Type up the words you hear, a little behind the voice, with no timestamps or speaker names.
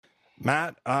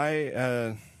Matt,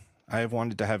 I have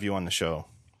wanted to have you on the show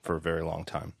for a very long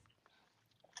time.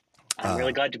 I'm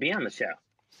really glad to be on the show.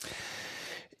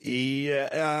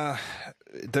 Yeah,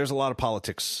 there's a lot of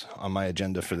politics on my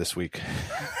agenda for this week.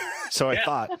 So I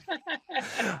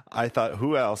thought,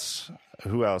 who else,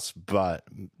 but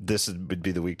this would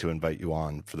be the week to invite you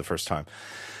on for the first time.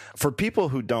 For people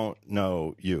who don't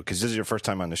know you, because this is your first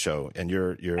time on the show, and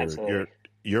your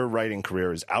writing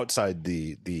career is outside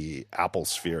the Apple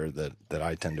sphere that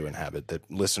I tend to inhabit, that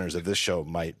listeners of this show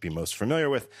might be most familiar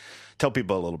with. Tell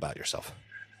people a little about yourself.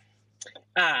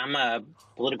 I'm a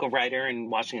political writer in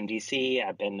Washington, D.C.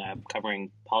 I've been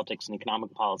covering politics and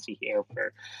economic policy here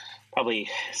for probably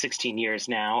 16 years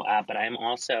now. But I'm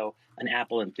also an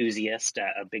Apple enthusiast,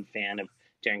 a big fan of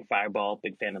Daring Fireball,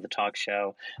 big fan of the talk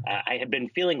show. I had been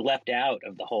feeling left out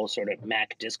of the whole sort of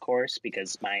Mac discourse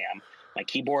because my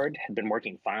keyboard had been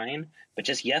working fine, but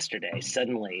just yesterday,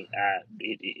 suddenly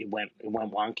it went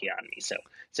wonky on me. So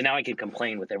now I can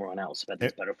complain with everyone else about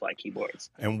these butterfly keyboards.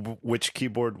 And which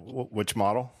keyboard? Which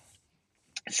model?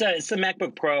 It's the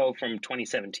MacBook Pro from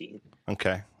 2017.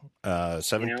 Okay,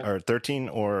 13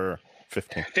 or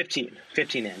 15?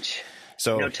 15 inch.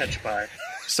 So no touch bar.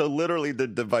 So literally, the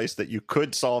device that you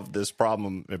could solve this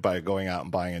problem by going out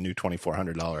and buying a new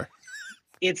 $2,400.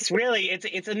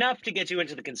 It's enough to get you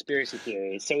into the conspiracy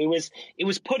theories. So it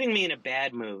was putting me in a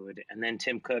bad mood. And then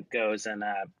Tim Cook goes and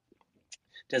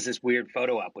does this weird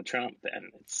photo op with Trump, and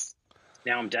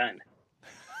now I'm done.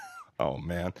 Oh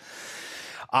man,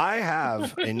 I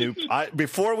have a new.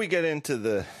 Before we get into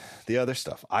the other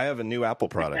stuff, I have a new Apple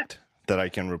product that I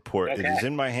can report. Okay. It is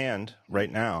in my hand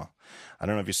right now. I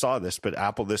don't know if you saw this, but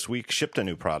Apple this week shipped a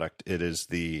new product. It is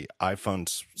the iPhone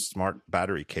smart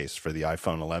battery case for the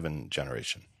iPhone 11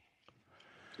 generation.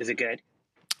 Is it good?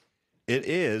 It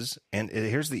is, and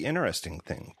here's the interesting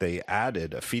thing. They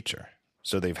added a feature.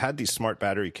 So they've had these smart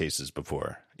battery cases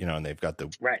before, and they've got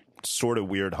the sort of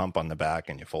weird hump on the back,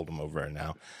 and you fold them over, and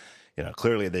now,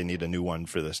 clearly they need a new one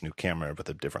for this new camera with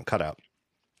a different cutout.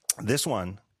 This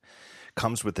one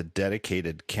comes with a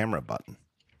dedicated camera button.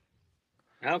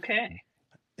 Okay.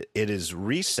 It is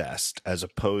recessed as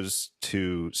opposed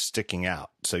to sticking out.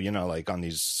 So, like on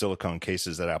these silicone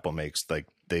cases that Apple makes, like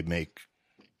they make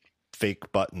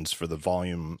fake buttons for the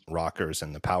volume rockers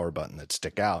and the power button that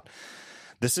stick out.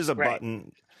 This is a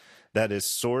button that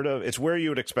is it's where you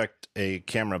would expect a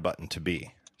camera button to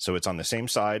be. So it's on the same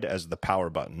side as the power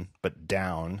button, but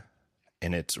down,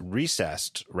 and it's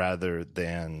recessed rather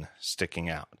than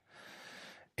sticking out.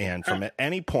 And from at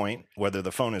any point, whether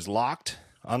the phone is locked,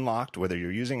 unlocked, whether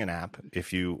you're using an app,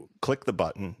 if you click the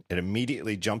button, it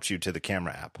immediately jumps you to the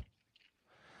camera app.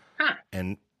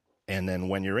 And then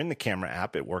when you're in the camera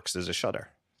app, it works as a shutter.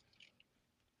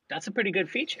 That's a pretty good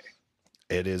feature.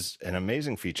 It is an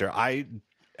amazing feature. I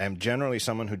am generally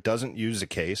someone who doesn't use a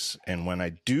case, and when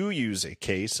I do use a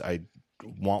case, I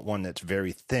want one that's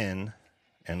very thin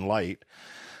and light.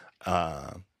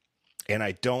 And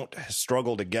I don't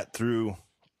struggle to get through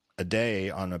a day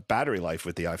on a battery life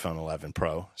with the iPhone 11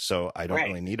 Pro, so I don't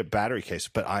really need a battery case,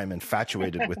 but I'm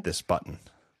infatuated with this button.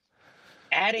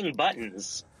 Adding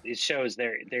buttons, it shows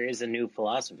there is a new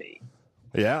philosophy.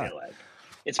 Yeah. I feel like.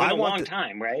 It's been a long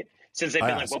time, right? Since they've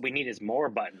been like, what we need is more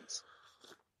buttons.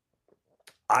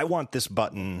 I want this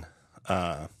button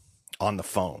on the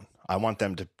phone. I want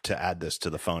them to add this to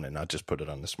the phone and not just put it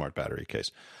on the smart battery case.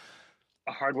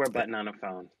 A hardware button on a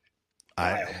phone.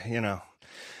 I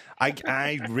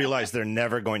realize they're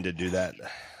never going to do that.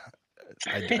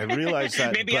 I realize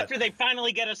that. Maybe after they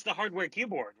finally get us the hardware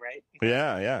keyboard, right?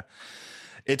 Yeah.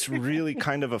 It's really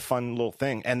kind of a fun little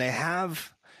thing. And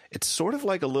it's sort of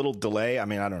like a little delay. I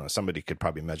mean, I don't know. Somebody could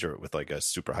probably measure it with like a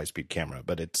super high-speed camera,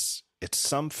 but it's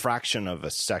some fraction of a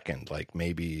second, like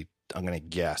maybe, I'm going to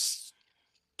guess,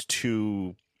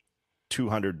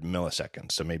 200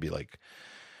 milliseconds. So maybe like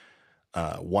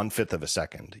 1/5 of a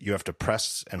second. You have to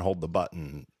press and hold the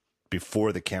button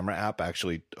before the camera app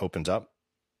actually opens up,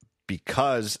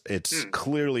 because it's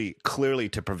clearly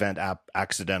to prevent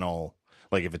accidental,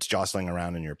 like if it's jostling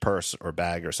around in your purse or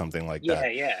bag or something like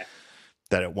that. Yeah.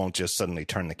 That it won't just suddenly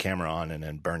turn the camera on and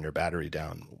then burn your battery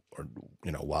down, or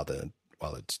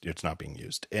while it's not being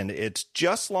used. And it's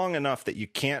just long enough that you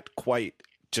can't quite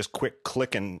just quick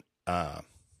click and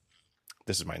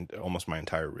this is almost my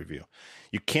entire review.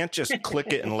 You can't just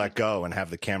click it and let go and have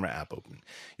the camera app open.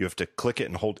 You have to click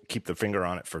it and keep the finger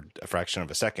on it for a fraction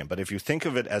of a second. But if you think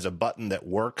of it as a button that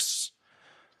works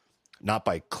not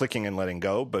by clicking and letting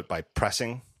go, but by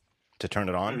pressing to turn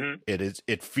it on,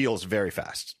 it feels very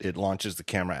fast. It launches the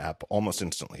camera app almost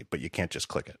instantly, but you can't just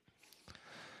click it.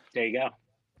 There you go.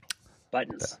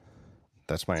 Buttons.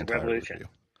 That's my entire review.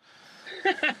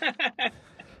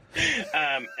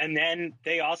 And then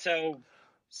they also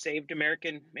saved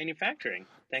American manufacturing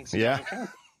thanks to Yeah. Donald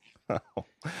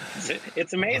Trump.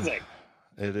 It's amazing.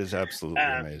 It is absolutely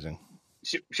amazing.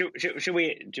 Should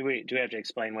we do we have to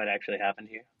explain what actually happened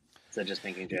here? Is that just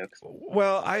making jokes?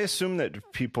 Well, I assume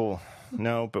that people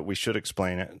know, but we should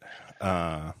explain it.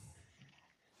 I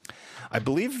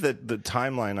believe that the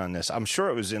timeline on this, I'm sure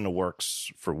it was in the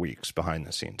works for weeks behind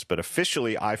the scenes, but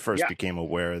officially I first became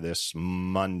aware of this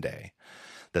Monday,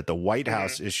 that the White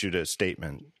House issued a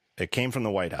statement. It came from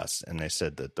the White House, and they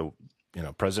said that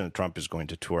President Trump is going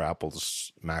to tour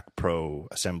Apple's Mac Pro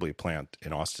assembly plant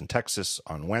in Austin, Texas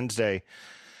on Wednesday.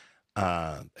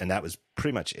 And that was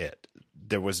pretty much it.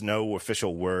 There was no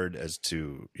official word as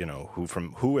to,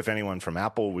 who, if anyone from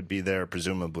Apple would be there.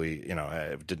 Presumably,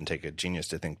 it didn't take a genius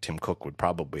to think Tim Cook would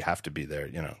probably have to be there.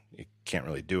 You can't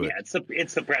really do it. Yeah,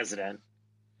 it's the president.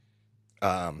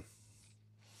 But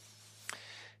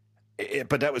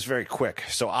that was very quick.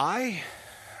 So I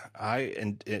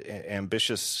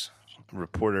ambitious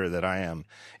reporter that I am,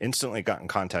 instantly got in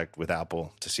contact with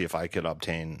Apple to see if I could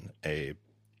obtain a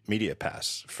media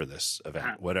pass for this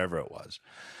event, whatever it was.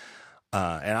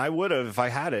 And I would have, if I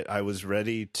had it. I was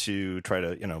ready to try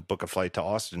to, book a flight to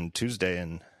Austin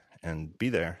Tuesday and be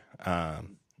there.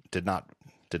 Did not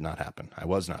happen. I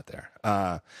was not there.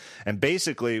 And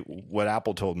basically what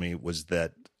Apple told me was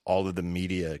that all of the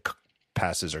media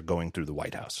passes are going through the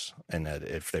White House, and that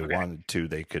if they wanted to,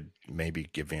 they could maybe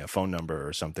give me a phone number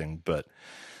or something. But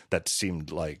that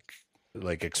seemed like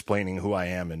explaining who I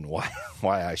am and why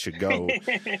I should go.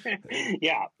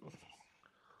 Yeah.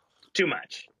 Too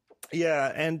much.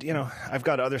 Yeah, and I've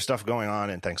got other stuff going on,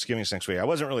 and Thanksgiving's next week. I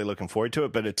wasn't really looking forward to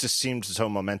it, but it just seemed so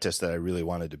momentous that I really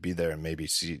wanted to be there and maybe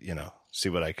see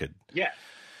what I could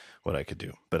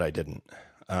do, but I didn't.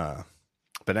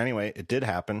 But anyway, it did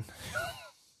happen.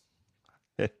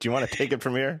 Do you want to take it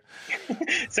from here?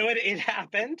 So it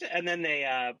happened, and then they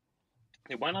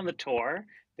went on the tour.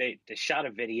 They shot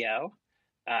a video.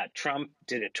 Trump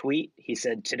did a tweet. He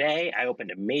said, "Today, I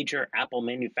opened a major Apple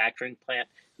manufacturing plant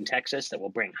in Texas that will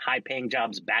bring high-paying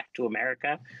jobs back to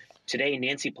America. Today,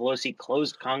 Nancy Pelosi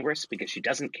closed Congress because she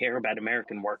doesn't care about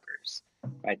American workers."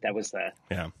 Right? That was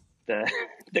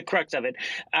the crux of it.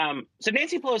 So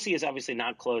Nancy Pelosi has obviously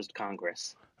not closed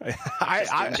Congress. In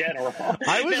general, that's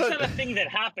not a thing that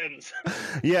happens.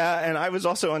 Yeah, and I was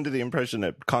also under the impression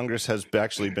that Congress has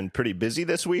actually been pretty busy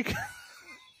this week.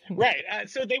 Right.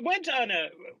 So they went on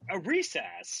a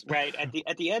recess, right?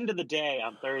 At the end of the day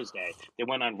on Thursday, they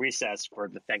went on recess for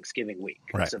the Thanksgiving week.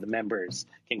 Right. So the members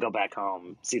can go back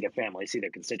home, see their family, see their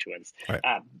constituents.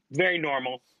 Right. Very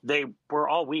normal. They were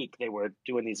all week. They were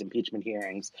doing these impeachment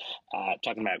hearings,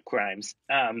 talking about crimes.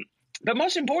 But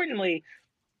most importantly,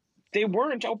 they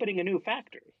weren't opening a new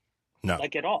factory. No.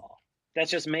 Like at all. That's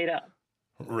just made up.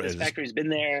 Right. This factory's been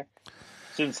there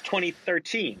since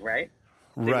 2013, right?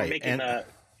 They right. were making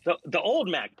the old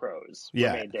Mac Pros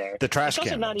were made there. The trash cans.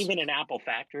 It's also not cans. even an Apple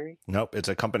factory. Nope. It's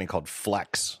a company called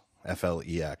Flex,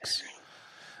 Flex.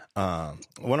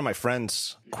 One of my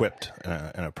friends quipped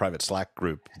in a private Slack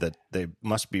group that they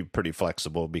must be pretty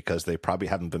flexible because they probably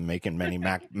haven't been making many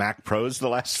Mac Pros the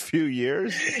last few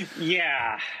years.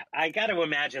 Yeah. I got to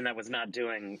imagine that was not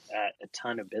doing a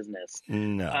ton of business.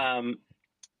 No.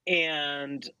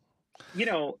 And,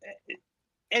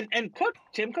 and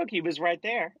Tim Cook, he was right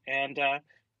there. And,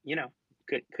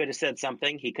 could have said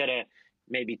something. He could have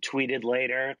maybe tweeted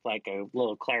later, like a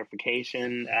little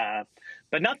clarification,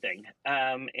 but nothing.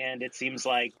 And it seems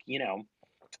like,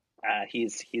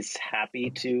 he's happy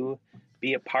to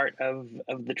be a part of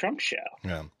the Trump show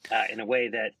in a way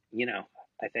that,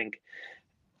 I think,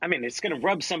 it's going to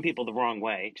rub some people the wrong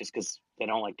way just because they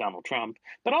don't like Donald Trump.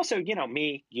 But also,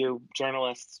 me, you,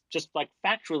 journalists, just like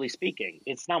factually speaking,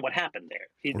 it's not what happened there.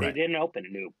 They didn't open a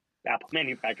new Apple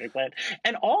manufacturing plant.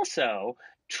 And also,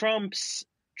 Trump's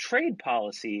trade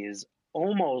policies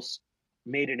almost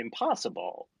made it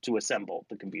impossible to assemble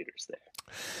the computers there.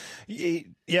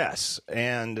 Yes.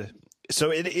 And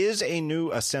so it is a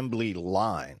new assembly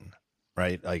line,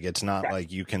 right? Like it's not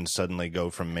like you can suddenly go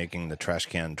from making the trash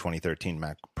can 2013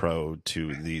 Mac Pro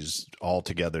to these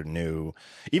altogether new.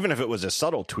 Even if it was a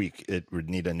subtle tweak, it would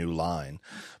need a new line,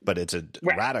 but it's a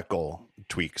radical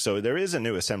tweak. So there is a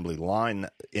new assembly line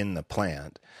in the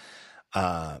plant.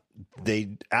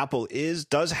 Apple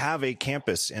does have a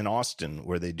campus in Austin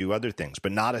where they do other things,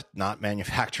 but not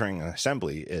manufacturing and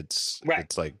assembly. It's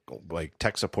like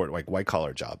tech support, like white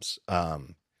collar jobs.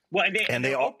 Well, and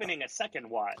they're opening a second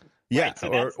one. Yeah. Right?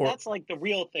 So that's like the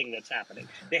real thing that's happening.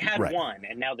 They had one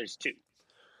and now there's two.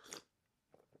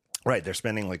 Right. They're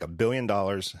spending like $1 billion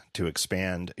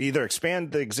to either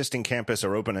expand the existing campus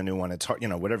or open a new one. It's hard,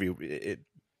 whatever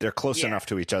they're close enough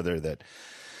to each other that,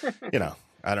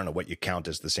 I don't know what you count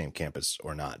as the same campus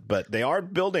or not, but they are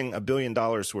building $1 billion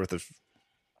worth of,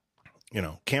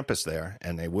 campus there,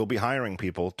 and they will be hiring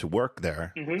people to work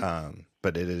there.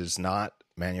 But it is not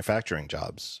manufacturing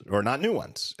jobs, or not new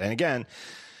ones. And again,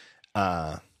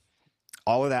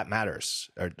 all of that matters,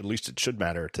 or at least it should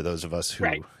matter to those of us who,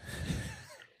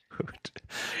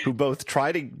 who both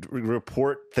try to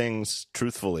report things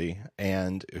truthfully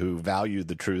and who value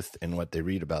the truth in what they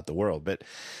read about the world. But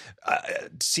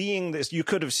seeing this, you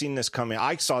could have seen this coming.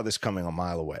 I saw this coming a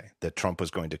mile away, that Trump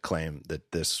was going to claim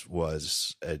that this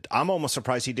was I'm almost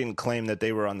surprised he didn't claim that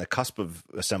they were on the cusp of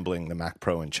assembling the Mac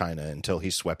Pro in China until he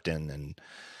swept in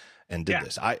and did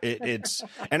this. It's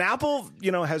and Apple,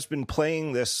 has been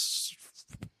playing this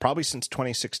probably since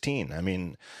 2016. I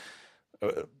mean,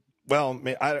 well,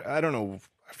 I don't know.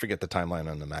 I forget the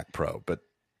timeline on the Mac Pro, but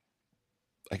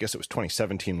I guess it was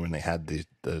 2017 when they had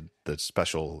the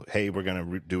special, hey, we're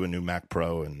going to do a new Mac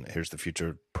Pro, and here's the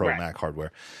future Pro Mac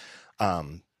hardware.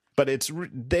 But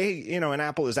and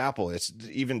Apple is Apple. It's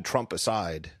even Trump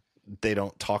aside, they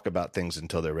don't talk about things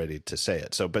until they're ready to say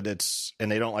it. So,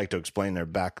 and they don't like to explain their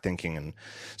back thinking. And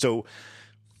so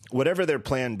whatever their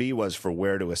plan B was for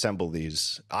where to assemble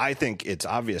these, I think it's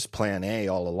obvious plan A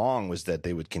all along was that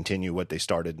they would continue what they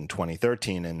started in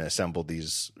 2013 and assemble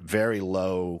these very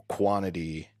low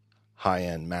quantity,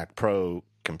 high-end Mac Pro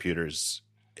computers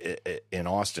in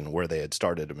Austin, where they had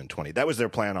started them in 20. That was their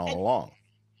plan all along.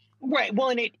 Right. Well,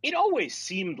 and it always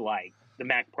seemed like the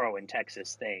Mac Pro in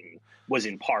Texas thing was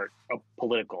in part a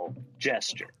political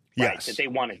gesture. Right, yes. That they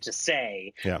wanted to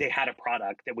say they had a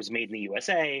product that was made in the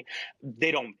USA.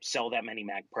 They don't sell that many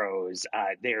Mac Pros.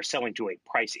 They are selling to a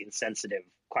price insensitive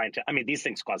clientele. I mean, these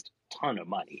things cost a ton of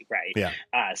money, right? Yeah.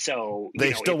 So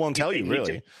they still won't tell you,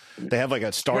 really. They have like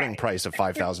a starting price of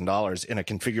 $5,000 in a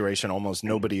configuration almost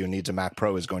nobody who needs a Mac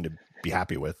Pro is going to be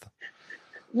happy with.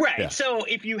 Right. Yeah. So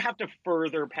if you have to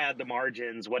further pad the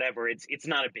margins, whatever, it's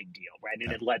not a big deal, right?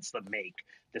 And it lets them make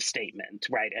the statement,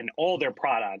 right? And all their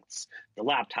products, the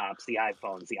laptops, the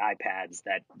iPhones, the iPads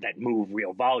that move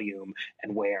real volume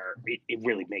and where it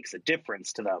really makes a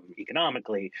difference to them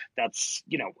economically, that's,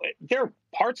 there are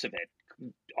parts of it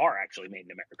are actually made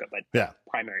in America, but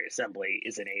primary assembly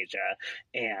is in Asia.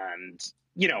 And,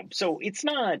 so it's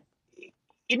not,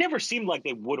 it never seemed like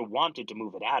they would have wanted to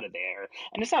move it out of there.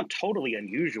 And it's not totally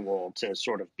unusual to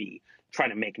sort of be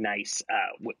trying to make nice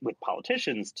with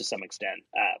politicians to some extent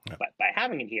by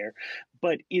having it here.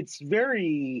 But it's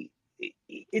very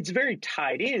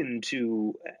tied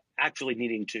into actually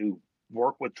needing to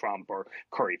work with Trump or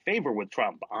curry favor with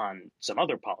Trump on some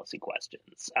other policy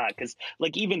questions. Because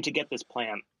even to get this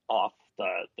plan off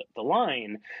the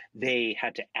line, they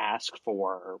had to ask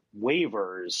for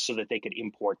waivers so that they could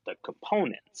import the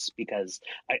components, because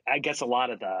I guess a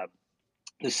lot of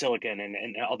the silicon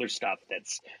and other stuff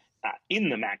that's in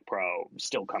the Mac Pro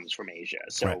still comes from Asia.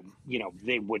 So,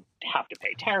 they would have to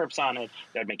pay tariffs on it.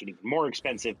 That would make it even more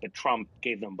expensive, but Trump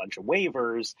gave them a bunch of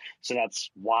waivers. So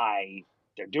that's why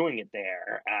they're doing it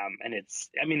there. And it's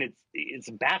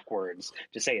backwards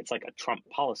to say it's like a Trump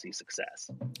policy success.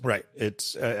 Right.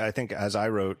 It's, I think as I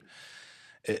wrote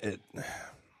I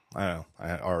don't know,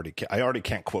 I already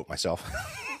can't quote myself,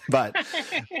 but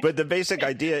the basic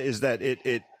idea is that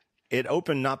it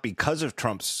opened not because of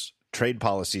Trump's trade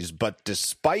policies, but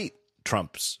despite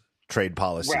Trump's trade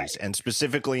policies, and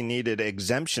specifically needed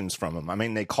exemptions from them. I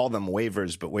mean, they call them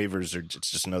waivers, but waivers are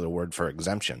just another word for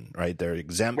exemption, right? They're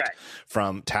exempt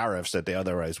from tariffs that they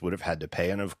otherwise would have had to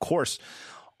pay. And of course,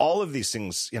 all of these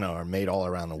things, are made all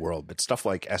around the world, but stuff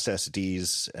like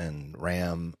SSDs and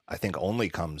RAM, I think only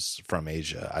comes from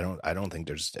Asia. I don't think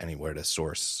there's anywhere to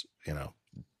source,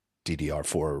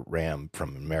 DDR4 RAM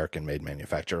from an American-made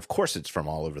manufacturer. Of course, it's from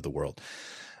all over the world.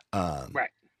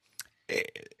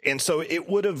 And so it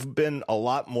would have been a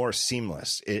lot more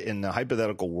seamless in the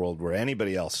hypothetical world where any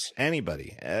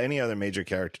other major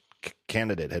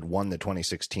candidate had won the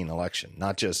 2016 election,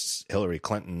 not just Hillary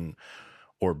Clinton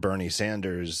or Bernie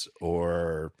Sanders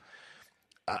or,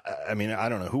 I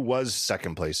don't know, who was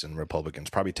second place in Republicans?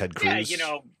 Probably Ted Cruz.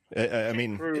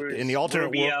 Cruz, in the alternate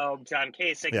Rubio, world, John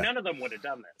Kasich, none of them would have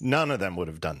done this. None of them would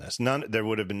have done this. There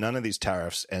would have been none of these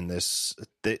tariffs, and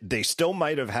they still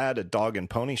might have had a dog and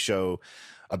pony show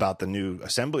about the new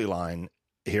assembly line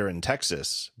here in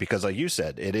Texas, because like you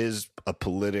said, it is a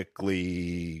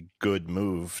politically good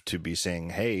move to be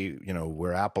saying, hey,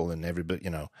 we're Apple and everybody,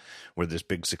 we're this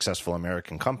big successful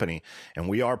American company, and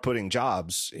we are putting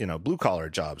jobs, blue collar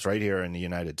jobs right here in the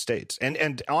United States.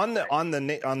 And on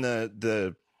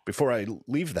the before I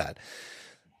leave that,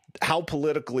 how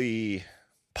politically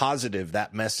positive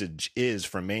that message is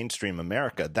for mainstream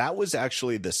America. That was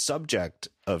actually the subject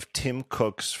of Tim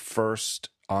Cook's first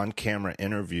on-camera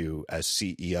interview as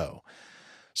CEO.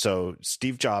 So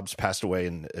Steve Jobs passed away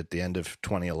at the end of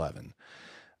 2011.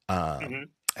 And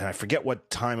I forget what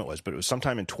time it was, but it was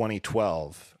sometime in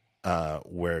 2012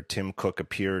 where Tim Cook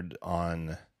appeared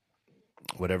on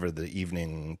whatever the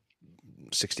evening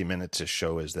 60 Minutes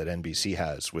show is that NBC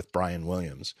has with Brian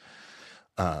Williams.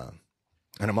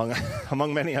 And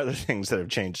among many other things that have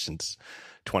changed since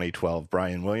 2012,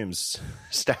 Brian Williams'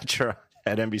 stature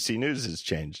at NBC News has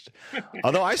changed.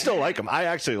 Although I still like him. I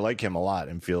actually like him a lot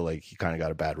and feel like he kind of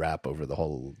got a bad rap over the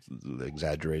whole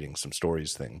exaggerating some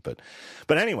stories thing. But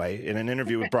anyway, in an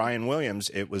interview with Brian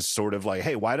Williams, it was sort of like,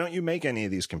 hey, why don't you make any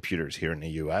of these computers here in the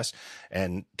U.S.?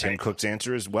 And Tim Cook's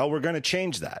answer is, well, we're going to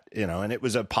change that, and it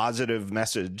was a positive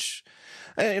message.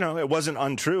 It wasn't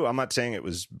untrue. I'm not saying it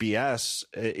was BS.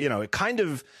 It kind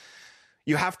of,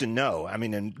 you have to know. I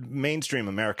mean, in mainstream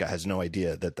America has no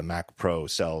idea that the Mac Pro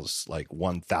sells like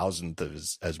 1,000th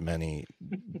of as many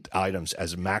items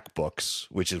as MacBooks,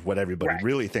 which is what everybody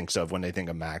really thinks of when they think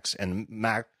of Macs. And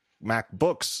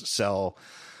MacBooks sell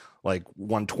like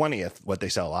 1/20th what they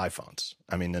sell iPhones.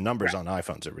 I mean, the numbers on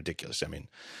iPhones are ridiculous. I mean,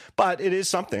 but it is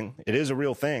something. It is a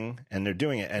real thing, and they're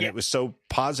doing it. And it was so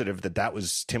positive that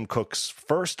was Tim Cook's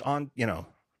first on,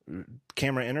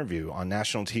 camera interview on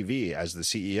national TV as the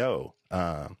CEO,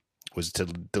 was to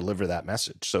deliver that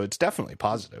message. So it's definitely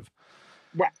positive.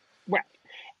 Right.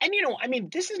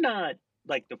 And, this is not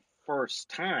like the first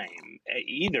time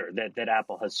either that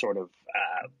Apple has sort of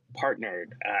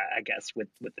partnered, I guess, with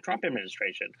the Trump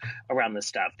administration around this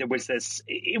stuff. There was this,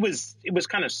 it was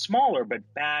kind of smaller, but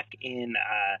back in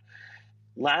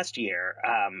last year,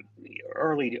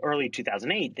 early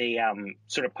 2008, they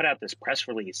sort of put out this press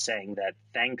release saying that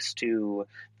thanks to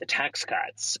the tax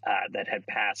cuts that had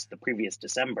passed the previous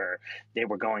December, they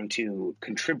were going to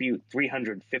contribute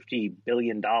 $350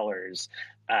 billion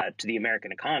to the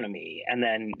American economy. And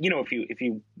then, if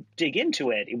you dig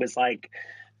into it, it was like,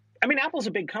 Apple's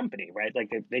a big company, right?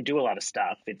 Like they do a lot of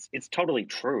stuff. It's totally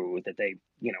true that they,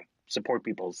 support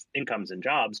people's incomes and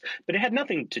jobs, but it had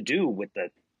nothing to do with the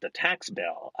tax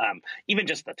bill. Even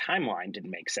just the timeline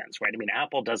didn't make sense, right?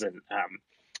 Apple doesn't,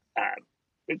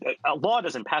 a law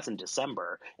doesn't pass in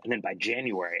December, and then by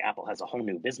January, Apple has a whole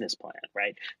new business plan,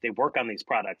 right? They work on these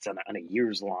products on a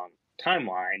years-long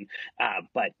timeline.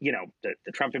 But,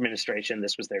 the Trump administration,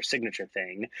 this was their signature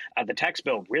thing. The tax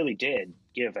bill really did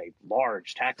give a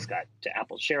large tax cut to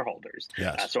Apple's shareholders.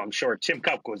 Yes. So I'm sure Tim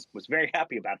Cook was very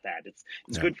happy about that. It's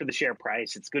good for the share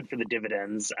price. It's good for the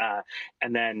dividends.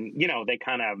 And then, they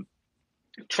kind of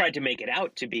tried to make it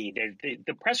out to be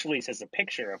the press release has a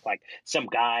picture of like some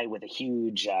guy with a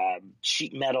huge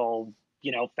sheet metal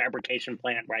fabrication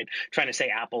plant, right, trying to say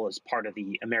Apple is part of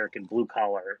the American blue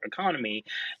collar economy,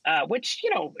 which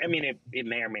it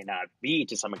may or may not be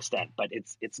to some extent, but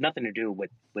it's nothing to do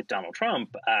with Donald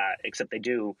Trump, except they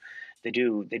do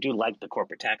like the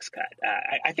corporate tax cut.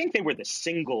 I think they were the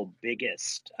single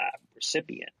biggest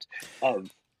recipient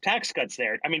of tax cuts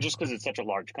there. Just because it's such a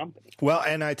large company. Well,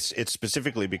 and it's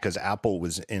specifically because Apple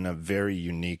was in a very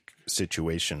unique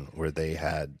situation where they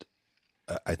had,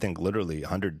 I think, literally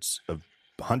hundreds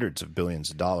of billions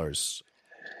of dollars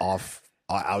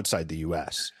outside the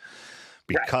U.S.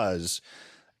 because,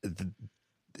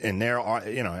 and there are,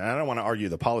 and I don't want to argue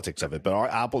the politics of it, but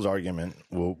Apple's argument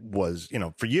was,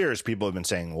 for years people have been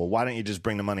saying, well, why don't you just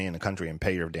bring the money in the country and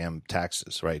pay your damn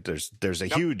taxes, right? There's a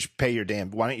huge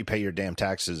why don't you pay your damn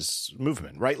taxes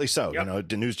movement, rightly so. Yep.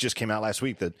 The news just came out last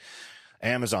week that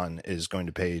Amazon is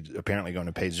apparently going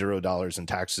to pay $0 in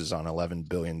taxes on $11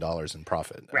 billion in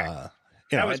profit. Right.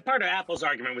 That was part of Apple's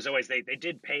argument was always they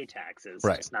did pay taxes,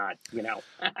 right. It's not,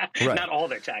 right. not all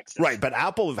their taxes. Right, but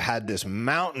Apple had this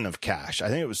mountain of cash. I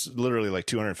think it was literally like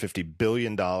 $250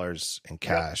 billion in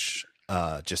cash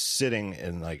just sitting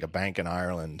in like a bank in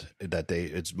Ireland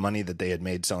it's money that they had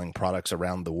made selling products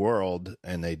around the world,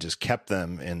 and they just kept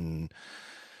them in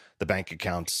the bank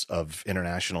accounts of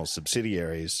international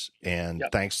subsidiaries. And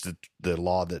thanks to the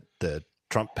law that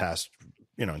Trump passed,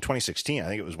 in 2016, I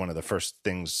think it was one of the first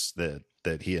things that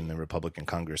he and the Republican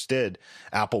Congress did,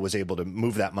 Apple was able to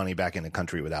move that money back in the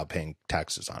country without paying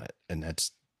taxes on it. And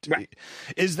that's,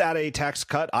 is that a tax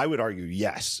cut? I would argue,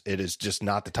 yes. It is just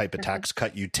not the type of tax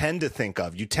cut you tend to think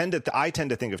of. I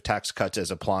tend to think of tax cuts as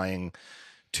applying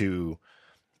to,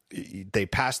 they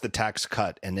pass the tax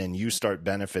cut and then you start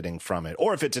benefiting from it.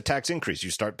 Or if it's a tax increase,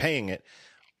 you start paying it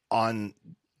on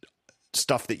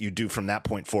stuff that you do from that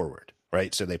point forward,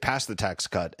 right? So they pass the tax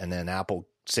cut and then Apple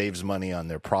saves money on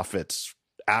their profits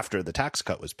after the tax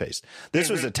cut was passed. This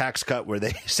was a tax cut where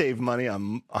they saved money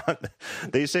on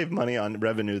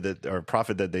revenue or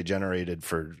profit that they generated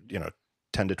for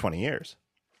 10 to 20 years.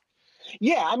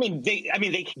 Yeah, I mean,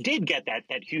 they did get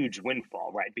that huge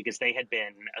windfall, right? Because they had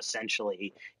been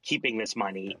essentially keeping this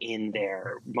money in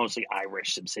their mostly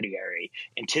Irish subsidiary,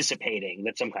 anticipating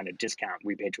that some kind of discount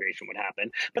repatriation would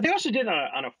happen. But they also did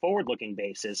on a forward-looking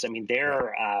basis. I mean,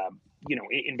 their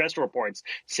investor reports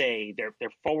say their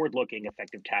forward-looking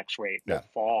effective tax rate will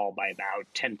fall by about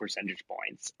 10 percentage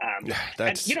points.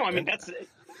 That's a lot.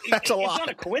 It's not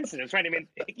a coincidence, right?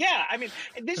 I mean,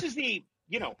 this is the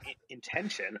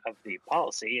intention of the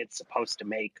policy. It's supposed to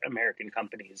make American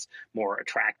companies more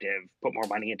attractive, put more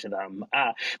money into them.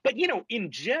 But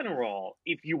in general,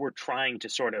 if you were trying to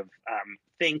sort of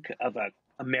think of a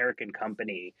American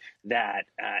company that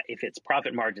if its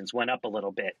profit margins went up a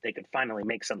little bit, they could finally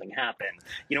make something happen.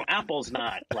 Apple's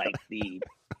not like the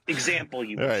example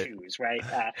you would choose, right?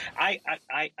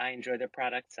 I enjoy their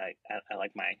products. I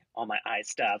like all my eye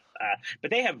stuff, but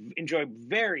they have enjoyed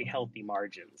very healthy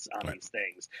margins on these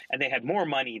things, and they had more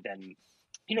money than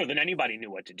anybody knew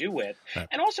what to do with.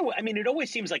 And also, I mean, it always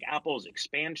seems like Apple's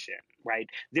expansion, right?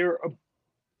 Their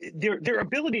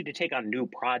ability to take on new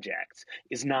projects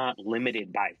is not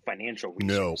limited by financial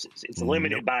resources. It's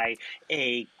limited by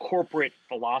a corporate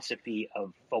philosophy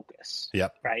of focus.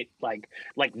 Yep. Right. Like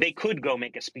they could go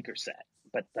make a speaker set,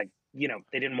 but they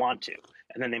didn't want to,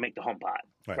 and then they make the HomePod.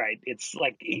 Right. It's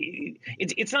like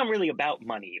it's not really about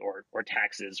money or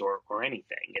taxes or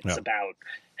anything. It's about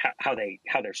how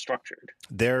they're structured.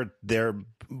 They're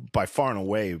by far and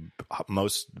away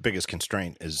biggest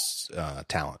constraint is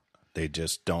talent. They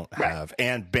just don't have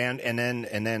and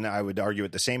then I would argue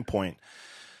at the same point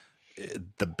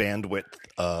the bandwidth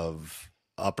of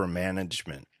upper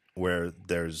management, where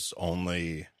there's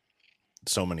only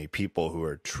so many people who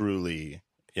are truly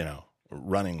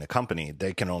running the company.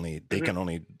 They can only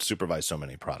supervise so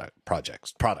many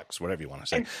products, whatever you want to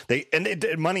say.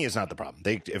 Money is not the problem.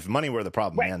 If money were the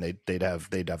problem, man, they'd have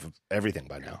everything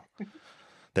by now.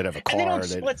 They'd have a car. And they don't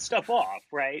split stuff off,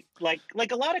 right? Like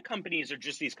a lot of companies are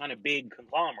just these kind of big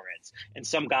conglomerates, and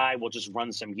some guy will just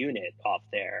run some unit off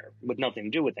there with nothing to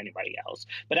do with anybody else.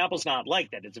 But Apple's not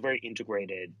like that. It's a very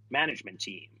integrated management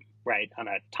team, right? On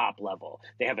a top level,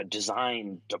 they have a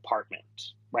design department,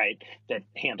 right, that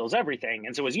handles everything.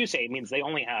 And so, as you say, it means they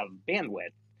only have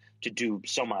bandwidth to do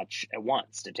so much at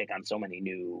once, to take on so many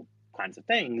new kinds of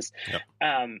things,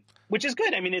 which is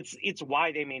good. I mean, it's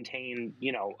why they maintain,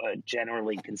 a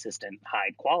generally consistent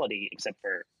high quality, except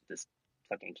for this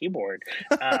fucking keyboard.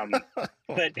 But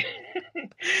but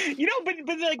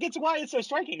like, it's why it's so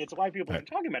striking. It's why people have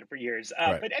been talking about it for years.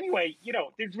 But anyway,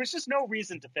 there's just no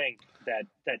reason to think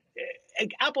that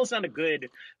Apple's not a good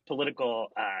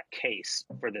political case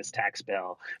for this tax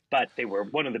bill, but they were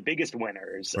one of the biggest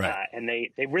winners, and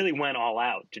they really went all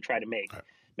out to try to make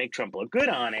Trump look good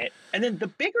on it. And then the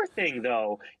bigger thing,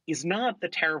 though, is not the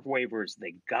tariff waivers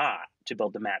they got to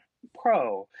build the Mac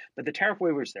Pro, but the tariff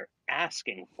waivers they're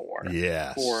asking for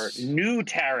new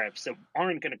tariffs that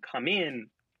aren't going to come in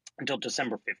until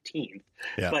December 15th.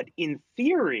 Yeah. But in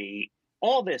theory,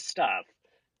 all this stuff,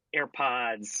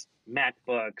 AirPods,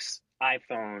 MacBooks,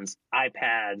 iPhones,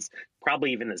 iPads,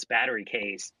 probably even this battery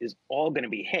case, is all going to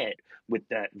be hit with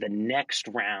the next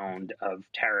round of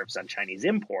tariffs on Chinese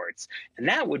imports. And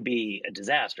that would be a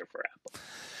disaster for Apple.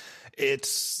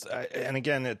 And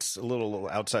again, it's a little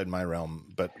outside my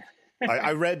realm, but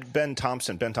I read Ben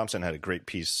Thompson. Ben Thompson had a great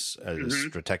piece as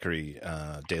Stratechery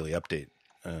Daily Update.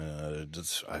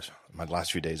 My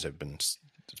last few days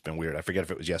it's been weird. I forget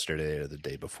if it was yesterday or the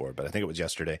day before, but I think it was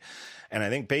yesterday. And I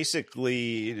think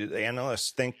basically the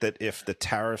analysts think that if the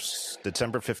tariffs,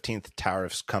 December 15th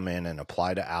tariffs come in and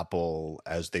apply to Apple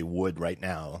as they would right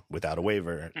now without a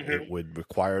waiver, it would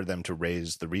require them to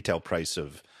raise the retail price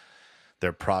of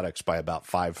their products by about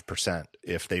 5%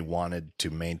 if they wanted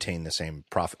to maintain the same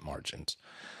profit margins.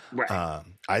 Right.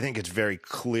 I think it's very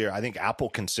clear. I think Apple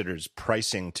considers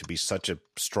pricing to be such a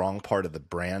strong part of the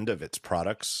brand of its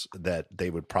products that they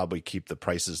would probably keep the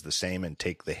prices the same and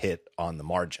take the hit on the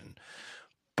margin.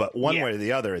 But one way or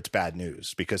the other, it's bad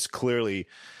news, because clearly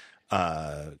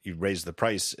you raise the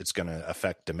price, it's going to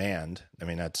affect demand. I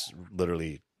mean, that's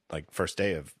literally like first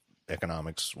day of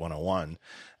Economics 101.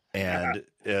 And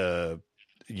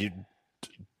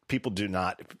people do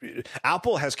not –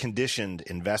 Apple has conditioned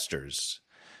investors –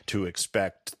 to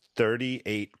expect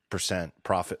 38%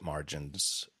 profit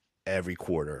margins every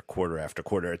quarter after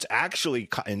quarter. It's actually,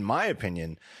 in my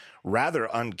opinion, rather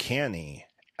uncanny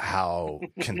how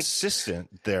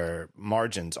consistent their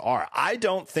margins are. I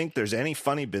don't think there's any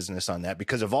funny business on that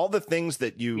because of all the things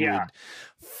that you would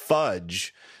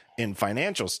fudge in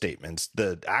financial statements.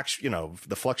 The actual,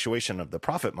 the fluctuation of the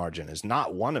profit margin is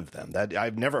not one of them. That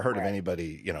I've never heard of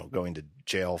anybody, going to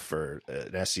jail for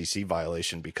an SEC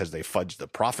violation because they fudge the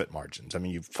profit margins. I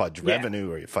mean, you fudge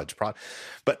revenue or you fudge profit,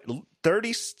 but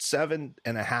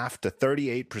 37.5% to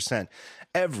 38%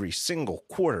 every single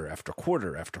quarter after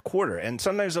quarter after quarter. And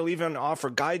sometimes they'll even offer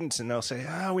guidance and they'll say,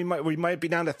 we might be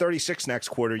down to 36 next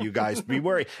quarter. You guys be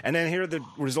worried. And then here the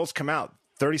results come out.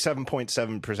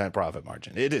 37.7% profit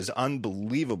margin. It is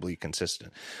unbelievably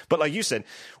consistent. But like you said,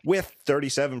 with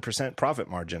 37% profit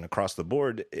margin across the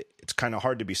board, it's kind of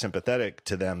hard to be sympathetic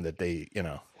to them that they,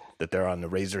 that they're on the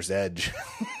razor's edge.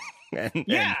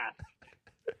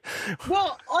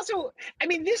 Well, also, I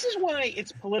mean, this is why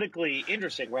it's politically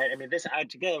interesting, right? I mean,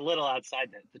 to get a little outside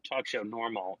the talk show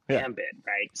normal ambit,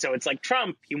 right? So it's like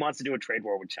Trump, he wants to do a trade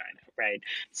war with China, right?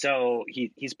 So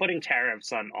he's putting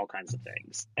tariffs on all kinds of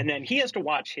things. And then he has to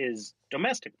watch his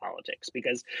domestic politics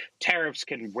because tariffs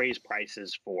can raise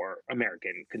prices for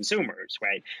American consumers,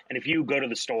 right? And if you go to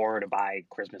the store to buy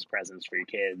Christmas presents for your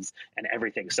kids and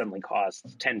everything suddenly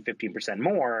costs 10, 15%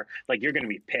 more, like you're going to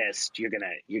be pissed. You're going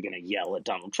to yell at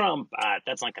Donald Trump.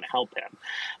 That's not going to help him.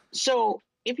 So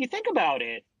if you think about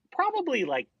it, probably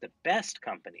like the best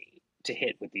company to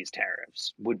hit with these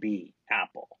tariffs would be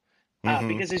Apple.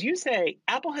 Because as you say,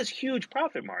 Apple has huge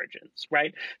profit margins,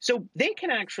 right? So they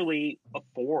can actually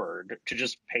afford to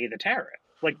just pay the tariff.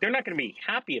 Like they're not going to be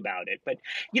happy about it, but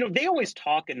they always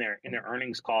talk in their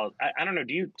earnings calls. I don't know.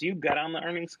 Do you get on the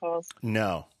earnings calls?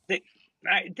 No.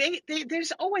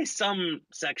 There's always some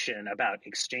section about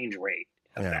exchange rate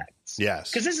effects. Yes.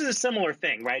 Because this is a similar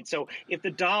thing, right? So if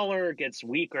the dollar gets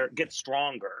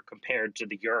stronger compared to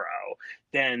the euro,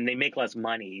 then they make less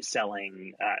money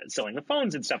selling the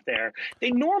phones and stuff there.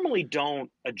 They normally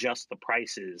don't adjust the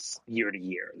prices year to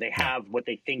year. They have what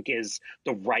they think is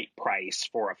the right price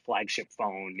for a flagship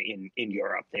phone in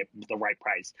Europe. They have the right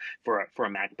price for a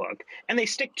MacBook, and they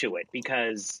stick to it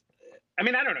because, I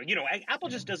mean, I don't know. Apple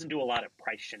just doesn't do a lot of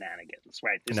price shenanigans,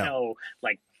 right? There's no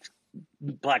like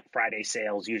Black Friday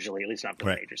sales usually, at least not for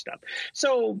the major stuff.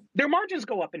 So their margins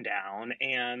go up and down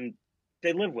and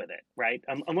they live with it, right?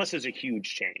 Unless there's a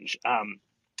huge change.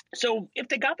 So if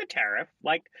they got the tariff,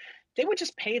 like they would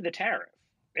just pay the tariff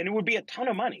and it would be a ton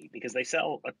of money because they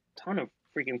sell a ton of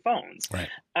freaking phones. Right.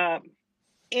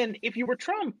 And if you were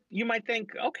Trump, you might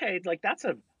think, okay, like that's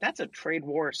a trade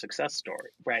war success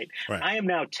story, right? I am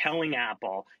now telling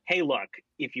Apple, hey, look,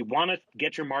 if you want to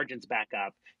get your margins back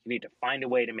up, you need to find a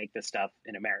way to make this stuff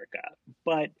in America.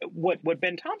 But what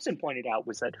Ben Thompson pointed out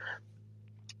was that,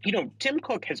 Tim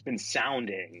Cook has been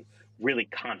sounding really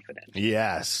confident.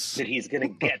 Yes. That he's going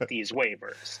to get these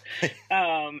waivers.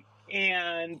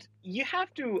 And you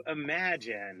have to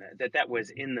imagine that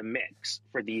was in the mix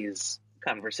for these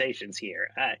conversations here.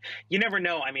 You never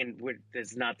know. I mean,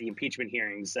 there's not the impeachment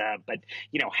hearings, but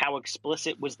how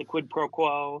explicit was the quid pro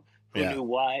quo? Who knew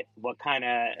what kind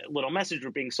of little message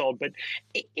were being sold? But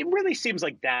it really seems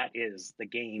like that is the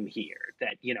game here.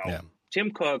 That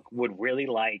Tim Cook would really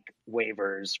like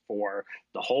waivers for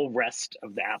the whole rest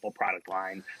of the Apple product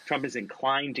line. Trump is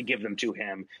inclined to give them to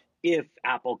him if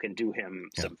Apple can do him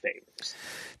some favors.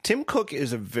 Tim Cook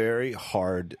is a very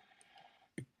hard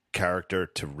character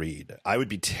to read. I would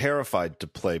be terrified to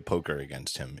play poker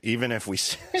against him, even if we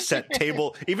set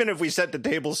the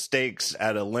table stakes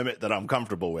at a limit that I'm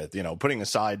comfortable with. Putting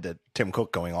aside that Tim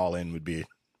Cook going all in would be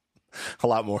a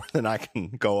lot more than I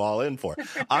can go all in for.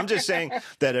 I'm just saying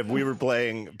that if we were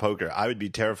playing poker, I would be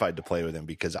terrified to play with him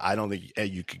because I don't think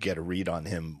you could get a read on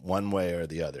him one way or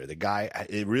the other. The guy,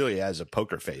 it really has a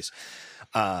poker face.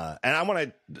 And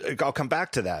I'll come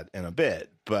back to that in a bit,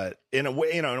 but in a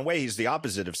way, he's the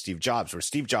opposite of Steve Jobs, where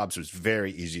Steve Jobs was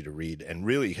very easy to read and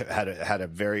really had a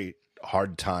very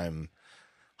hard time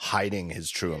hiding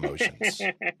his true emotions.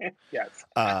 Yes.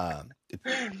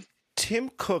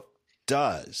 Tim Cook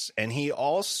does. And he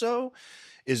also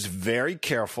is very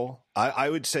careful. I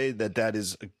would say that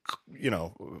is,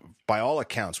 by all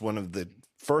accounts, one of the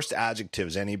first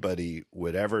adjectives anybody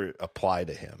would ever apply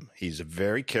to him. He's a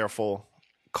very careful,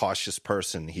 cautious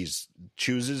person. He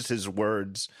chooses his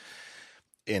words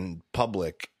in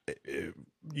public.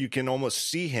 You can almost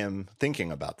see him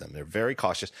thinking about them. They're very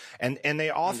cautious. And they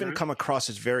often come across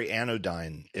as very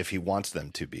anodyne if he wants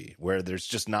them to be, where there's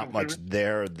just not much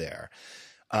there.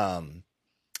 And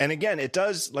again, it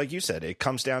does, like you said, it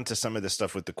comes down to some of the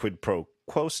stuff with the quid pro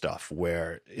quo stuff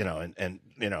where,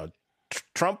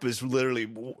 Trump is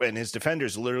literally, and his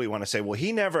defenders literally want to say, well,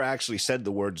 he never actually said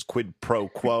the words quid pro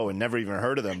quo and never even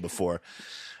heard of them before.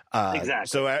 Exactly.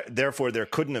 So therefore, there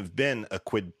couldn't have been a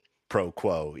quid pro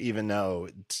quo, even though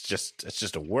it's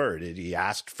just a word. He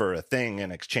asked for a thing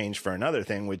in exchange for another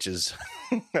thing, which is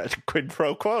quid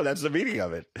pro quo. That's the meaning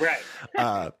of it.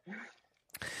 Right.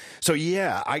 So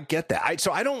yeah, I get that.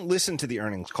 So I don't listen to the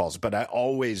earnings calls, but I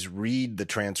always read the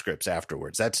transcripts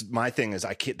afterwards. That's my thing. Is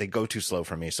they go too slow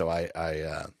for me. So I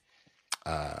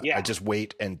just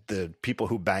wait, and the people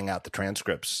who bang out the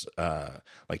transcripts,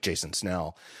 like Jason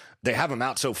Snell, they have them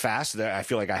out so fast that I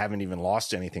feel like I haven't even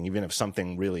lost anything. Even if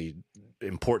something really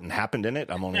important happened in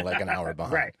it, I'm only like an hour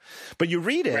behind. Right. But you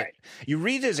read it, Right. you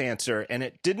read his answer, and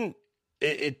it didn't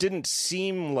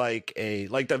seem like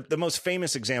the most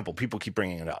famous example. People keep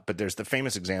bringing it up, but there's the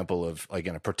famous example of like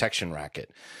in a protection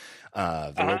racket.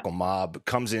 The local mob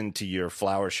comes into your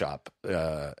flower shop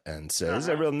and says, "This is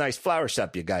a real nice flower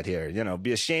shop you got here. You know,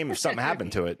 be a shame if something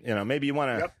happened to it. You know, maybe you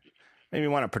want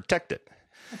to protect it."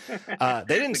 They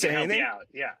didn't say anything.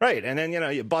 Yeah. Right. And then,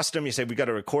 you bust them. You say, we got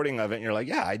a recording of it. And you're like,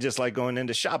 yeah, I just like going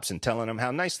into shops and telling them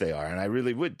how nice they are. And I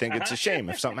really would think it's a shame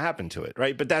if something happened to it.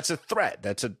 Right. But that's a threat.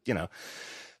 That's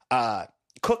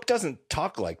Cook doesn't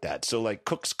talk like that. So like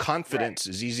Cook's confidence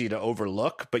is easy to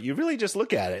overlook, but you really just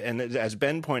look at it. And as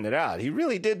Ben pointed out, he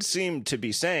really did seem to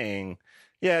be saying,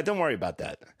 yeah, don't worry about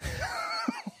that.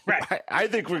 Right. I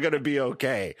think we're going to be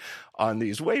okay on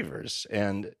these waivers.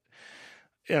 And,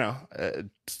 it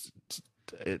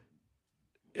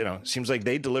seems like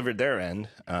they delivered their end.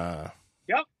 Yep.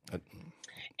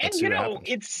 And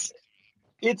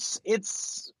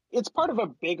it's part of a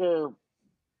bigger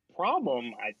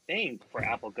problem, I think, for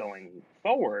Apple going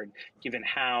forward, given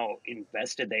how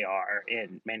invested they are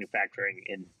in manufacturing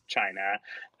in China.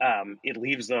 It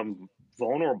leaves them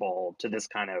vulnerable to this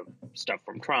kind of stuff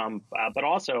from Trump, but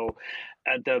also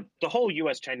the whole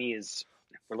U.S.-Chinese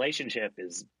relationship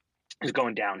is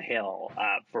going downhill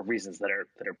for reasons that are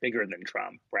bigger than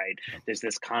Trump, right? There's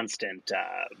this constant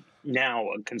now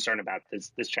concern about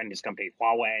this Chinese company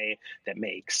Huawei that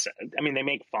makes, they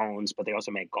make phones, but they also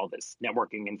make all this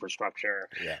networking infrastructure.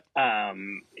 Yeah.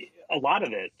 A lot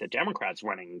of the Democrats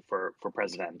running for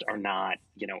president are not,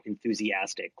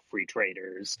 enthusiastic free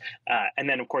traders. And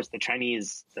then, of course, the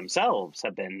Chinese themselves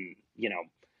have been,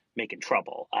 making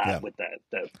trouble with the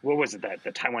what was it,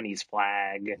 the Taiwanese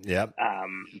flag,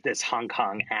 this Hong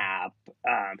Kong app.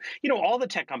 All the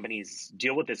tech companies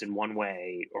deal with this in one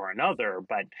way or another,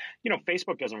 but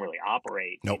Facebook doesn't really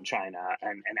operate in China,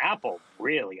 and Apple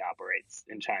really operates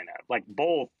in China, like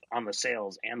both on the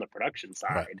sales and the production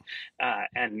side.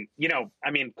 And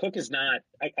Cook is not,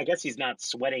 I guess he's not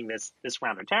sweating this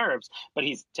round of tariffs, but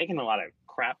he's taking a lot of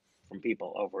crap from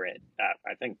people over it.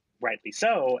 I think rightly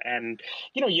so. And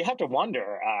you have to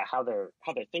wonder how they're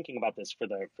thinking about this for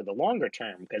the longer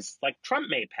term, because like Trump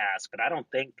may pass, but I don't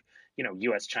think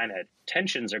U.S.-China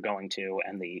tensions are going to,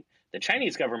 and the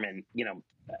Chinese government,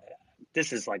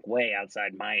 this is like way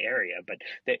outside my area, but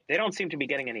they don't seem to be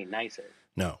getting any nicer.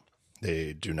 No,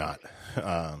 they do not.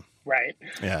 Right.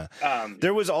 Yeah.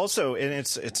 There was also, and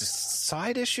it's a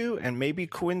side issue and maybe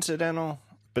coincidental,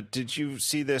 but did you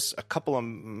see this a couple of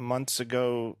months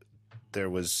ago? There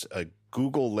was a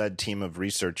Google-led team of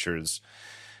researchers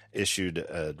issued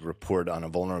a report on a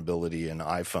vulnerability in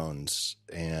iPhones,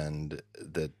 and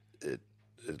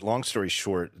long story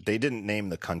short, they didn't name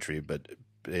the country, but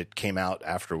it came out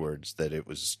afterwards that it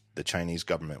was the Chinese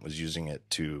government was using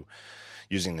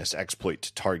this exploit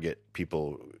to target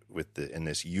people in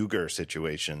this Uyghur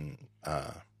situation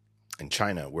in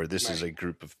China, where this is a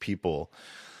group of people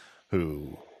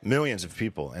millions of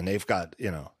people, and they've got,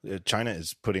 China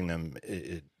is putting them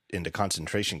into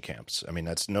concentration camps. I mean,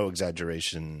 that's no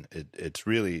exaggeration. It's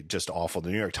really just awful.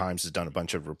 The New York Times has done a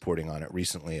bunch of reporting on it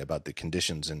recently about the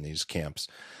conditions in these camps.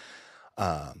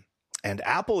 And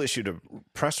Apple issued a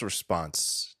press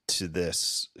response to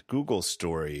this Google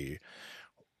story,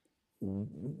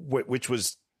 which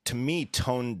was, to me,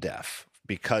 tone deaf,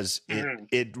 because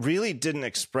it really didn't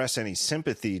express any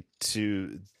sympathy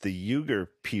to the Uyghur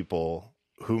people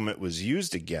whom it was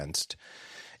used against.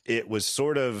 It was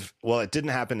sort of, it didn't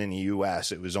happen in the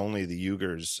U.S. It was only the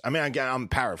Uyghurs. I mean, I'm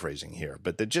paraphrasing here,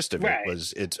 but the gist of it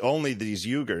was it's only these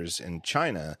Uyghurs in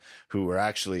China who were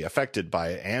actually affected by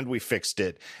it, and we fixed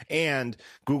it. And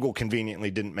Google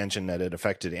conveniently didn't mention that it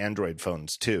affected Android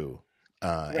phones too.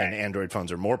 And Android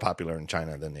phones are more popular in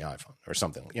China than the iPhone, or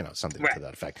something, something to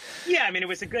that effect. Yeah, I mean, it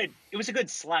was a good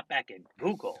slap back at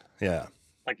Google. Yeah,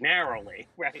 like narrowly,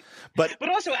 right? But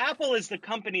also, Apple is the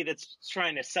company that's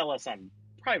trying to sell us on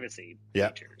privacy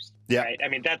features. Yeah, right. I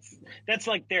mean, that's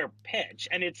like their pitch,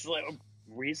 and it's like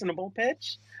reasonable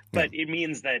pitch, but it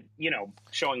means that,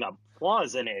 showing up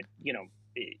flaws in it,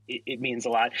 it means a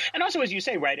lot. And also, as you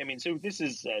say, right, I mean, so this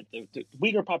is the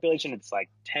Uyghur population. It's like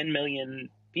 10 million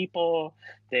people.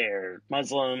 They're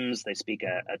Muslims. They speak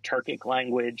a Turkic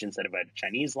language instead of a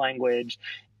Chinese language.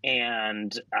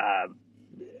 And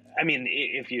I mean,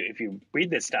 if you read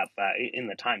this stuff in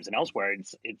the Times and elsewhere,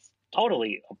 it's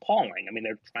totally appalling. I mean,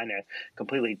 they're trying to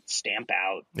completely stamp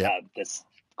out this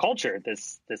culture,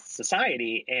 this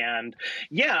society. And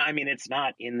I mean, it's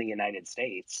not in the United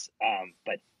States,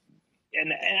 but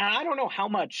and I don't know how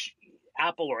much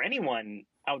Apple or anyone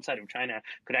outside of China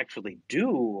could actually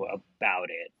do about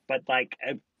it. But like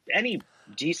any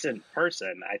decent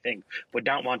person, I think, would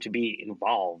not want to be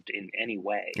involved in any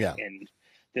way in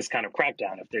this kind of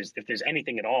crackdown. If there's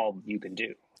anything at all you can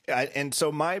do. And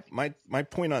so my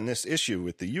point on this issue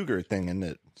with the Uyghur thing and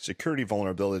the security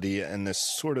vulnerability and this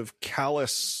sort of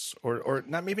callous or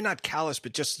not, maybe not callous,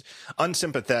 but just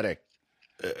unsympathetic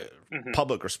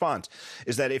public response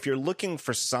is that if you're looking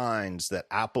for signs that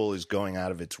Apple is going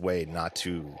out of its way not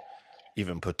to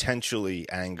even potentially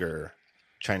anger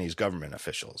Chinese government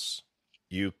officials,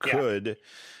 you could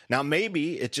now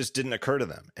maybe it just didn't occur to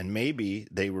them, and maybe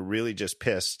they were really just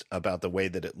pissed about the way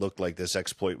that it looked like this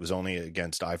exploit was only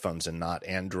against iPhones and not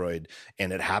Android,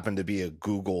 and it happened to be a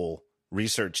Google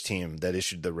research team that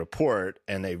issued the report,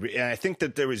 and I think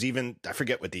that there was even, I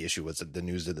forget what the issue was at the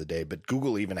news of the day, but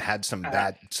Google even had some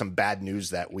bad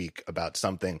news that week about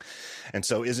something. And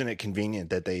so isn't it convenient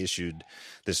that they issued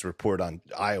this report on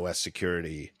iOS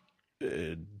security,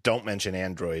 don't mention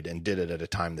Android, and did it at a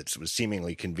time that was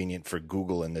seemingly convenient for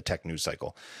Google in the tech news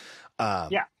cycle.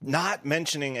 Not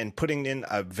mentioning and putting in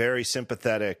a very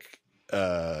sympathetic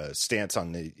stance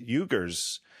on the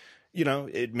Uyghurs.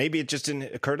 Maybe it just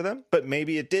didn't occur to them, but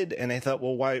maybe it did. And they thought,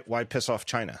 well, why piss off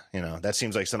China? That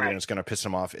seems like something that's going to piss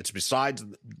them off. It's beside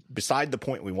the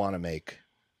point we want to make.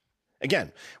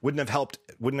 Again, wouldn't have helped,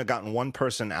 wouldn't have gotten one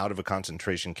person out of a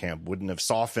concentration camp, wouldn't have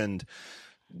softened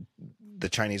the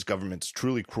Chinese government's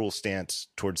truly cruel stance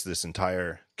towards this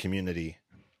entire community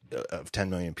of 10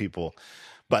 million people.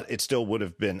 But it still would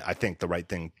have been, I think, the right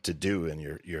thing to do in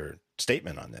your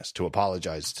statement on this, to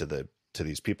apologize to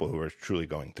these people who are truly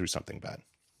going through something bad.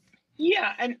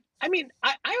 Yeah. And I mean,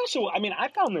 I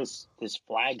found this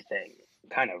flag thing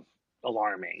kind of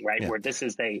alarming, right? Where this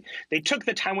is, they took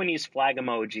the Taiwanese flag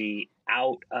emoji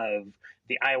out of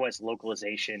the iOS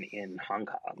localization in Hong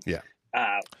Kong. Yeah.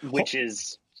 Which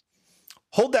is...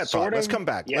 Hold that thought. Let's come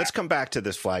back. Yeah. Let's come back to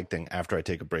this flag thing after I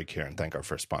take a break here and thank our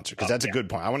first sponsor, because that's a good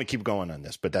point. I want to keep going on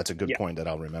this, but that's a good point that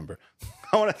I'll remember.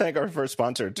 I want to thank our first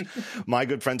sponsor. It's my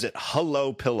good friends at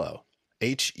Hullo Pillow.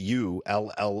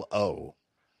 HULLO,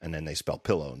 and then they spell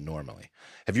pillow normally.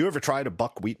 Have you ever tried a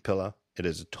buckwheat pillow? It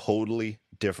is a totally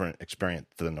different experience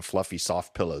than the fluffy,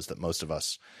 soft pillows that most of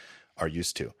us are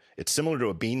used to. It's similar to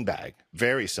a beanbag,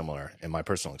 very similar in my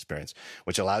personal experience,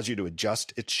 which allows you to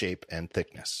adjust its shape and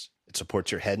thickness. It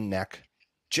supports your head and neck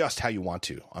just how you want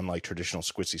to, unlike traditional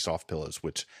squishy soft pillows,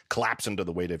 which collapse under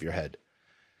the weight of your head.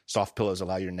 Soft pillows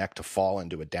allow your neck to fall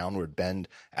into a downward bend,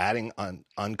 adding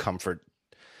uncomfortable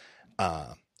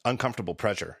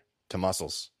pressure to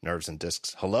muscles, nerves, and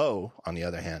discs. Hullo, on the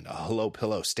other hand, a Hullo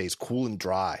pillow stays cool and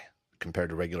dry compared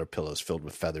to regular pillows filled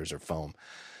with feathers or foam.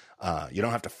 You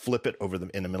don't have to flip it over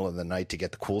in the middle of the night to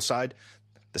get the cool side.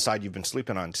 The side you've been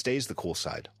sleeping on stays the cool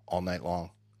side all night long.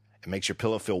 It makes your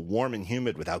pillow feel warm and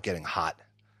humid without getting hot.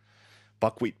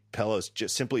 Buckwheat pillows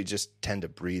simply tend to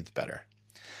breathe better.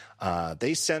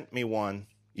 They sent me one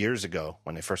years ago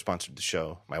when they first sponsored the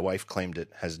show. My wife claimed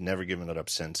it, has never given it up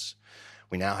since.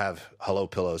 We now have Hullo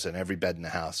pillows in every bed in the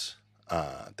house.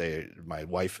 My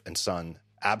wife and son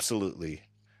absolutely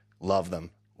love them.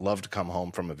 Love to come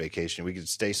home from a vacation. We could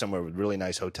stay somewhere with really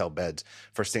nice hotel beds.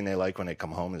 First thing they like when they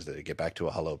come home is that they get back to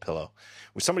a Hullo pillow.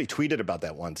 Somebody tweeted about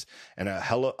that once, and a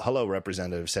Hullo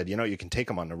representative said, you can take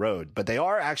them on the road, but they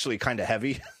are actually kind of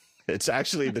heavy. It's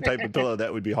actually the type of pillow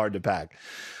that would be hard to pack.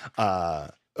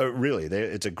 Really,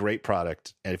 it's a great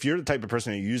product. And if you're the type of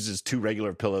person who uses two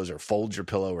regular pillows or folds your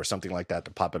pillow or something like that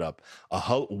to pop it up,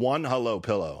 one Hullo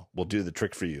pillow will do the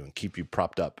trick for you and keep you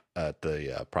propped up at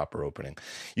the proper opening.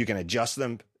 You can adjust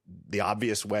them the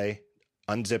obvious way,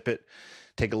 unzip it,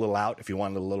 take a little out if you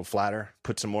want it a little flatter,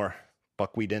 put some more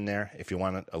buckwheat in there if you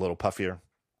want it a little puffier.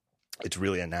 It's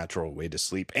really a natural way to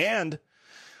sleep. And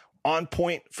on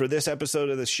point for this episode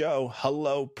of the show,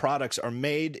 Hullo products are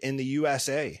made in the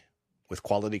USA with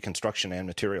quality construction and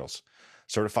materials.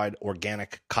 Certified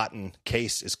organic cotton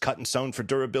case is cut and sewn for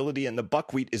durability, and the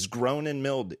buckwheat is grown and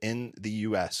milled in the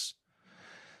U.S.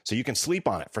 So you can sleep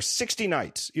on it for 60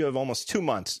 nights. You have almost 2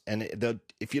 months. And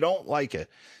if you don't like it,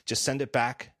 just send it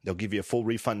back. They'll give you a full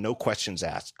refund. No questions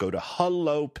asked. Go to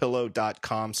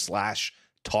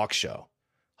hellopillow.com/talkshow.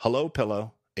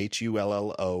 HelloPillow,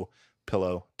 HULLO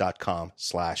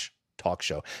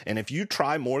pillow.com/talkshow. And if you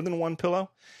try more than one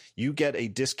pillow, you get a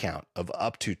discount of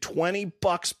up to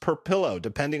 $20 per pillow,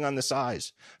 depending on the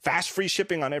size. Fast free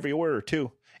shipping on every order,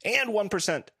 too. And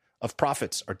 1% of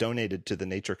profits are donated to the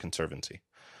Nature Conservancy.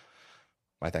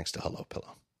 My thanks to Hello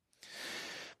Pillow.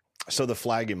 So the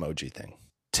flag emoji thing.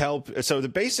 So the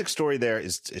basic story there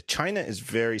is China is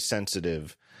very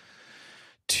sensitive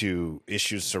to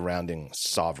issues surrounding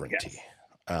sovereignty.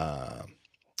 Yes.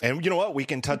 And you know what? We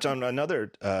can touch on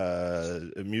another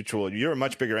mutual. You're a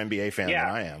much bigger NBA fan than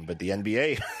I am, but the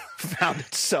NBA found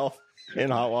itself in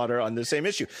hot water on the same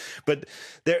issue. But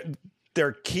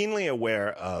they're keenly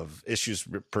aware of issues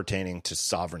pertaining to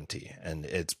sovereignty, and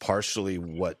it's partially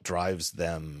what drives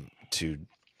them to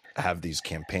have these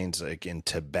campaigns like in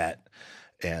Tibet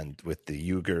and with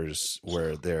the Uyghurs,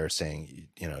 where they're saying,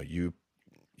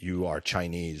 you are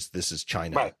Chinese, this is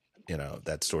China, right.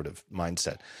 That sort of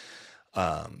mindset.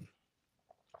 And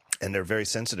they're very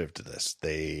sensitive to this.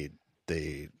 I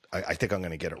think I'm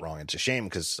going to get it wrong. It's a shame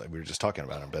because we were just talking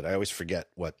about them, but I always forget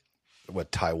what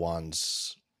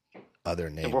Taiwan's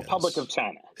other name is. The Republic of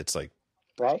China. It's like,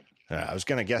 right? I was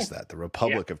going to guess that, the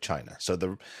Republic of China. So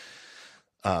the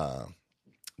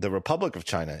Republic of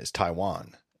China is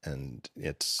Taiwan, and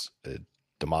it's a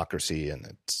democracy,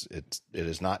 and it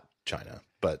is not China,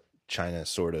 but China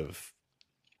sort of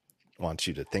wants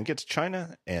you to think it's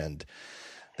China, and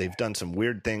they've done some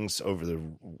weird things over the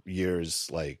years,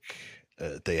 like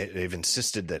they've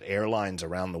insisted that airlines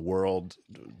around the world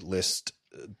list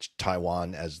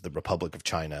Taiwan as the Republic of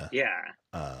China. Yeah.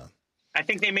 I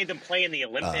think they made them play in the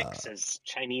Olympics as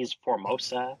Chinese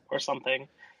Formosa or something.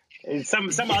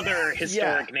 Some other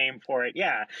historic name for it.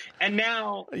 Yeah. And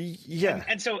now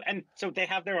and so they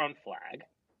have their own flag,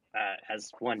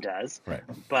 as one does. Right.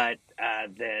 But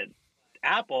the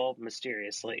Apple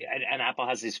mysteriously, and Apple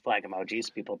has these flag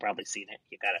emojis. People have probably seen it.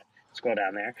 You got to scroll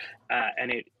down there.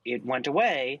 And it went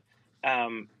away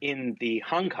in the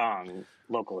Hong Kong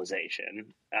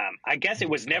localization. I guess it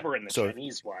was never in the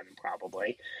Chinese one,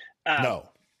 probably.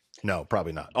 No,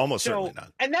 probably not. Almost certainly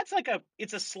not. And that's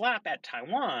it's a slap at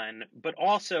Taiwan, but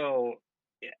also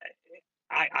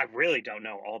I really don't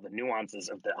know all the nuances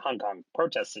of the Hong Kong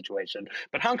protest situation,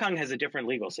 but Hong Kong has a different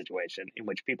legal situation in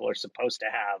which people are supposed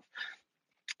to have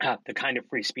the kind of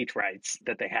free speech rights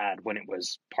that they had when it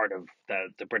was part of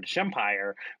the British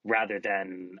Empire, rather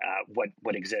than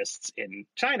what exists in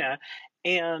China.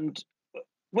 And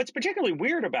what's particularly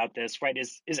weird about this, right,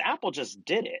 is Apple just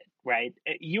did it, right?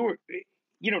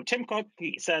 Tim Cook,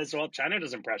 he says, well, China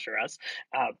doesn't pressure us.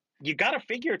 You got to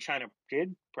figure China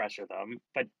did pressure them,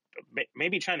 but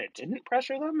maybe China didn't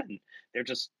pressure them, and they're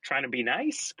just trying to be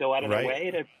nice, go out of their way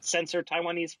to censor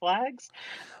Taiwanese flags.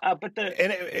 And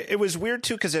it was weird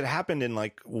too, because it happened in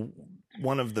like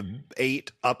one of the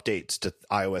 8 updates to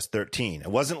iOS 13.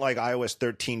 It wasn't like iOS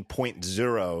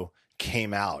 13.0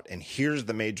 came out and here's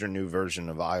the major new version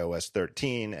of iOS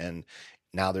 13, and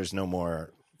now there's no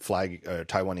more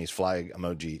Taiwanese flag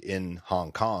emoji in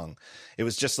Hong Kong. It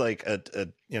was just like like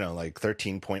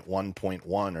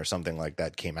 13.1.1 or something like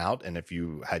that came out, and if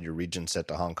you had your region set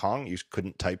to Hong Kong, you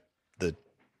couldn't type the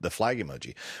flag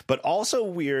emoji. But also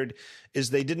weird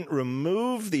is they didn't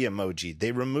remove the emoji.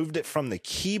 They removed it from the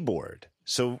keyboard.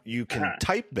 So you can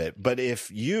type it, but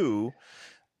if you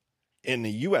in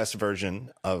the US version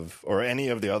or any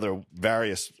of the other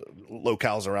various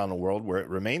locales around the world where it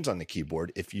remains on the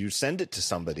keyboard, if you send it to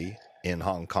somebody in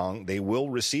Hong Kong, they will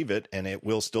receive it and it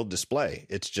will still display.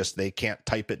 It's just they can't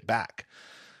type it back,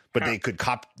 but they could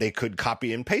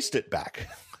copy and paste it back.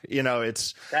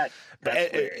 That's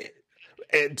weird.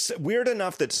 It's weird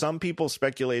enough that some people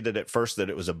speculated at first that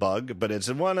it was a bug, but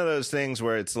it's one of those things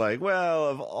where it's like, well,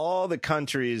 of all the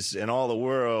countries in all the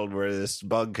world where this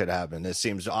bug could happen, it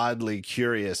seems oddly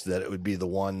curious that it would be the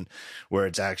one where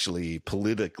it's actually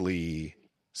politically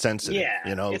sensitive.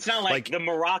 Yeah, it's not like the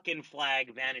Moroccan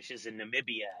flag vanishes in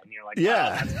Namibia, and you're like,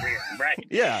 that's weird, right?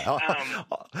 Yeah,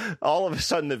 all of a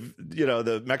sudden,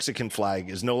 the Mexican flag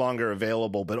is no longer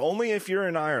available, but only if you're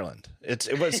in Ireland.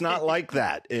 It was not like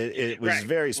that. It was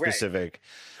very specific.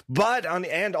 Right.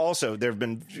 But also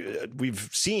we've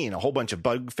seen a whole bunch of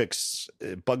bug fixes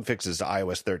to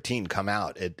iOS 13 come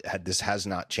out. This has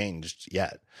not changed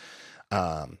yet.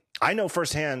 I know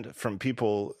firsthand from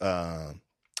people.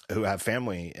 Who have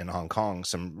family in Hong Kong,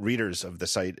 some readers of the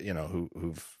site,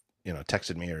 who've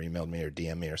texted me or emailed me or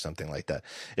DM'd me or something like that.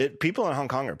 People in Hong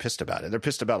Kong are pissed about it. They're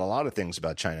pissed about a lot of things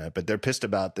about China, but they're pissed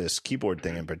about this keyboard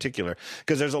thing in particular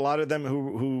because there's a lot of them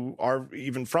who are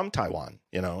even from Taiwan,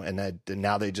 and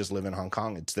now they just live in Hong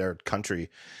Kong. It's their country.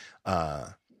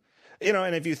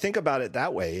 And if you think about it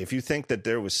that way, if you think that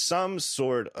there was some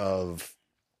sort of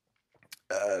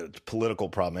political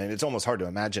problem, and it's almost hard to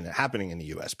imagine it happening in the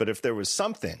U.S., but if there was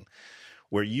something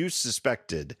where you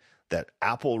suspected that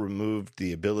Apple removed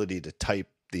the ability to type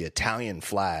the Italian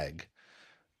flag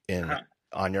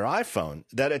on your iPhone,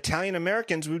 that Italian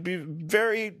Americans would be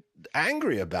very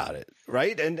angry about it,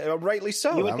 right? And rightly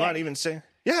so. I'm not even saying,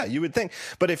 yeah, you would think.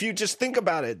 But if you just think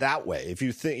about it that way, if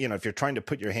you think, if you're trying to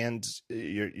put your hands,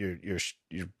 your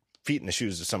feet in the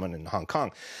shoes of someone in Hong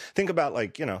Kong, think about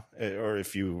or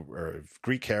if you are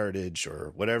Greek heritage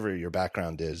or whatever your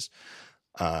background is,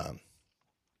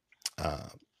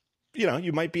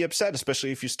 you might be upset,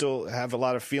 especially if you still have a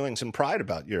lot of feelings and pride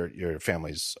about your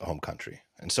family's home country.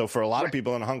 And so for a lot of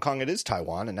people in Hong Kong, it is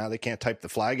Taiwan, and now they can't type the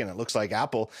flag, and it looks like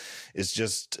Apple is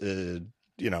just,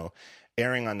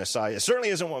 erring on the side. It certainly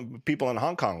isn't what people in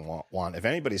Hong Kong want. If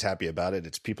anybody's happy about it,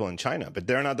 it's people in China. But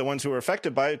they're not the ones who are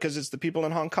affected by it because it's the people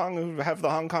in Hong Kong who have the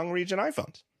Hong Kong region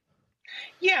iPhones.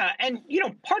 Yeah, and,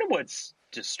 part of what's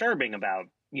disturbing about,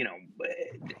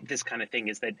 this kind of thing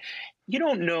is that you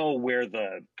don't know where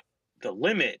the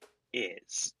limit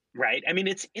is, right? I mean,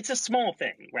 it's a small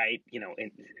thing, right?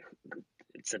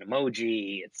 It's an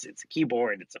emoji, it's a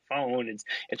keyboard, it's a phone,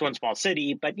 it's one small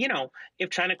city. But if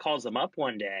China calls them up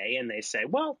one day and they say,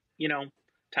 well,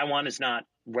 Taiwan is not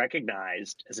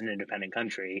recognized as an independent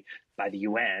country by the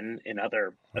UN and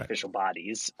other official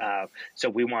bodies, so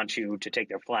we want you to take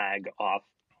their flag off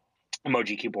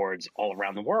emoji keyboards all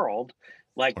around the world.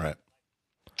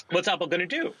 What's Apple going to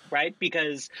do, right?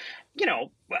 Because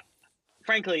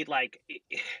frankly,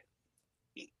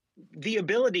 the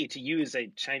ability to use a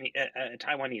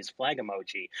Taiwanese flag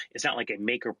emoji is not like a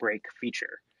make or break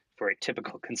feature for a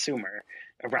typical consumer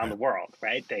around the world,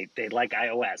 right? They like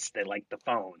iOS, they like the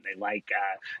phone, they like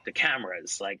the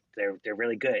cameras, they're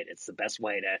really good. It's the best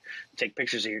way to take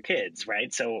pictures of your kids,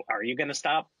 right? So are you going to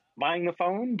stop buying the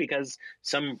phone because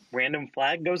some random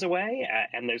flag goes away?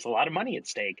 And there's a lot of money at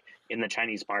stake in the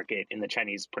Chinese market, in the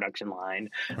Chinese production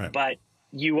line. Right. But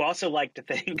you also like to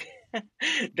think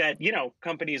that,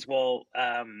 companies will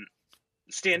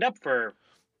stand up for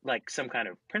some kind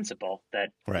of principle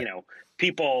that,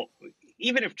 people,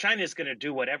 even if China is going to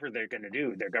do whatever they're going to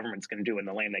do, their government's going to do in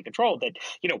the land they control, that,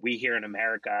 we here in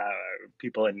America,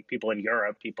 people in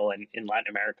Europe, people in Latin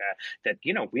America, that,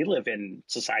 we live in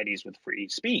societies with free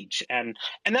speech. And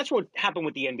that's what happened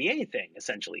with the NBA thing,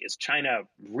 essentially, is China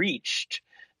reached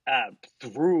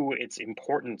through its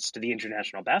importance to the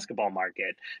international basketball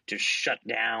market to shut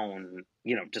down,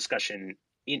 discussion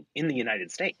in the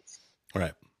United States.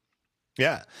 Right.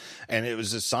 Yeah. And it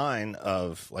was a sign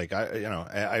of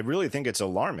I really think it's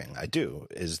alarming. I do,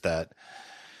 is that,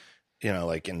 in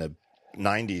the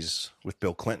 90s with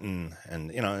Bill Clinton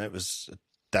and, it was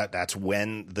that's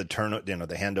when the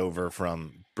the handover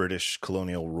from British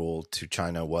colonial rule to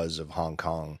China was of Hong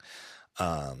Kong.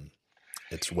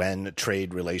 It's when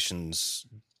trade relations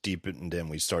deepened and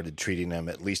we started treating them,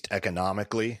 at least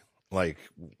economically,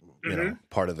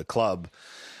 part of the club.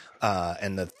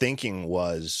 And the thinking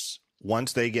was,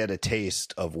 once they get a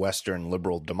taste of Western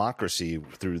liberal democracy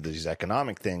through these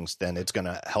economic things, then it's going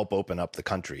to help open up the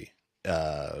country.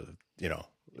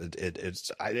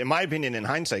 It's in my opinion, in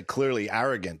hindsight, clearly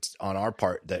arrogant on our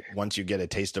part that once you get a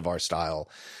taste of our style,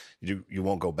 you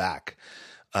won't go back.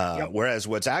 Whereas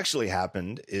what's actually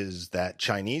happened is that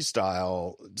Chinese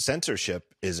style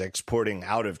censorship is exporting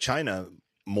out of China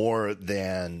more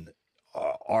than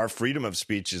our freedom of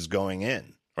speech is going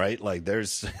in, right?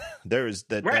 There's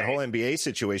that whole NBA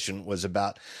situation was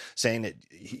about saying that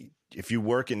if you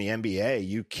work in the NBA,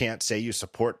 you can't say you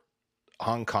support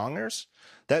Hong Kongers.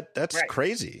 That's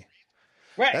crazy.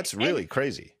 Right. That's really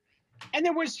crazy. And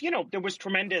there was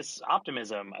tremendous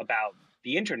optimism about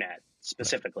the internet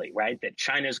specifically, right? That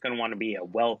China's going to want to be a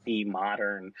wealthy,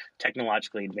 modern,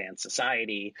 technologically advanced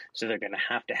society. So they're going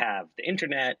to have the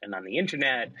internet, and on the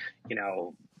internet,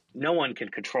 no one can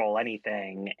control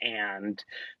anything. And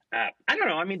I don't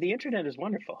know. I mean, the internet is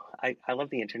wonderful. I love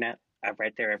the internet. I'm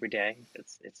right there every day.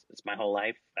 It's my whole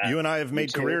life. You and I have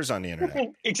made careers on the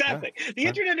internet. Exactly. Yeah. The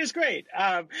internet is great.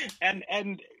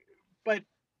 But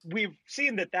we've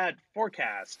seen that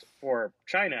forecast for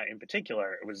China in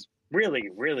particular, it was really,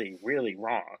 really, really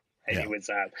wrong. And it was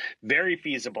very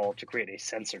feasible to create a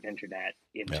censored internet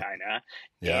in China.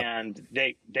 Yeah. And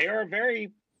they are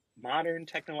very modern,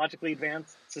 technologically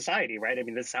advanced society, right? I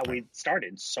mean, this is how we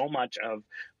started. So much of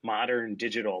modern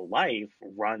digital life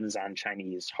runs on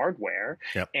Chinese hardware,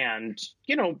 Yep. and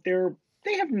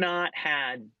they have not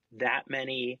had that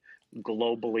many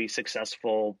globally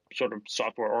successful sort of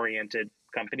software-oriented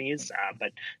companies,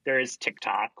 but there is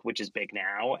TikTok, which is big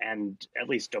now, and at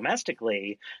least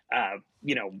domestically,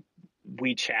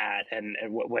 WeChat and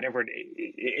whatever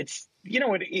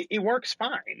it works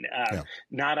fine.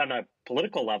 Not on a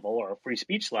political level or a free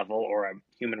speech level or a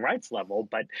human rights level,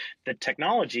 but the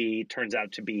technology turns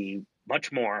out to be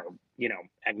much more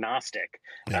agnostic,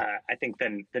 I think,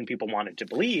 than people wanted to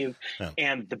believe,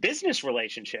 and the business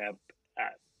relationship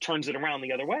turns it around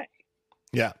the other way.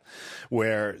 Yeah,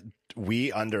 where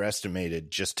we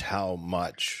underestimated just how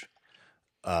much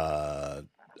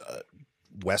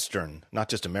Western, not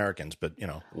just Americans, but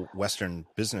Western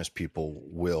business people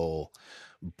will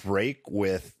break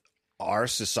with our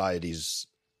society's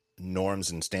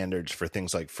norms and standards for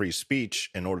things like free speech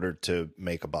in order to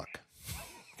make a buck.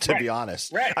 To be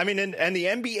honest, I mean, and the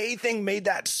NBA thing made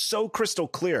that so crystal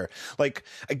clear. Like,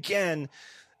 again,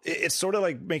 it's sort of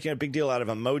like making a big deal out of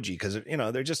emoji because,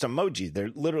 they're just emoji. They're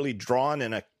literally drawn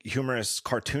in a humorous,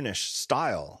 cartoonish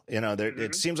style.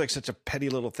 It seems like such a petty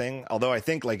little thing. Although I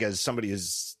think, like, as somebody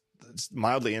who's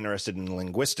mildly interested in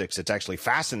linguistics, it's actually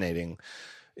fascinating,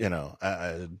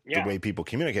 the way people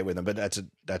communicate with them. But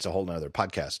that's a whole nother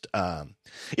podcast.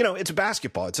 It's a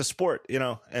basketball. It's a sport,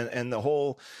 and the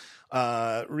whole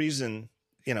reason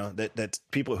that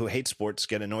people who hate sports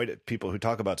get annoyed at people who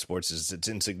talk about sports is it's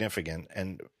insignificant.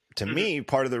 And to me,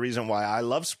 part of the reason why I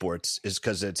love sports is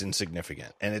because it's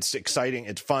insignificant and it's exciting.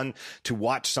 It's fun to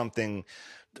watch something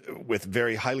with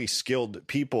very highly skilled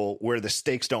people where the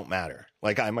stakes don't matter.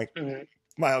 Like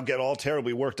I'll get all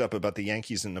terribly worked up about the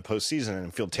Yankees in the postseason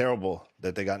and feel terrible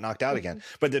that they got knocked out again.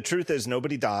 But the truth is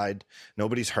nobody died.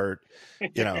 Nobody's hurt.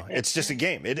 It's just a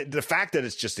game. The fact that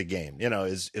it's just a game,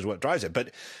 is what drives it.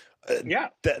 But the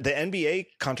NBA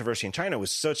controversy in China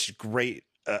was such great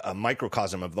a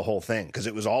microcosm of the whole thing because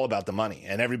it was all about the money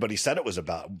and everybody said it was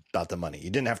about the money. You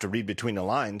didn't have to read between the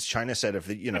lines. China said, if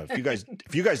you guys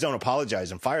don't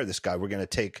apologize and fire this guy, we're going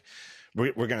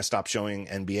to stop showing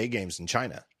NBA games in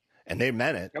China. And they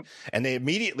meant it. Yep. And they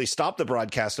immediately stopped the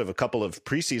broadcast of a couple of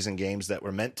preseason games that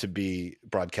were meant to be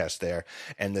broadcast there.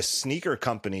 And the sneaker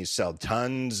companies sell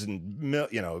tons and,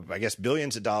 I guess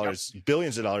billions of dollars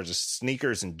of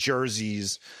sneakers and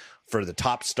jerseys for the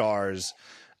top stars.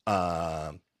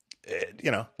 The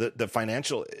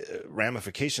financial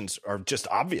ramifications are just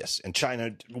obvious. And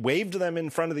China waved them in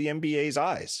front of the NBA's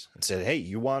eyes and said, hey,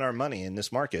 you want our money in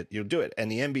this market, you'll do it.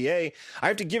 And the NBA, I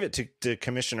have to give it to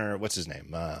Commissioner, what's his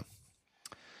name?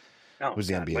 Who's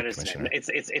the NBA commissioner?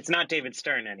 It's not David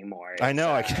Stern anymore. I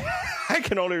know. I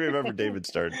can only remember David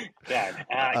Stern.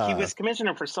 He was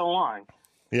commissioner for so long.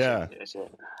 Yeah.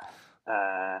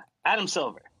 Adam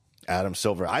Silver. Adam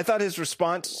Silver. I thought his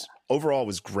response overall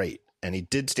was great. And he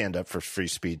did stand up for free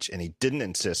speech and he didn't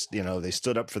insist. They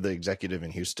stood up for the executive in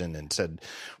Houston and said,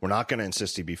 we're not going to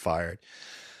insist he be fired.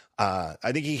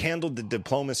 I think he handled the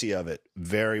diplomacy of it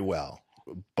very well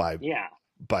by saying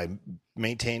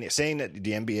that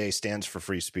the NBA stands for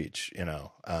free speech.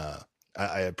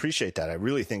 I appreciate that. I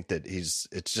really think that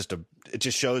it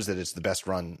just shows that it's the best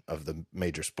run of the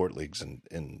major sport leagues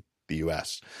in the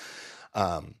US.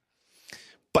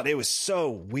 But it was so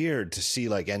weird to see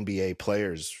like NBA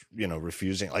players,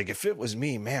 refusing. Like if it was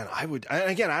me, man, I would. And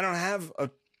again, I don't have a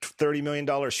 $30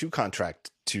 million shoe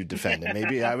contract to defend, and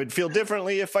maybe I would feel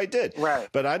differently if I did. Right.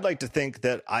 But I'd like to think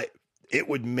that it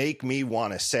would make me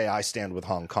want to say I stand with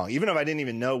Hong Kong, even if I didn't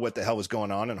even know what the hell was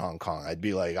going on in Hong Kong. I'd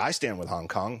be like, I stand with Hong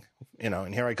Kong,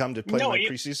 and here I come to play my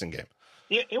preseason game.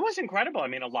 It was incredible. I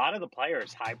mean, a lot of the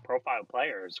players, high-profile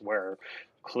players, were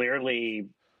clearly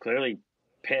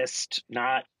pissed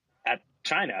not at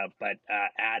China, but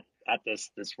at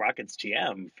this Rockets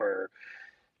GM for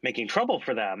making trouble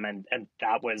for them, and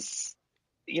that was,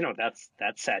 that's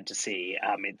sad to see.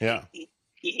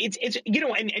 It's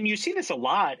and you see this a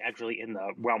lot actually in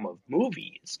the realm of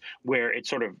movies where it's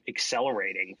sort of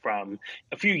accelerating from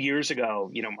a few years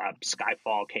ago.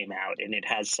 Skyfall came out and it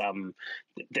has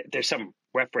there's some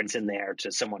reference in there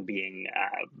to someone being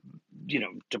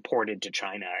deported to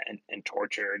China and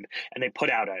tortured, and they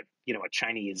put out a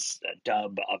Chinese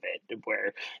dub of it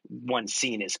where one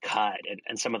scene is cut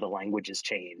and some of the language is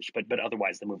changed, but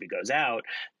otherwise the movie goes out.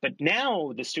 But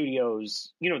now the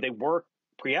studios, they work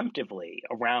preemptively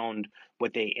around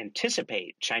what they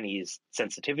anticipate Chinese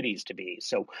sensitivities to be.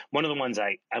 So one of the ones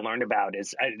I learned about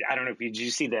is, I don't know if did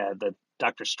you see the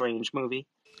Doctor Strange movie?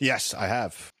 Yes, I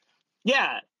have.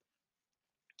 Yeah.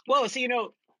 Well,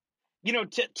 so,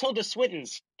 Tilda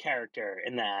Swinton's character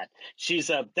in that, she's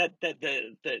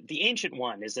the ancient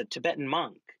one is a Tibetan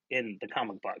monk in the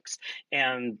comic books,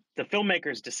 and the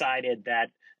filmmakers decided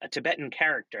that a Tibetan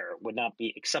character would not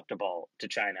be acceptable to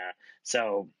China,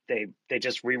 so they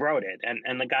just rewrote it.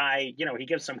 And the guy, he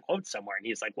gives some quote somewhere, and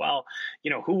he's like, well,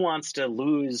 who wants to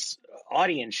lose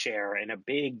audience share in a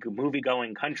big movie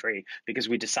going country because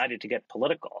we decided to get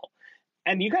political?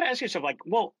 And you got to ask yourself, like,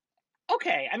 well,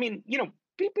 okay, I mean,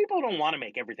 people don't want to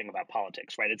make everything about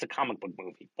politics, right? It's a comic book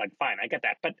movie. Like, fine, I get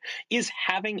that. But is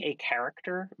having a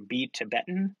character be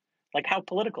Tibetan, like, how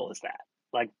political is that?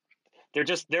 Like,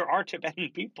 there are Tibetan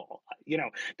people.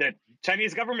 The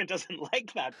Chinese government doesn't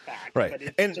like that fact, right? But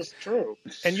it's just true.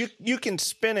 And you can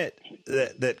spin it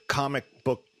that comic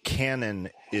book canon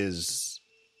is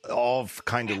all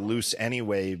kind of loose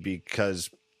anyway, because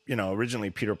originally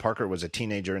Peter Parker was a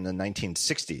teenager in the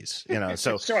 1960s,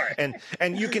 so sure.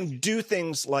 and you can do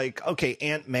things like, okay,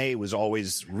 Aunt May was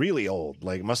always really old,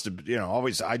 like must have,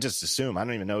 always, I just assume, I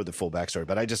don't even know the full backstory,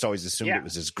 but I just always assumed it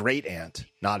was his great aunt,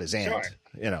 not his aunt. Sure.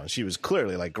 She was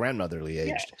clearly like grandmotherly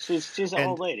aged. Yeah, she's an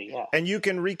old lady. Yeah. And you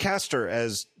can recast her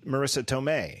as Marissa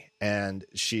Tomei, and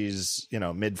she's,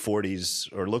 mid 40s,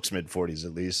 or looks mid 40s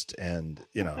at least, and,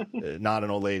 not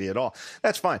an old lady at all.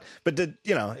 That's fine. But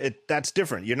that's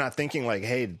different. You're not thinking like,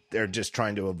 hey, they're just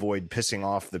trying to avoid pissing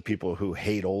off the people who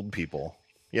hate old people,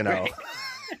 Right.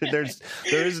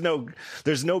 there's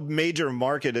no major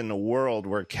market in the world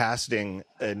where casting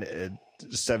a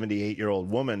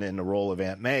 78-year-old woman in the role of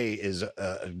Aunt May is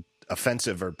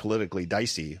offensive or politically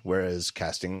dicey, whereas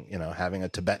casting, having a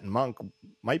Tibetan monk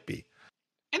might be.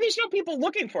 And there's no people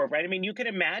looking for it, right? I mean, you can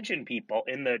imagine people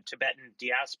in the Tibetan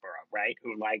diaspora, right,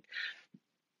 who, like,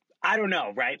 I don't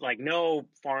know, right? Like, no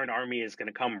foreign army is going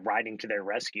to come riding to their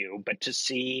rescue, but to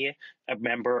see a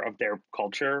member of their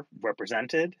culture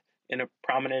represented in a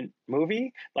prominent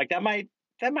movie, like, that might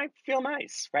feel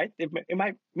nice, right? It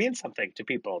might mean something to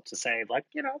people to say, like,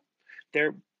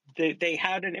 they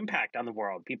had an impact on the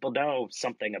world. People know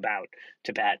something about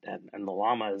Tibet and the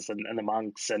lamas and the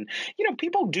monks, and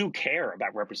people do care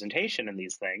about representation in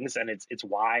these things, and it's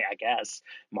why, I guess,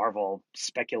 Marvel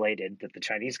speculated that the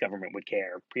Chinese government would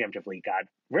care, preemptively got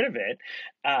rid of it.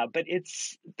 But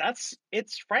it's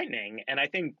frightening, and I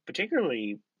think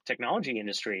particularly technology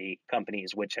industry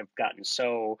companies, which have gotten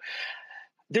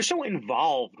they're so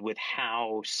involved with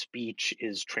how speech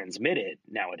is transmitted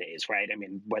nowadays, right? I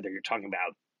mean, whether you're talking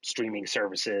about streaming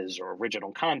services or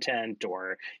original content,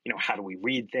 or how do we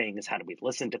read things, how do we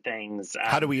listen to things,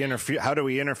 how do we interfere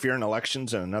in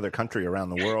elections in another country around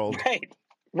the world?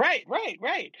 Right. And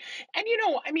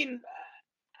I mean,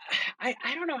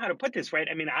 I don't know how to put this, right?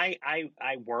 I mean,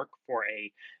 I work for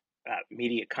a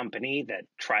media company that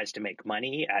tries to make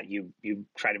money. You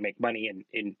try to make money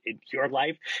in your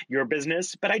life, your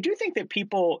business. But I do think that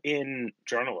people in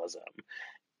journalism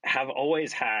have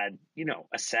always had,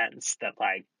 a sense that,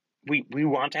 like, we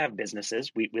want to have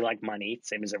businesses. We like money,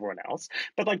 same as everyone else.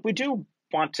 But, like, we do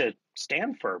want to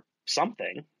stand for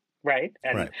something, right?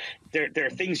 And right. There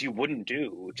are things you wouldn't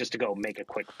do just to go make a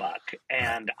quick buck.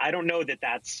 And I don't know that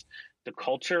that's the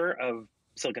culture of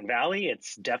Silicon Valley.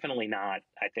 It's definitely not,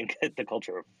 I think, the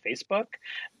culture of Facebook.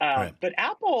 Right. But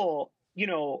Apple,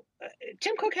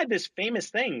 Tim Cook had this famous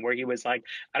thing where he was like,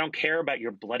 I don't care about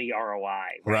your bloody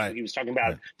ROI. Right. He was talking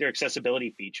about their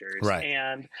accessibility features. Right.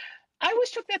 And I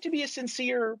always took that to be a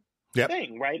sincere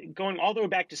thing, right? Going all the way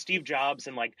back to Steve Jobs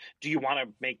and, like, do you want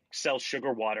to sell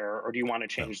sugar water, or do you want to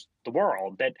change the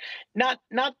world? That not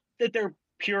that they're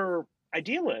pure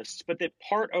idealists, but that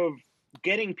part of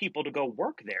getting people to go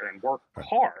work there and work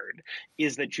hard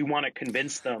is that you want to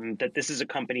convince them that this is a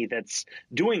company that's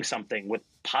doing something with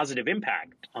positive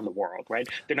impact on the world, right?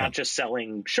 They're not just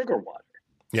selling sugar water.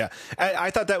 Yeah. I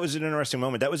thought that was an interesting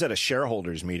moment. That was at a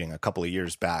shareholders meeting a couple of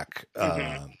years back.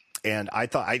 And I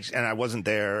thought I wasn't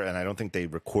there, and I don't think they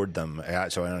record them.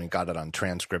 So I only got it on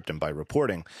transcript and by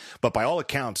reporting, but by all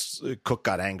accounts, Cook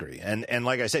got angry. And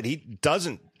like I said,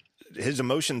 his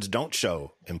emotions don't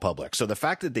show in public. So the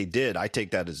fact that they did, I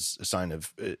take that as a sign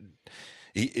of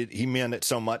he meant it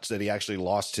so much that he actually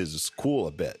lost his cool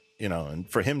a bit, and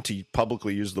for him to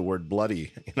publicly use the word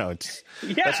bloody, that's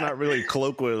not really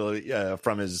colloquial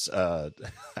from his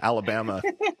Alabama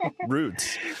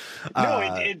roots.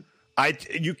 No,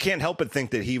 you can't help but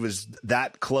think that he was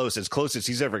that close as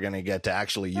he's ever going to get to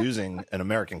actually using an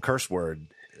American curse word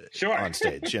on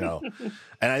stage, And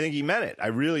I think he meant it. I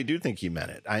really do think he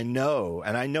meant it. I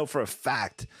know for a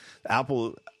fact,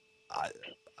 Apple,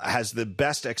 has the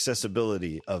best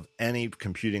accessibility of any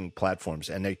computing platforms,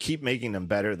 and they keep making them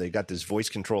better. They got this voice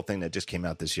control thing that just came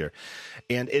out this year.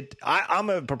 And I'm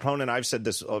a proponent, I've said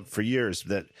this for years,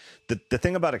 that the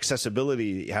thing about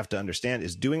accessibility you have to understand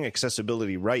is doing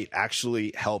accessibility right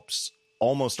actually helps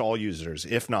almost all users,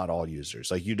 if not all users.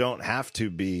 Like, you don't have to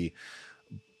be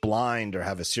blind or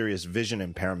have a serious vision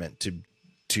impairment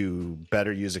to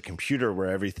better use a computer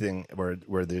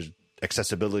where there's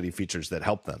accessibility features that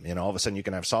help them. All of a sudden you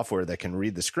can have software that can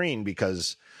read the screen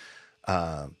because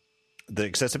the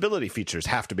accessibility features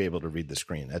have to be able to read the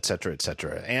screen, et cetera, et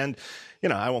cetera. And,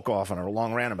 I won't go off on a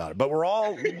long rant about it, but we're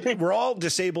all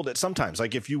disabled at sometimes.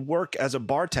 Like, if you work as a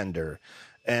bartender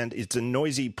and it's a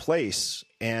noisy place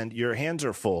and your hands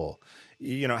are full,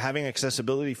 having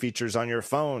accessibility features on your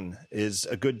phone is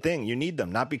a good thing. You need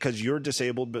them, not because you're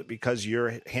disabled, but because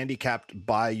you're handicapped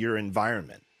by your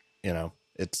environment.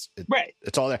 It's right.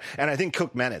 It's all there. And I think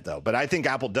Cook meant it, though. But I think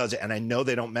Apple does it, and I know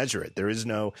they don't measure it.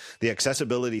 The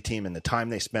accessibility team and the time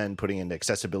they spend putting into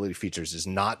accessibility features is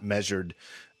not measured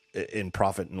in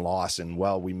profit and loss. And,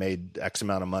 well, we made X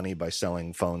amount of money by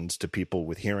selling phones to people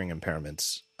with hearing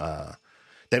impairments.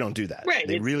 They don't do that. Right.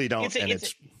 They really don't.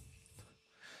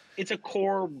 It's a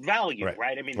core value,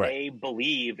 right? I mean, right. They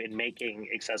believe in making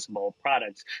accessible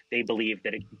products. They believe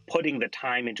that putting the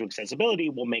time into accessibility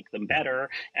will make them better.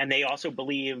 And they also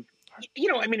believe,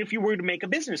 if you were to make a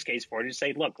business case for it, you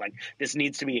say, look, like, this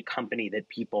needs to be a company that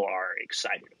people are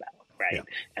excited about, right? Yeah.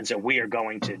 And so we are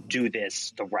going to do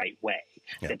this the right way.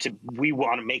 Yeah. We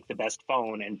want to make the best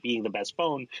phone, and being the best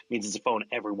phone means it's a phone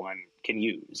everyone can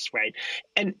use, right?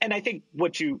 And I think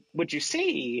what you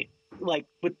see, like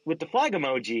with the flag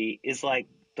emoji, is like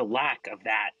the lack of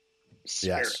that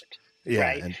spirit. Yes. Yeah,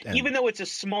 right? And even though it's a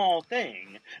small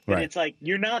thing, but right. It's like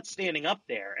you're not standing up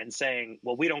there and saying,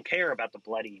 well, we don't care about the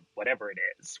bloody whatever it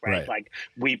is, right? Like,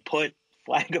 we put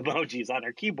flag emojis on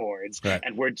our keyboards,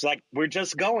 and we're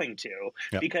just going to,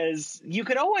 because you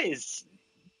could always,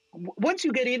 once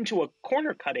you get into a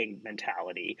corner cutting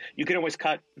mentality, you can always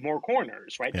cut more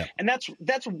corners, right? Yeah. And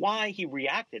that's why he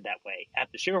reacted that way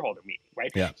at the shareholder meeting,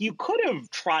 right? Yeah. You could have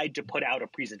tried to put out a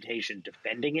presentation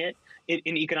defending it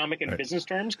in economic and business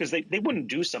terms, because they wouldn't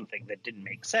do something that didn't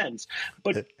make sense.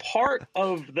 But part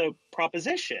of the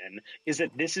proposition is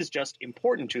that this is just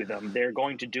important to them. They're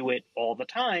going to do it all the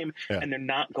time, and they're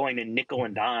not going to nickel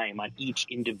and dime on each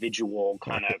individual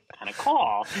kind of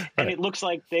call. And it looks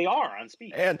like they are on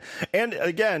speed. And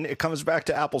again, it comes back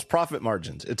to Apple's profit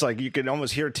margins. It's like you can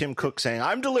almost hear Tim Cook saying,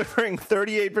 I'm delivering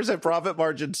 38% profit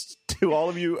margins to all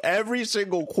of you every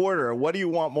single quarter. What do you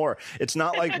want more? It's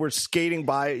not like we're skating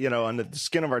by, on the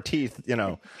skin of our teeth,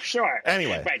 Sure.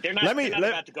 Anyway. Right. They're not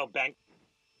about to go bank.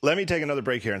 Let me take another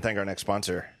break here and thank our next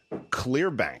sponsor,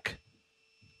 Clearbank.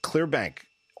 Clearbank,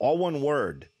 all one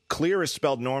word. Clear is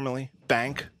spelled normally,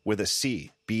 bank with a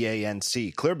C,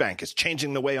 B-A-N-C. Clearbank is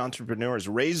changing the way entrepreneurs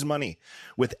raise money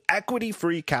with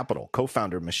equity-free capital.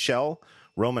 Co-founder Michelle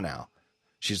Romanow.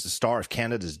 She's the star of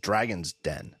Canada's Dragon's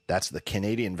Den. That's the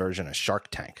Canadian version of Shark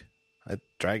Tank.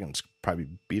 Dragons probably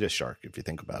beat a shark if you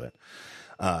think about it.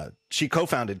 She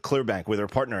co-founded Clearbank with her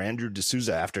partner Andrew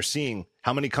D'Souza after seeing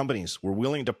how many companies were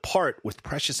willing to part with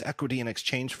precious equity in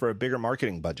exchange for a bigger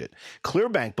marketing budget.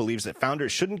 Clearbank believes that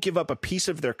founders shouldn't give up a piece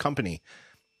of their company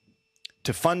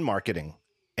to fund marketing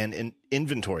and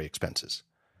inventory expenses.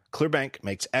 Clearbank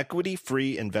makes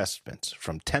equity-free investments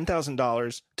from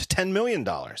 $10,000 to $10 million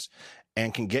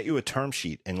and can get you a term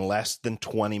sheet in less than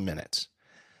 20 minutes.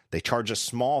 They charge a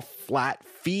small flat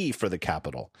fee for the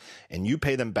capital, and you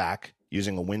pay them back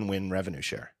using a win-win revenue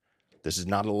share. This is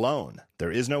not a loan.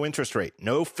 There is no interest rate,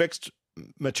 no fixed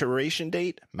maturation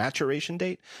date,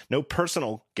 no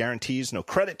personal guarantees, no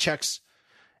credit checks,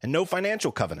 and no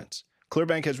financial covenants.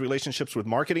 Clearbank has relationships with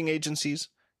marketing agencies,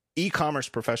 e-commerce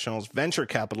professionals, venture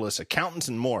capitalists, accountants,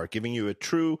 and more, giving you a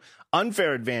true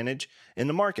unfair advantage in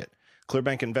the market.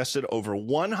 Clearbank invested over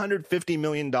 $150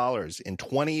 million in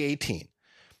 2018,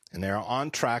 and they are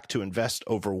on track to invest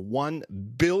over $1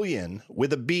 billion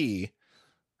with a B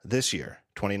this year,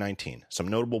 2019. Some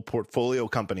notable portfolio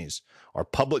companies are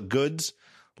Public Goods,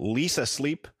 Lisa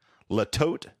Sleep, La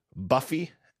Tote,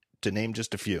 Buffy, to name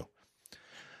just a few.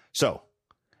 So,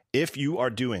 if you are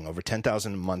doing over $10,000 a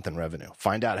month in revenue,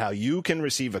 find out how you can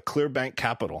receive a Clearbank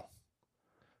Capital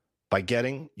by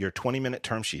getting your 20-minute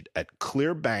term sheet at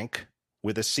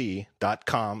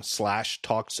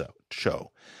clearbankwithac.com/talkshow.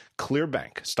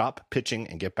 Clearbank. Stop pitching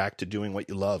and get back to doing what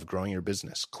you love, growing your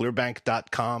business.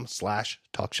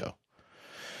 Clearbank.com/talkshow.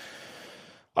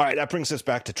 All right, that brings us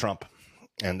back to Trump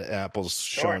and Apple's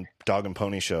show, Dog and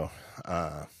Pony Show,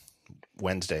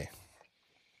 Wednesday,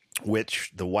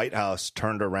 which the White House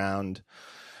turned around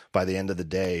by the end of the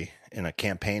day in a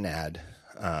campaign ad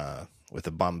with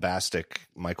a bombastic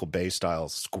Michael Bay style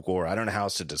score. I don't know how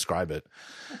else to describe it.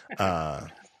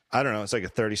 I don't know. It's like a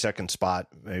 30-second spot.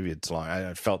 Maybe it's long.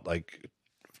 I felt like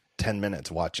 10 minutes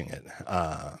watching it.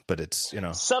 But it's,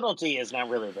 subtlety is not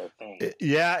really their thing.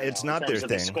 It's not their thing.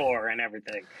 The score and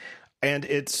everything. And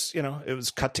it's, it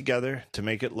was cut together to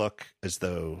make it look as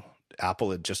though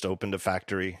Apple had just opened a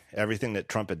factory. Everything that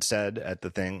Trump had said at the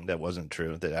thing, that wasn't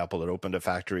true, that Apple had opened a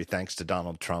factory thanks to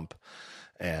Donald Trump.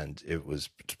 And it's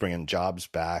bringing jobs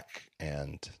back.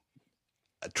 And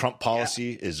Trump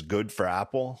policy is good for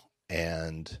Apple.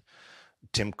 And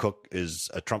Tim Cook is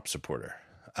a Trump supporter.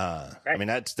 Right. I mean,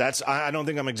 that's. I don't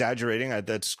think I'm exaggerating.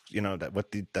 That's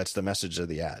that's the message of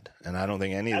the ad. And I don't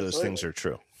think any of those things are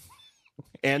true.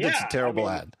 And it's a terrible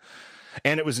ad.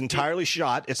 And it was entirely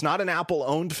shot. It's not an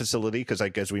Apple-owned facility because,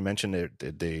 like as we mentioned,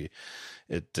 there's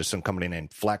some company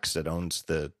named Flex that owns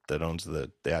the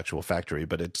actual factory.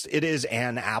 But it is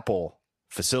an Apple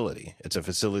facility. It's a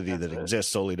facility that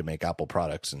exists solely to make Apple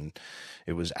products, and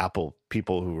it was Apple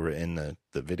people who were in the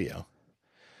video.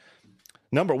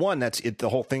 Number one, that's it. The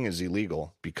whole thing is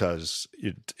illegal because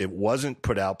it wasn't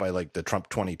put out by like the Trump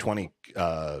 2020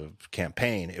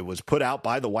 campaign. It was put out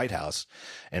by the White House,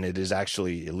 and it is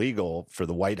actually illegal for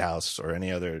the White House or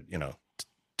any other,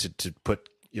 to put,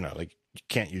 like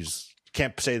you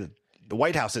can't say that the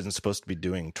White House isn't supposed to be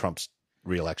doing Trump's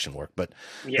reelection work, but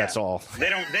that's all. They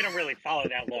don't really follow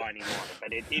that law anymore,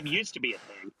 but it used to be a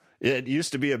thing. It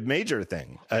used to be a major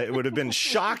thing. It would have been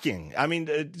shocking. I mean,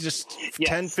 just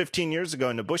 10, 15 years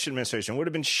ago in the Bush administration, it would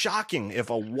have been shocking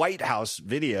if a White House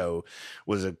video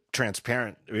was a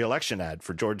transparent reelection ad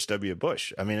for George W.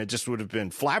 Bush. I mean, it just would have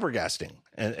been flabbergasting.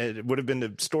 And it would have been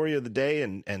the story of the day,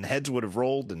 and heads would have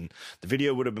rolled, and the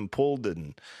video would have been pulled.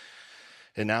 And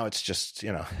now it's just,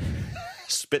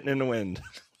 spitting in the wind.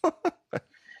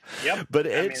 Yep. But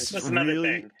it's another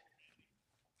thing.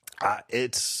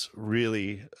 It's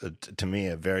really, to me,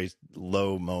 a very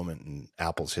low moment in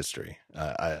Apple's history.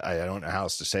 I don't know how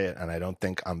else to say it, and I don't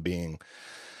think I'm being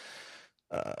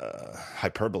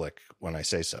hyperbolic when I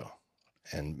say so.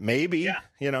 And maybe,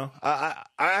 I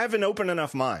have an open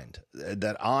enough mind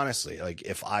that honestly, like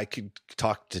if I could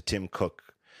talk to Tim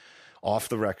Cook off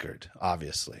the record,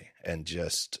 obviously, and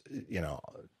just,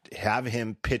 have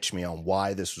him pitch me on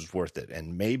why this was worth it.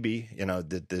 And maybe,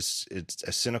 that it's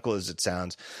as cynical as it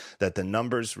sounds, that the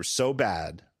numbers were so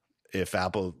bad if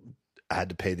Apple had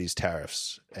to pay these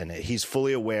tariffs. And he's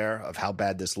fully aware of how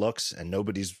bad this looks, and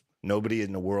nobody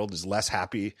in the world is less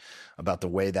happy about the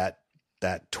way that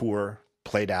tour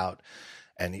played out.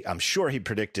 And I'm sure he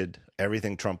predicted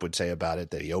everything Trump would say about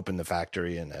it, that he opened the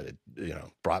factory and that it,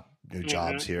 brought new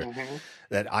jobs here,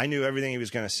 that I knew everything he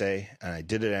was going to say, and I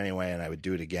did it anyway, and I would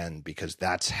do it again because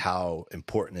that's how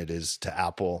important it is to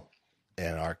Apple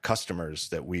and our customers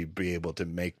that we be able to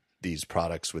make these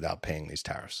products without paying these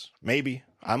tariffs. Maybe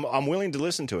I'm willing to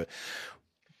listen to it,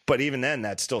 but even then,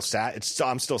 that's still sad.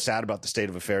 I'm still sad about the state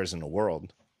of affairs in the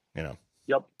world,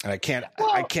 Yep. And I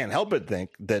can't help but think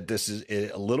that this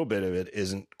is a little bit of it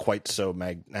isn't quite so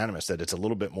magnanimous, that it's a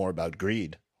little bit more about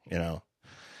greed,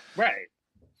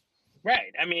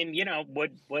 Right. I mean,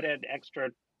 would an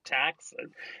extra tax,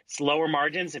 it's lower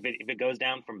margins if it goes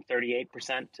down from 38%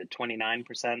 to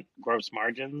 29% gross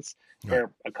margins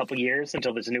for a couple years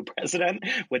until there's a new president,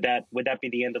 would that be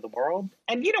the end of the world?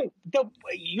 And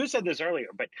you said this earlier,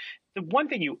 but the one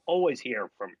thing you always hear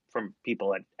from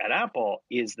people at Apple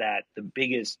is that the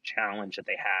biggest challenge that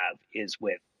they have is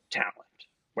with talent,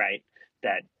 right?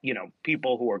 That,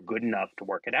 people who are good enough to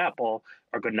work at Apple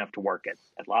are good enough to work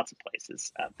at lots of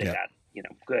places. They've got,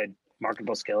 good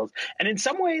marketable skills. And in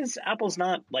some ways, Apple's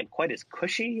not like quite as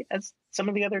cushy as some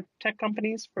of the other tech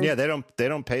companies. They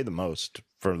don't pay the most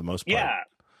for the most part. Yeah,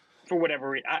 for whatever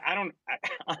reason. I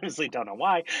honestly don't know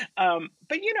why.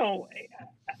 But,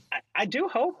 I do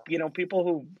hope,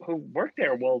 people who work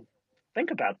there will think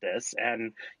about this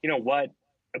and, what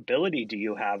ability do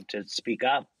you have to speak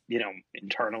up,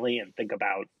 internally and think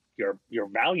about your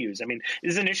values. I mean,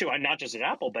 this is an issue not just at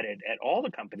Apple, but at all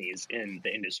the companies in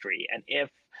the industry. And if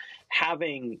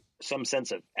having some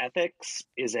sense of ethics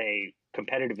is a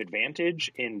competitive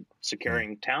advantage in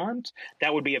securing talent,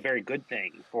 that would be a very good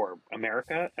thing for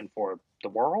America and for the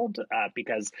world,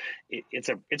 because it's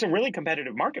a really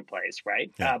competitive marketplace,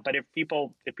 right? Yeah. But if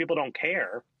people don't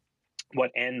care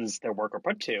what ends their work are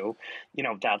put to,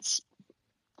 that's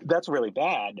really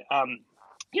bad.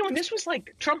 And this was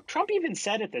like Trump even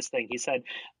said at this thing, he said,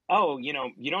 oh, you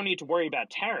don't need to worry about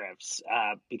tariffs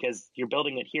because you're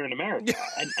building it here in America.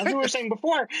 And as we were saying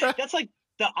before, that's like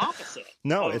the opposite.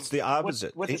 No, it's the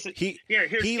opposite.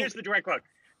 Here's the direct quote.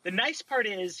 the nice part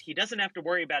is he doesn't have to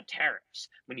worry about tariffs.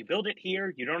 When you build it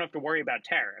here, you don't have to worry about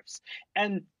tariffs.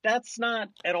 And that's not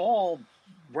at all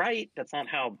right. That's not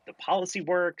how the policy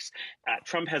works.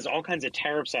 Trump has all kinds of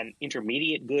tariffs on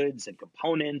intermediate goods and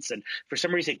components. And for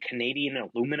some reason, Canadian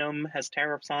aluminum has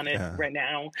tariffs on it right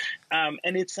now.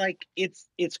 And it's like,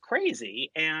 it's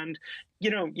crazy. And,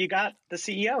 you got the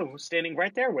CEO standing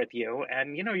right there with you.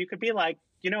 And, you could be like,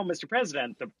 Mr.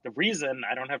 President, the reason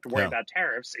I don't have to worry about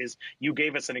tariffs is you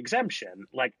gave us an exemption,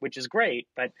 which is great,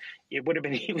 but it would have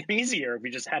been even easier if we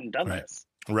just hadn't done this.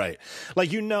 Right.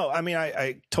 Like, I mean,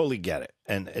 I totally get it.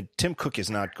 And Tim Cook is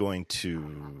not going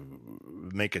to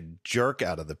make a jerk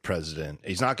out of the president.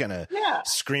 He's not going to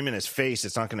scream in his face.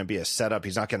 It's not going to be a setup.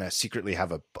 He's not going to secretly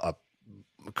have a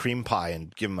cream pie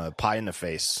and give him a pie in the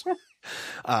face.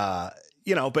 But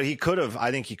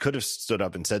I think he could have stood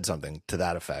up and said something to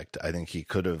that effect. I think he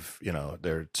could have,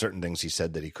 there are certain things he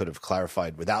said that he could have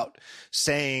clarified without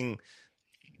saying,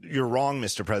 you're wrong,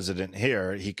 Mr. President,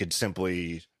 here. He could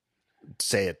simply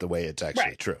say it the way it's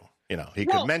actually true. He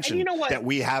could mention that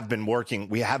we have been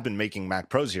making Mac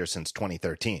Pros here since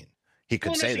 2013. He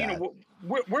could say that.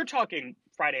 We're talking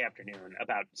Friday afternoon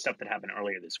about stuff that happened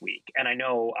earlier this week. And I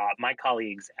know my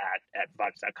colleagues at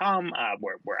Vox.com,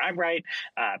 where I write,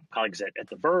 colleagues at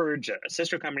The Verge, a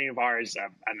sister company of ours,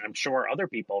 and I'm sure other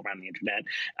people around the internet,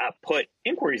 put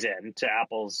inquiries in to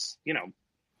Apple's,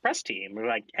 press team. We're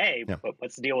like, hey,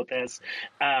 what's the deal with this?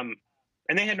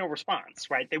 And they had no response,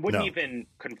 right? They wouldn't even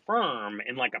confirm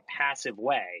in like a passive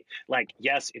way. Like,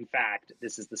 yes, in fact,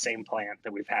 this is the same plant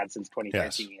that we've had since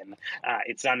 2013. Yes.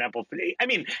 It's on Apple. I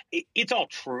mean, it's all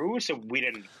true. So we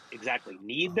didn't exactly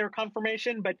need their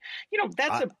confirmation. But,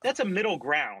 that's a middle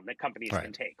ground that companies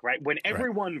can take, right? When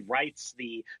everyone writes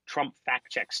the Trump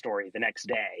fact check story the next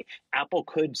day, Apple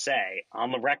could say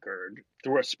on the record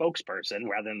through a spokesperson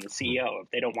rather than the CEO, if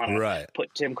they don't want to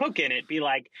put Tim Cook in it, be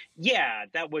like, yeah,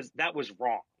 that was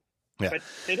wrong. Yeah. But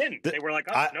they didn't. They were like,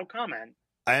 no comment.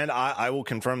 And I will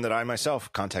confirm that I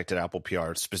myself contacted Apple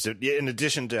PR specifically. In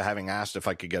addition to having asked if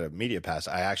I could get a media pass,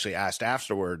 I actually asked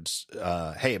afterwards,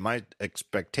 hey, my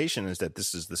expectation is that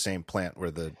this is the same plant where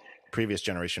the previous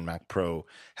generation Mac Pro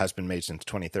has been made since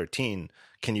 2013.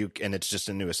 And it's just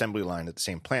a new assembly line at the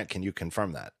same plant. Can you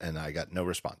confirm that? And I got no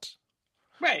response.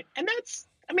 Right. And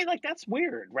that's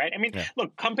weird, right? I mean,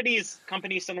 look, companies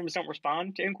sometimes don't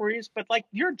respond to inquiries, but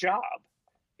your job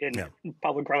in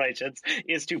public relations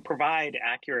is to provide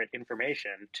accurate information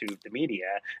to the media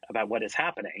about what is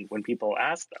happening when people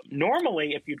ask them.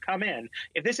 Normally, if you'd come in,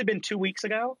 if this had been 2 weeks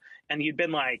ago and you'd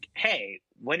been like, hey,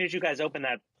 when did you guys open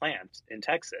that plant in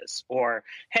Texas? Or,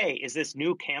 hey, is this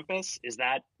new campus? Is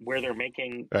that where they're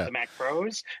making the Mac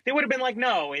Pros? They would have been like,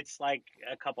 no, it's like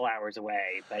a couple hours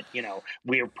away. But,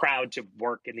 we are proud to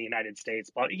work in the United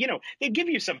States. But, they'd give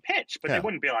you some pitch, but they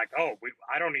wouldn't be like, oh,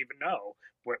 I don't even know.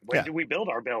 Where do we build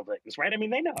our buildings, right? I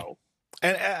mean, they know.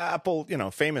 And Apple,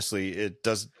 famously, it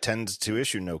tends to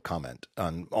issue no comment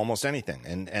on almost anything.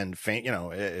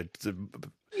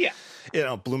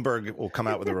 Bloomberg will come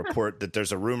out with a report that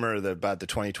there's a rumor about the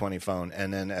 2020 phone,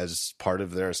 and then as part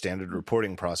of their standard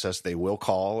reporting process, they will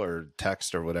call or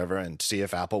text or whatever and see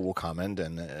if Apple will comment,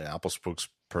 and an Apple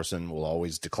spokesperson will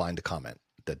always decline to comment,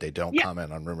 that they don't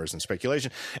comment on rumors and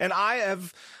speculation. And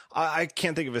I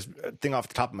can't think of a thing off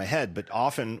the top of my head, but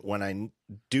often when I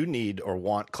do need or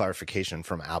want clarification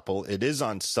from Apple, it is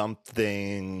on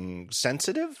something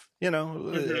sensitive,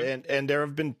 and there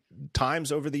have been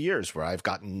times over the years where I've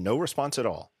gotten no response at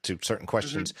all to certain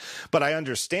questions, but I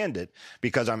understand it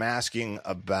because I'm asking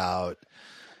about,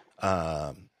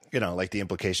 like the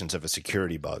implications of a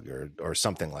security bug or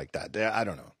something like that. I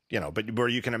don't know, but where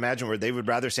you can imagine where they would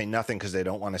rather say nothing because they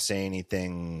don't want to say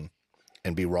anything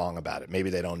and be wrong about it.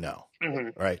 Maybe they don't know.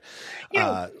 Right.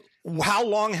 How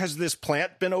long has this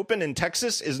plant been open in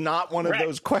Texas is not one of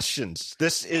those questions.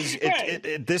 This is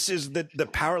this is the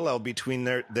parallel between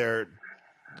their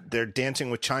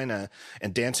dancing with China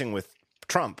and dancing with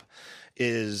Trump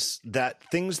is that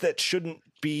things that shouldn't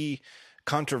be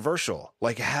controversial,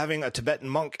 like having a Tibetan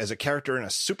monk as a character in a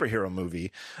superhero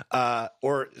movie,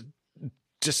 or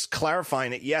just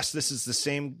clarifying it. Yes, this is the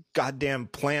same goddamn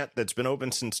plant that's been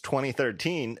open since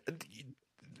 2013.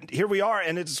 Here we are,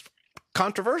 and it's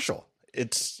controversial.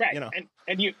 It's right,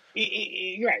 and you're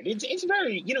right. It's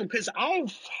very because I'm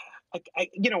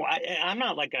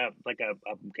not like a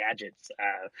gadgets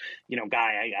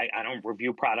guy. I don't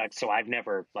review products, so I've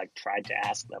never tried to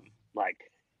ask them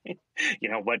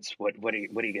what are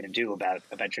you going to do about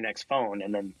your next phone,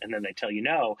 and then they tell you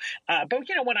no. But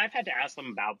when I've had to ask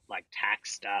them about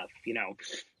tax stuff,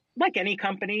 like any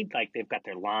company, they've got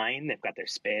their line, they've got their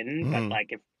spin, but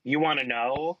if you want to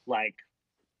know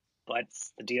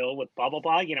what's the deal with blah, blah,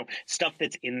 blah, stuff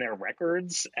that's in their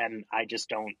records. And I just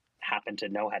don't happen to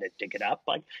know how to dig it up.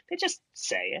 Like, they just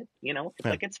say it, it's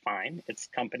like, it's fine. It's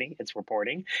company, it's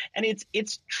reporting. And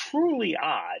it's truly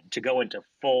odd to go into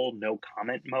full no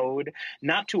comment mode,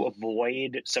 not to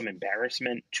avoid some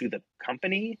embarrassment to the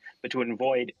company, but to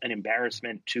avoid an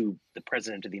embarrassment to the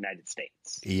president of the United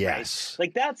States. Yes. Right?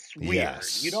 Like, that's weird.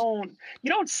 Yes. You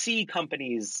don't see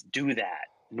companies do that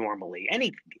normally,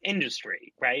 any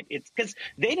industry, right? It's because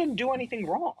they didn't do anything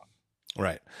wrong.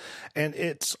 Right. And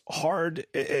it's hard.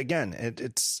 Again,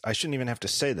 I shouldn't even have to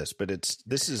say this, but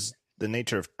this is the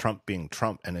nature of Trump being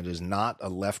Trump, and it is not a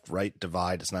left-right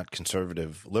divide. It's not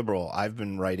conservative liberal. I've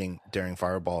been writing Daring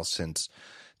Fireball since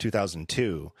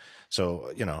 2002.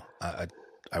 So,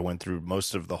 I went through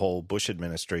most of the whole Bush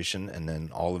administration and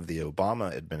then all of the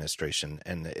Obama administration,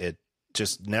 and it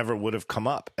just never would have come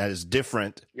up as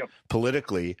different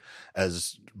politically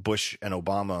as Bush and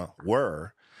Obama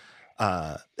were.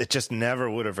 It just never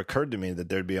would have occurred to me that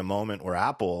there'd be a moment where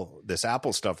this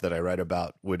Apple stuff that I write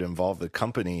about would involve the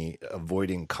company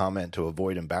avoiding comment to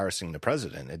avoid embarrassing the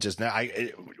president.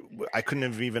 I couldn't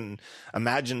have even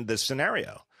imagined this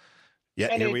scenario.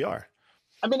 Yet here we are.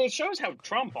 I mean, it shows how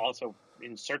Trump also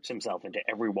inserts himself into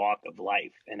every walk of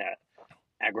life in a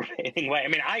aggravating way. I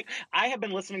mean, I have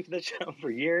been listening to this show for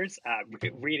years,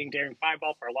 reading Daring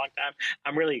Fireball for a long time.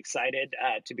 I'm really excited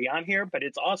to be on here, but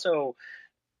it's also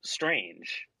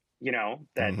strange,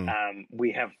 that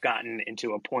we have gotten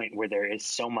into a point where there is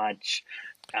so much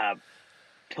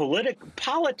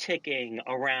politicking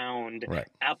around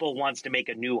Apple wants to make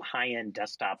a new high-end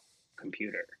desktop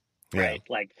computer, right?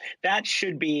 Like, that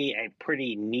should be a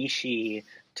pretty niche-y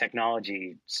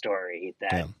technology story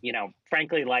that,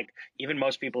 frankly, like, even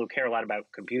most people who care a lot about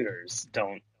computers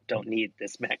don't need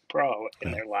this Mac Pro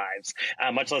in their lives,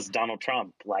 much less Donald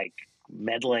Trump, like,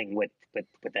 meddling with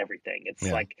everything. It's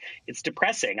like, it's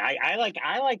depressing. I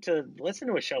like to listen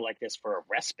to a show like this for a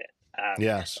respite.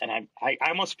 Yes. And I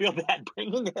almost feel bad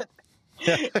bringing it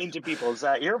into people's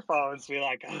earphones. Be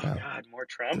like, oh God, more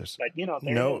Trump. But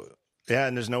yeah,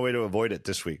 and there's no way to avoid it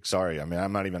this week. Sorry. I mean,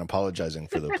 I'm not even apologizing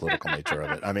for the political nature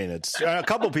of it. I mean, it's a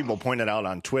couple of people pointed out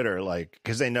on Twitter, like,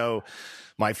 because they know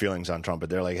my feelings on Trump, but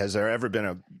they're like, has there ever been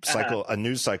a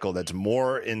news cycle that's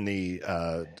more in the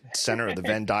center of the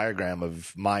Venn diagram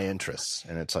of my interests?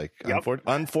 And it's like,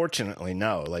 unfortunately,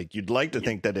 no. Like, you'd like to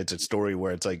think that it's a story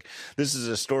where it's like, this is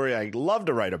a story I love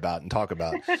to write about and talk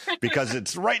about because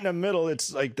it's right in the middle.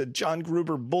 It's like the John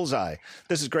Gruber bullseye.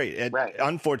 This is great.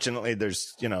 Unfortunately,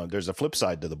 there's a flip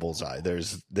side to the bullseye.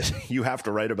 You have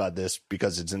to write about this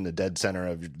because it's in the dead center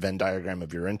of Venn diagram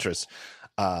of your interests,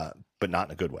 but not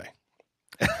in a good way.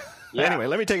 Anyway,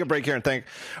 let me take a break here and thank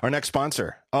our next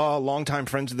sponsor, longtime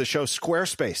friends of the show,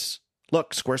 Squarespace.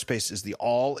 Look, Squarespace is the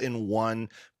all-in-one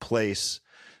place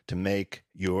to make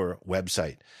your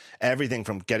website. Everything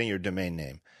from getting your domain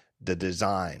name, the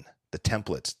design, the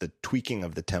templates, the tweaking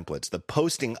of the templates, the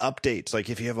posting updates, like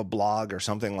if you have a blog or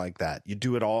something like that, you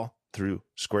do it all through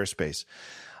Squarespace.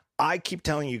 I keep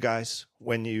telling you guys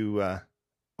when you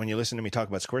listen to me talk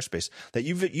about Squarespace that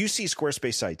you see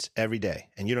Squarespace sites every day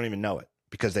and you don't even know it,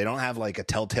 because they don't have like a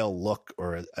telltale look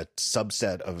or a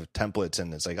subset of templates.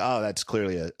 And it's like, oh, that's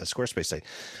clearly a Squarespace site.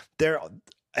 They're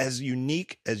as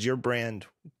unique as your brand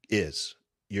is.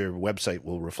 Your website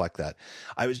will reflect that.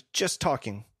 I was just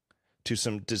talking to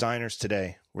some designers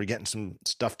today. We're getting some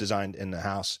stuff designed in the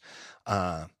house.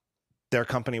 Their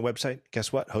company website,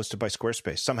 guess what? Hosted by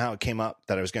Squarespace. Somehow it came up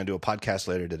that I was going to do a podcast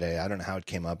later today. I don't know how it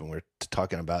came up, and we're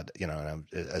talking about,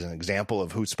 as an example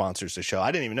of who sponsors the show.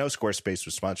 I didn't even know Squarespace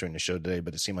was sponsoring the show today,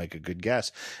 but it seemed like a good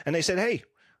guess. And they said, hey,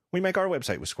 we make our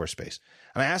website with Squarespace.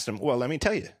 And I asked them, well, let me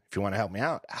tell you, if you want to help me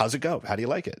out, how's it go? How do you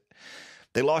like it?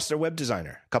 They lost their web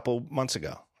designer a couple months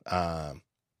ago.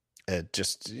 It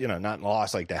just, not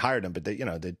lost like they hired him, but they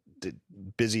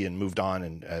busy and moved on,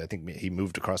 and I think he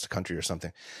moved across the country or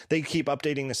something. They keep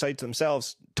updating the site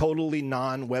themselves. Totally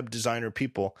non-web designer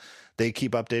people. They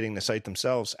keep updating the site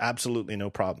themselves. Absolutely no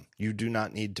problem. You do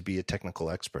not need to be a technical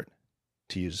expert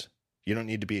to use. You don't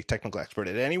need to be a technical expert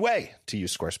in any way to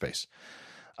use Squarespace.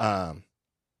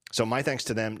 So my thanks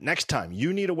to them. Next time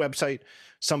you need a website,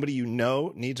 somebody you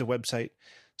know needs a website,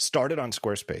 start it on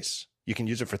Squarespace. You can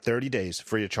use it for 30 days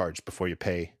free of charge before you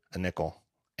pay a nickel.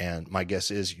 And my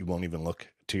guess is you won't even look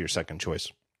to your second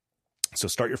choice. So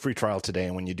start your free trial today.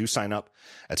 And when you do sign up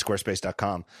at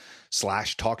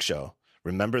squarespace.com/talkshow,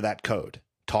 remember that code,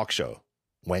 talkshow,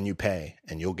 when you pay,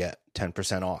 and you'll get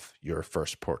 10% off your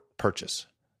first purchase.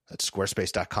 That's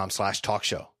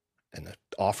squarespace.com/talkshow. And the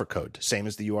offer code, same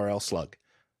as the URL slug,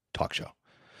 talkshow.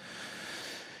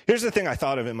 Here's the thing I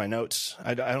thought of in my notes.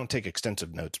 I don't take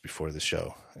extensive notes before the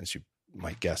show, as you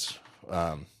might guess.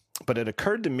 But it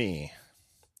occurred to me,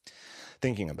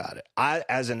 thinking about it,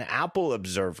 as an Apple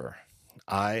observer,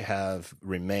 I have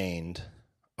remained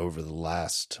over the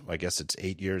last, I guess it's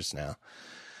 8 years now,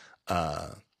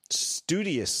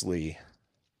 studiously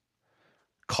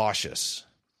cautious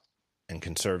and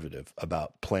conservative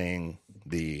about playing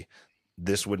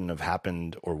this wouldn't have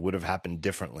happened or would have happened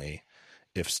differently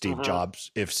if Steve Jobs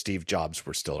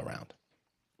were still around.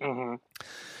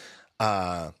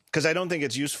 Because I don't think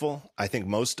it's useful. I think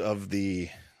most of the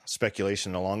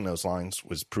speculation along those lines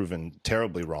was proven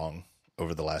terribly wrong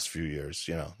over the last few years.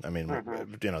 I mean,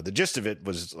 the gist of it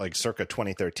was like circa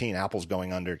 2013, Apple's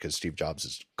going under because Steve Jobs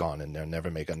is gone and they'll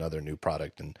never make another new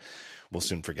product and we'll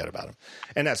soon forget about him.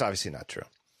 And that's obviously not true.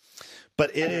 But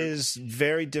it is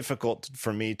very difficult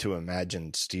for me to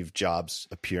imagine Steve Jobs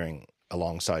appearing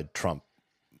alongside Trump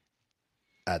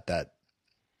at that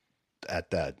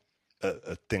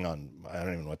thing on, I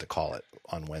don't even know what to call it,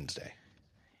 on Wednesday.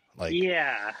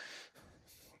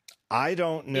 I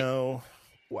don't know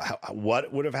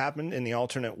what would have happened in the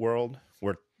alternate world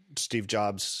where Steve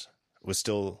Jobs was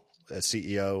still a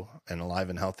CEO and alive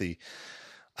and healthy,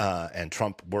 and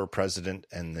Trump were president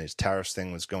and this tariffs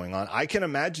thing was going on. I can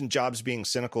imagine Jobs being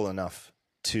cynical enough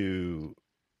to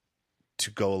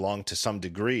go along to some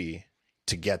degree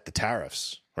to get the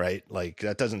tariffs, right? Like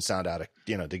that doesn't sound out of,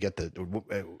 to get the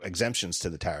exemptions to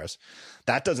the tariffs.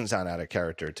 That doesn't sound out of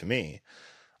character to me.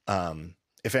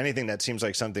 If anything, that seems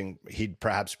like something he'd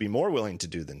perhaps be more willing to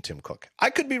do than Tim Cook. I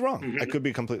could be wrong. I could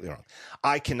be completely wrong.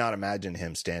 I cannot imagine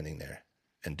him standing there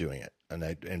and doing it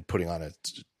and putting on a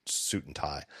suit and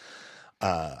tie.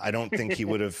 I don't think he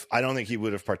would have. I don't think he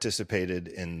would have participated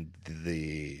in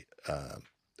the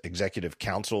executive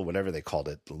council, whatever they called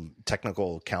it, the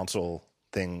technical council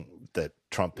thing that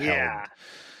Trump held.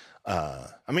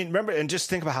 I mean, remember, and just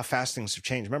think about how fast things have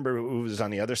changed. Remember who was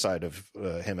on the other side of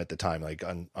him at the time? Like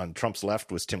on Trump's left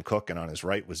was Tim Cook and on his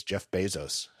right was Jeff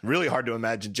Bezos. Really hard to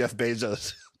imagine Jeff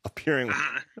Bezos appearing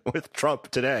with Trump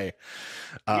today,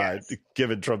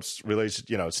 given Trump's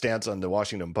stance on the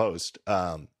Washington Post.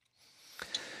 Who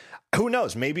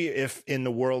knows? Maybe if in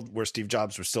the world where Steve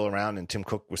Jobs was still around and Tim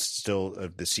Cook was still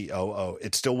the COO,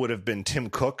 it still would have been Tim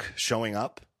Cook showing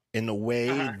up in the way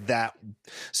that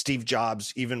Steve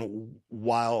Jobs, even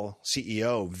while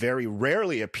CEO, very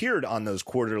rarely appeared on those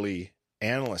quarterly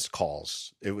analyst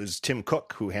calls. It was Tim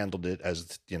Cook who handled it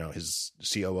as, his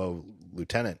COO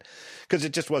lieutenant, because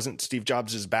it just wasn't Steve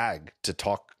Jobs' bag to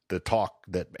talk the talk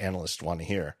that analysts want to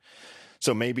hear.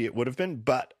 So maybe it would have been,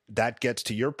 but that gets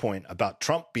to your point about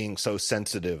Trump being so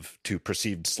sensitive to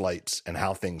perceived slights and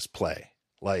how things play.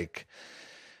 Like,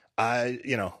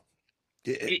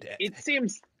 it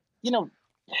seems,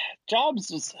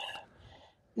 Jobs was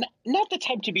not the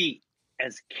type to be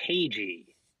as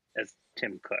cagey as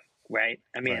Tim Cook, right?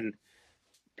 I mean,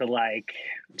 the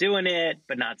doing it,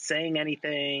 but not saying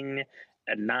anything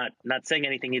and not saying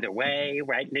anything either way,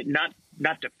 right? Not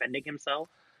defending himself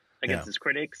against his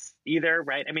critics either,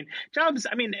 right? I mean, Jobs,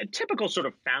 a typical sort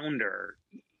of founder,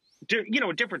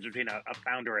 a difference between a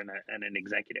founder and an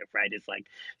executive, right? It's like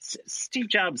Steve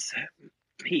Jobs,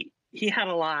 he had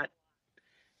a lot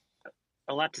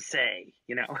to say,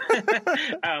 a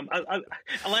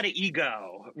lot of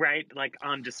ego, right? Like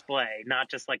on display,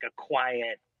 not just like a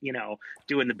quiet,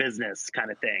 doing the business kind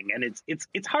of thing. And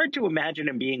it's hard to imagine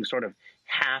him being sort of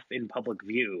half in public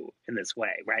view in this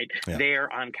way, right? Yeah. There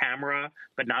on camera,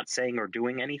 but not saying or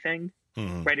doing anything,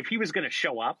 right? If he was going to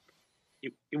show up,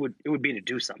 it would be to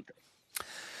do something.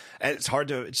 And it's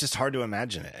just hard to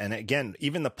imagine it. And again,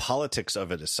 even the politics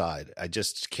of it aside, I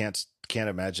just can't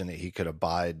imagine that he could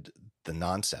abide the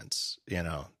nonsense,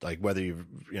 like whether you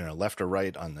left or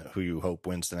right on who you hope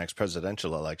wins the next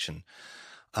presidential election.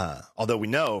 Although we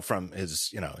know from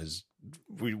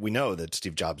we know that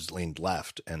Steve Jobs leaned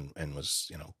left and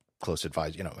was, close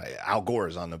advisor. Al Gore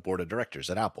is on the board of directors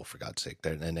at Apple, for God's sake.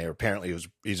 And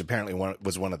he's apparently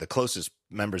one of the closest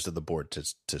members of the board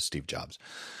to Steve Jobs.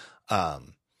 I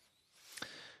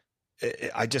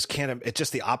just can't. It's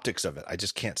just the optics of it. I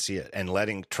just can't see it. And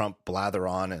letting Trump blather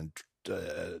on and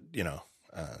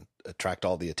attract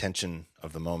all the attention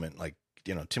of the moment. Like,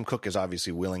 Tim Cook is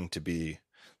obviously willing to be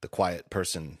the quiet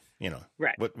person.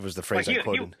 Right. What was the phrase I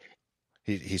quoted?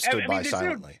 He stood by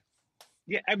silently.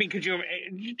 Could you?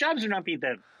 Jobs would not be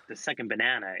the second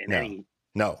banana in any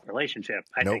relationship.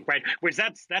 I think, right? Whereas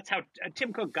that's how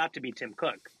Tim Cook got to be Tim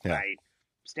Cook, right?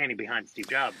 Standing behind Steve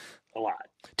Jobs a lot.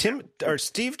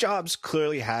 Steve Jobs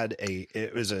clearly had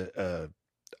a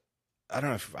I don't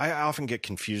know if I often get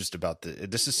confused about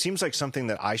seems like something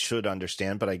that I should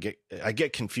understand, but I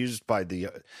get confused by the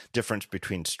difference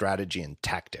between strategy and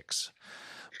tactics.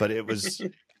 But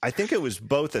I think it was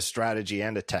both a strategy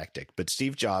and a tactic. But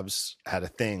Steve Jobs had a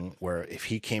thing where if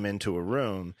he came into a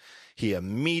room, he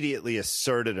immediately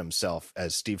asserted himself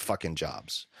as Steve fucking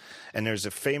Jobs. And there's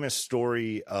a famous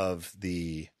story of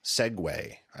the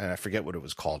Segway, and I forget what it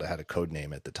was called. It had a code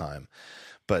name at the time.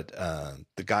 But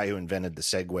the guy who invented the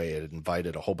Segway had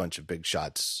invited a whole bunch of big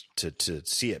shots to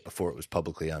see it before it was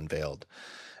publicly unveiled.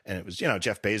 And it was,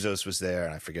 Jeff Bezos was there,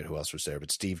 and I forget who else was there,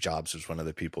 but Steve Jobs was one of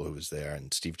the people who was there.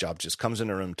 And Steve Jobs just comes in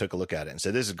a room, took a look at it, and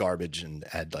said, "This is garbage," and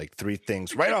had like 3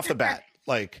 things right off the bat.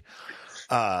 Like,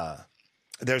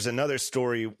 there's another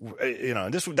story,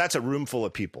 that's a room full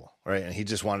of people, right? And he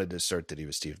just wanted to assert that he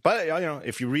was Steve. But,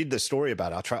 if you read the story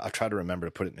about it, I'll try to remember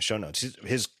to put it in the show notes.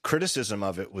 His criticism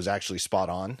of it was actually spot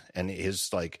on. And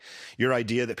his, like, your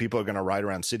idea that people are going to ride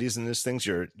around cities in these things,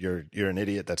 you're an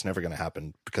idiot. That's never going to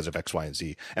happen because of X, Y, and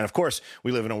Z. And of course,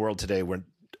 we live in a world today where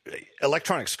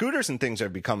electronic scooters and things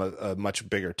have become a much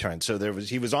bigger trend. So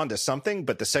he was onto something,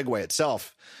 but the Segway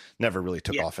itself never really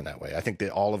took off in that way. I think that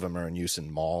all of them are in use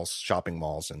in malls, shopping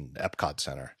malls, and Epcot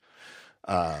Center.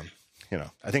 I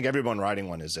think everyone riding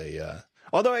one is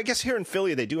although I guess here in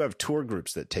Philly, they do have tour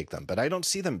groups that take them, but I don't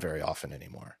see them very often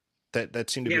anymore. That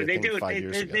seemed to be a thing 5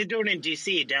 years ago. They do it in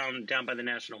DC down by the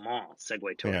National Mall,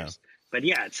 Segway tours. Yeah. But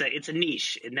yeah, it's a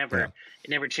niche. It never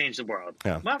changed the world.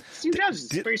 Yeah. Well, Steve Jobs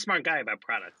is a very smart guy about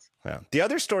products. Yeah. The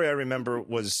other story I remember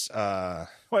was there's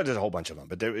a whole bunch of them,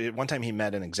 but one time he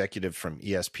met an executive from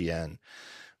ESPN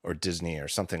or Disney or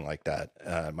something like that.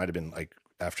 It might have been like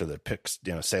after the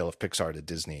sale of Pixar to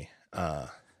Disney.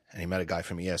 And he met a guy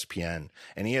from ESPN,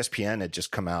 and ESPN had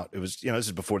just come out. It was, this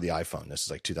is before the iPhone. This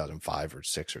is like 2005 or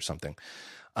 6 or something.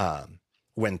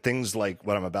 When things like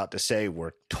what I'm about to say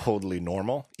were totally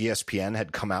normal, ESPN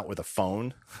had come out with a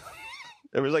phone.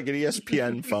 There was like an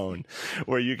ESPN phone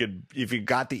where you could, if you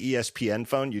got the ESPN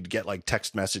phone, you'd get like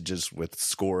text messages with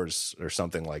scores or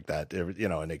something like that,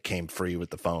 and it came free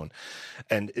with the phone.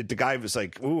 And the guy was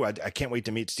like, "Ooh, I can't wait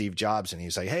to meet Steve Jobs." And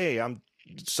he's like, "Hey, I'm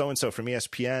so-and-so from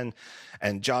ESPN."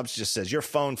 And Jobs just says, "Your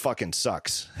phone fucking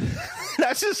sucks."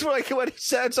 That's just like what he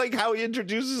said. It's like how he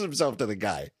introduces himself to the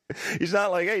guy. He's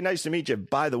not like, "Hey, nice to meet you.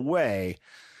 By the way,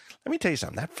 let me tell you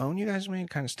something. That phone you guys made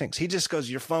kind of stinks." He just goes,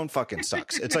 "Your phone fucking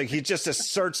sucks." It's like he just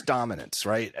asserts dominance,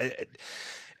 right?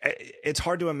 It's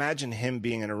hard to imagine him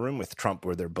being in a room with Trump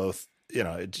where they're both,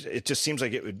 it just seems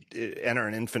like it would enter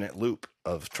an infinite loop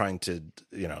of trying to,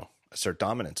 assert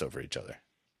dominance over each other.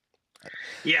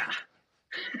 Yeah.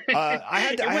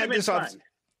 I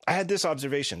had this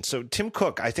observation. So Tim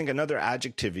Cook, I think another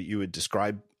adjective that you would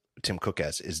describe Tim Cook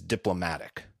as is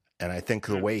diplomatic. And I think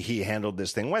the way he handled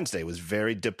this thing Wednesday was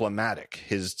very diplomatic.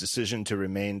 His decision to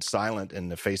remain silent in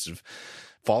the face of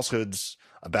falsehoods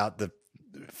about the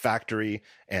factory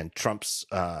and Trump's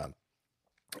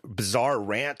bizarre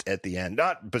rant at the end,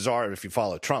 not bizarre if you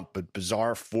follow Trump, but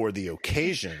bizarre for the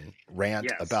occasion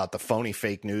rant about the phony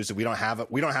fake news that we don't have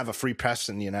a free press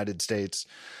in the United States.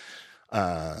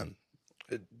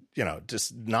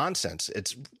 Just nonsense.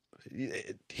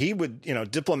 He would,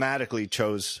 diplomatically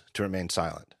chose to remain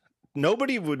silent.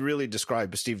 Nobody would really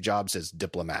describe Steve Jobs as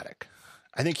diplomatic.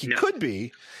 I think he could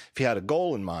be if he had a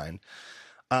goal in mind.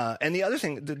 And the other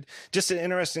thing, just an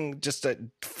interesting, just a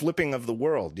flipping of the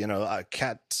world,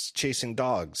 cats chasing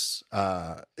dogs,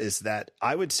 is that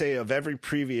I would say of every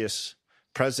previous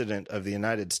president of the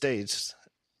United States,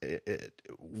 it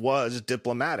was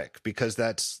diplomatic, because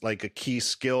that's like a key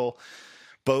skill,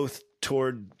 both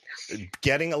toward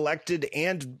getting elected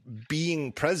and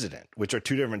being president, which are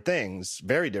two different things,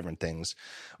 very different things.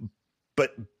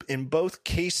 But in both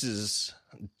cases,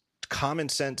 common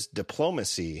sense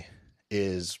diplomacy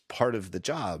is part of the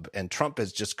job, and Trump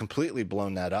has just completely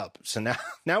blown that up. So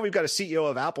now we've got a CEO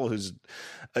of Apple who's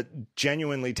a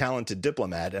genuinely talented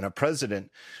diplomat, and a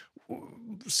president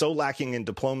so lacking in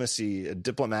diplomacy,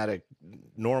 diplomatic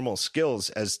normal skills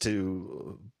as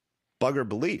to bugger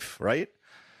belief, right?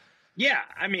 Yeah,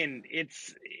 I mean,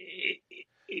 it's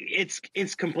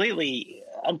completely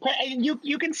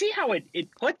you can see how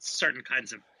it puts certain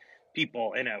kinds of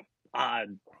people in a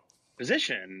odd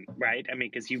position, right? I mean,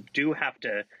 because you do have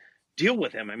to deal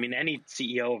with him. I mean, any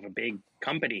CEO of a big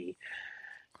company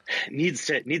needs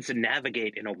to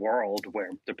navigate in a world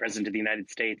where the president of the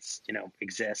United States,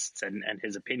 exists, and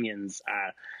his opinions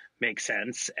make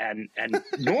sense. And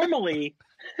normally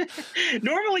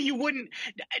you wouldn't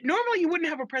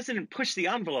have a president push the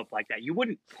envelope like that. You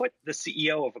wouldn't put the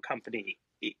CEO of a company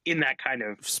in that kind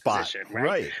of spot, position,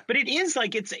 right? But it is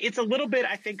like it's a little bit,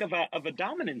 I think, of a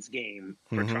dominance game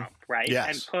for Trump, right?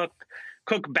 Yes. And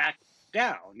Cook backed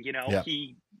down. You know, Yep.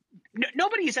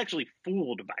 Nobody is actually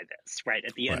fooled by this, right?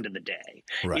 At the end of the day,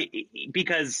 right?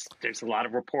 Because there's a lot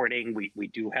of reporting. We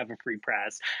do have a free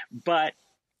press, but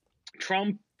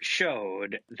Trump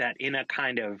showed that in a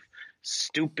kind of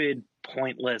stupid,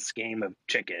 pointless game of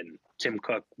chicken, Tim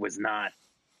Cook was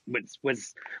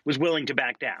willing to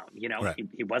back down. You know, Right.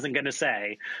 he wasn't going to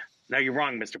say, "No, you're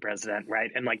wrong, Mr. President,"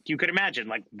 right? And like you could imagine,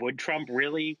 like would Trump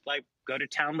really like go to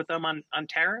town with them on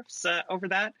tariffs over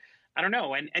that? I don't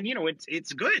know. And you know,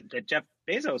 it's good that Jeff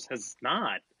Bezos has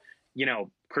not, you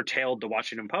know, curtailed the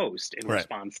Washington Post in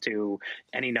response to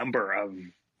any number of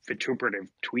vituperative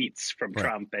tweets from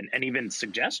Trump and even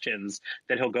suggestions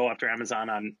that he'll go after Amazon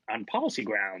on policy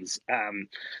grounds.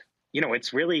 You know,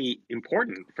 it's really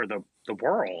important for the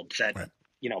world that,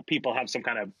 you know, people have some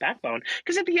kind of backbone,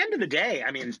 because at the end of the day,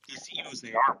 I mean, these CEOs,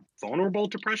 they are vulnerable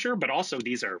to pressure, but also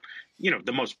these are, you know,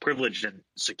 the most privileged and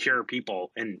secure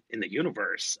people in the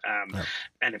universe.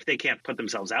 And if they can't put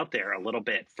themselves out there a little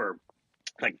bit for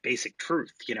like basic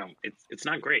truth, you know, it's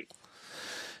not great.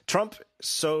 Trump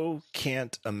so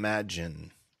can't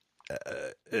imagine.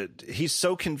 He's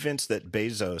so convinced that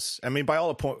Bezos, I mean, by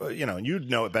all point, you know, you'd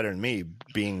know it better than me,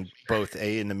 being both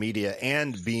in the media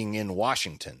and being in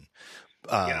Washington,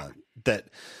 that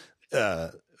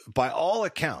by all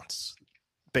accounts,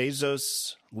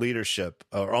 Bezos' leadership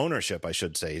or ownership, I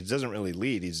should say, he doesn't really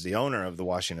lead. He's the owner of the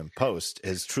Washington Post.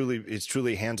 Is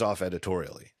truly hands off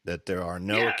editorially. That there are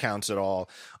no accounts at all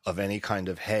of any kind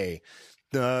of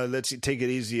let's take it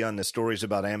easy on the stories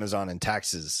about Amazon and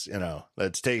taxes. You know,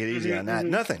 let's take it easy on that.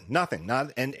 Nothing.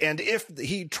 Not and if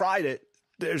he tried it,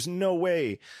 there's no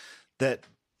way that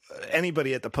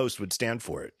anybody at the Post would stand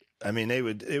for it. I mean, it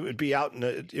would be out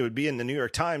it would be in the New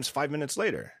York Times 5 minutes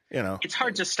later. You know, it's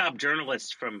hard to stop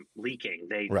journalists from leaking.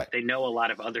 They know a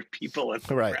lot of other people in the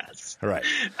press. Right.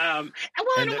 And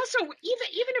also,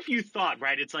 even if you thought,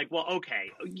 right, it's like, well,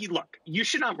 okay, look, you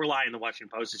should not rely on the Washington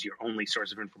Post as your only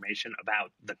source of information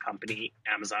about the company,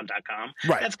 Amazon.com.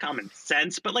 Right. That's common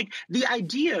sense. But like the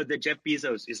idea that Jeff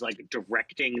Bezos is like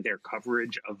directing their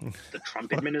coverage of the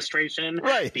Trump administration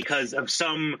because of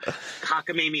some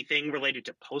cockamamie thing related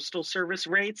to postal service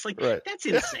rates, like that's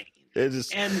insane. It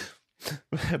is.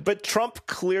 But Trump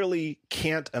clearly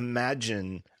can't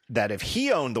imagine that if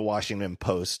he owned the Washington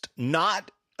Post,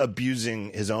 not abusing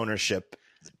his ownership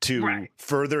to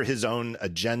further his own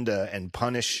agenda and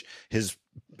punish his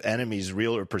enemies,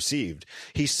 real or perceived.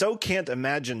 He so can't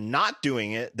imagine not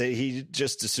doing it that he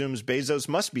just assumes Bezos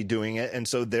must be doing it, and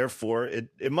so therefore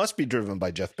it must be driven by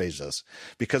Jeff Bezos.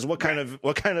 Because what kind of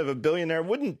a billionaire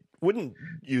wouldn't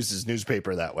use his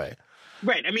newspaper that way?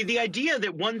 Right. I mean, the idea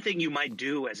that one thing you might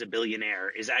do as a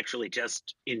billionaire is actually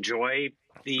just enjoy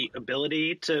the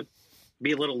ability to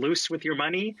be a little loose with your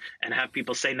money and have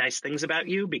people say nice things about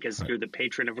you because you're the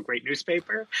patron of a great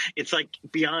newspaper. It's like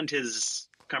beyond his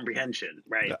comprehension,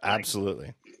 right?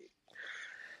 Absolutely.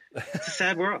 It's a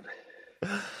sad world.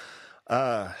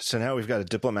 So now we've got a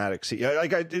diplomatic CEO.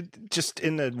 Like just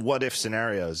in the what if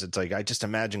scenarios, it's like I just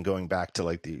imagine going back to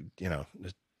like the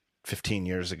 15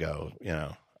 years ago,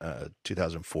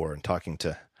 2004, and talking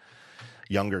to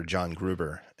younger John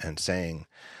Gruber and saying,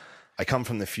 I come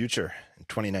from the future in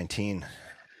 2019,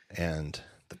 and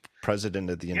the president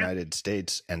of the United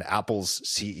States and Apple's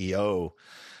CEO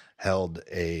held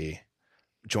a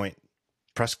joint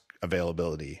press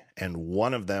availability, and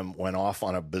one of them went off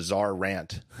on a bizarre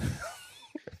rant.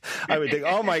 I would think,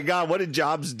 oh my God, what did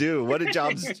Jobs do?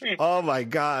 Oh my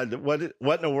God, what in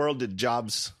the world did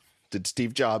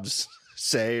Steve Jobs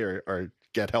say or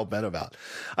get hell bent about?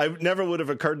 I never would have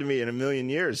occurred to me in a million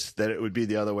years that it would be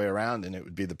the other way around, and it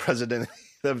would be the president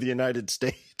of the United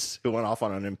States who went off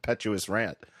on an impetuous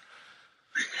rant.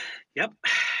 Yep.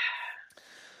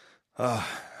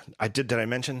 Did I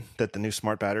mention that the new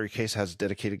smart battery case has a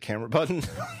dedicated camera button? See,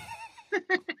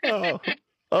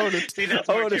 that's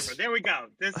Otis. There we go.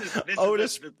 This is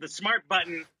the smart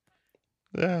button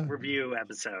review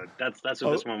episode. That's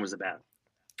what this one was about.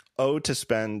 To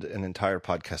spend an entire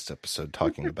podcast episode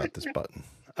talking about this button.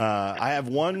 I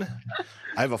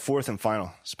have a fourth and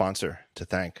final sponsor to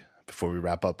thank before we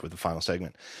wrap up with the final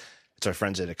segment. It's our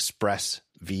friends at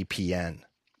ExpressVPN.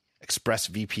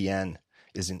 ExpressVPN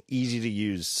is an easy to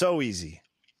use, so easy.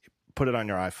 Put it on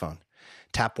your iPhone,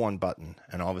 tap one button,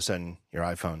 and all of a sudden your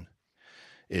iPhone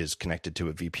is connected to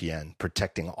a VPN,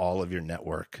 protecting all of your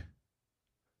network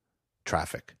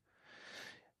traffic.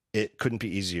 It couldn't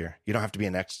be easier. You don't have to be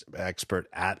an expert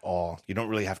at all. You don't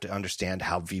really have to understand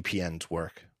how VPNs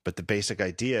work. But the basic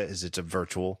idea is it's a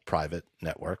virtual private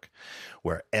network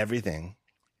where everything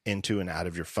into and out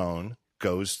of your phone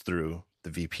goes through the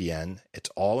VPN. It's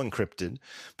all encrypted,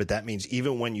 but that means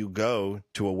even when you go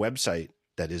to a website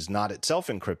that is not itself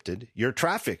encrypted, your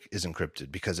traffic is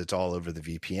encrypted because it's all over the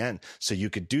VPN. So you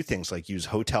could do things like use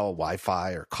hotel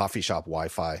Wi-Fi or coffee shop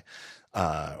Wi-Fi,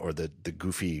 or the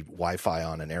goofy Wi-Fi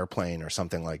on an airplane or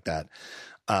something like that,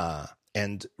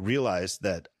 and realize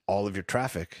that all of your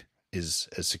traffic is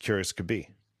as secure as could be.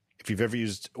 If you've ever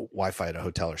used Wi-Fi at a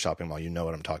hotel or shopping mall, you know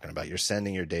what I'm talking about. You're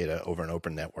sending your data over an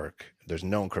open network. There's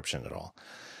no encryption at all.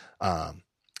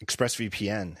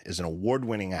 ExpressVPN is an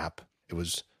award-winning app. It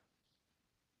was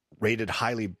rated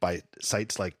highly by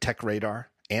sites like TechRadar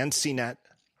and CNET,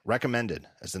 recommended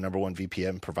as the #1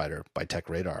 VPN provider by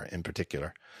TechRadar in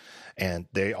particular. And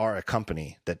they are a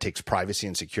company that takes privacy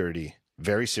and security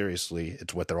very seriously.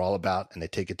 It's what they're all about, and they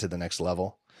take it to the next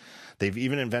level. They've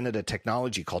even invented a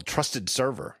technology called Trusted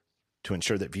Server to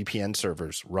ensure that VPN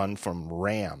servers run from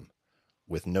RAM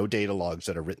with no data logs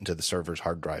that are written to the server's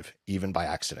hard drive, even by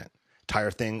accident.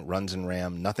 Entire thing runs in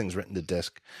RAM. Nothing's written to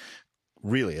disk.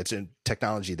 Really, it's a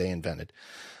technology they invented.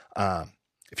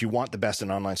 If you want the best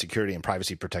in online security and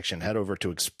privacy protection, head over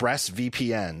to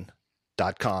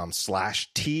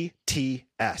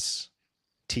expressvpn.com/TTS.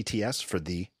 TTS for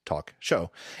the talk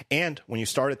show. And when you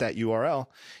start at that URL,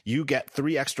 you get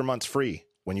 3 extra months free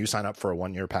when you sign up for a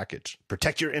 1-year package.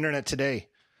 Protect your internet today.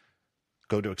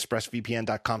 Go to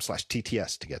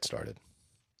expressvpn.com/TTS to get started.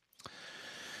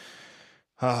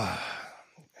 Have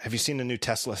you seen the new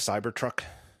Tesla Cybertruck?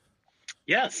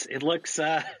 Yes, it looks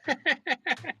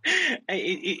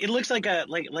it looks like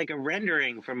a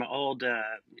rendering from an old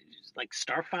like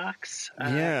Star Fox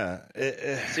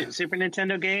Super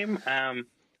Nintendo game. I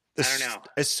don't know.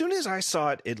 As soon as I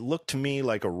saw it, it looked to me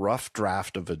like a rough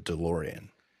draft of a DeLorean.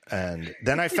 And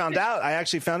then I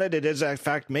actually found out it is in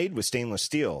fact made with stainless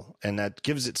steel, and that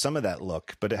gives it some of that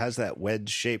look, but it has that wedge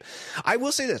shape. I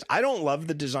will say this. I don't love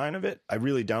the design of it. I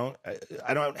really don't.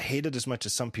 I don't hate it as much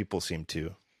as some people seem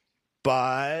to.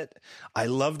 But I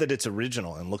love that it's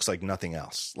original and looks like nothing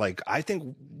else. Like, I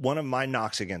think one of my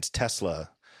knocks against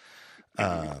Tesla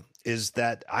is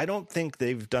that I don't think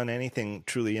they've done anything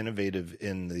truly innovative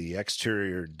in the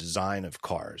exterior design of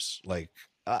cars. Like,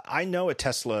 I know a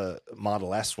Tesla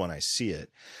Model S when I see it,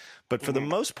 but for the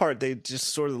most part, they just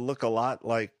sort of look a lot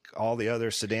like all the other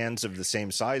sedans of the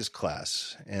same size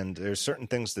class. And there's certain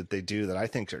things that they do that I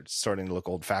think are starting to look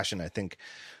old-fashioned. I think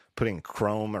putting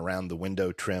chrome around the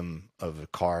window trim of a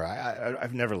car,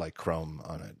 I've never liked chrome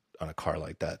on a car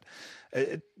like that.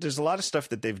 There's a lot of stuff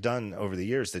that they've done over the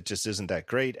years that just isn't that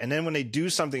great. And then when they do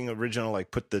something original,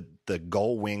 like put the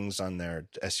gull wings on their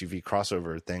SUV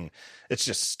crossover thing, it's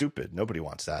just stupid. Nobody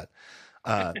wants that.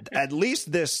 At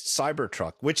least this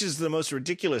Cybertruck, which is the most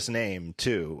ridiculous name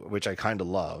too, which I kind of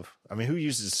love. I mean, who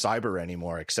uses cyber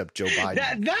anymore except Joe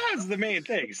Biden? That was the main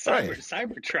thing.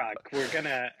 Cybertruck. We're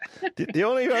gonna the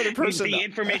only other person the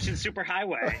information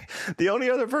superhighway. The only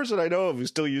other person I know of who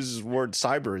still uses the word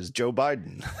cyber is Joe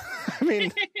Biden. I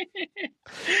mean,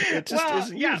 it just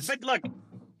isn't used. But look,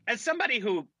 as somebody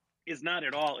who is not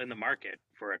at all in the market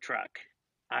for a truck,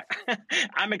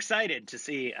 I'm excited to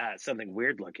see something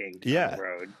weird looking on the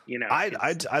road. You know,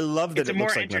 I love that it's it a more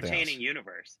looks like entertaining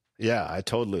universe. Yeah, I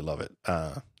totally love it.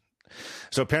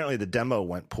 So apparently the demo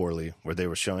went poorly, where they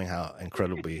were showing how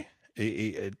incredibly,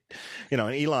 and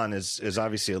Elon is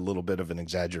obviously a little bit of an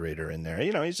exaggerator in there.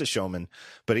 You know, he's a showman,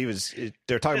 but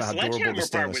they're talking about how durable the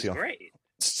stainless steel. Great.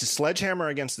 Sledgehammer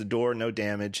against the door, no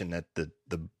damage, and that the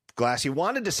glass. He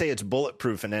wanted to say it's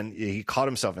bulletproof, and then he caught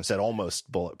himself and said almost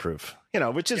bulletproof. You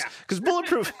know, which is because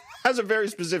bulletproof has a very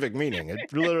specific meaning.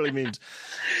 It literally means.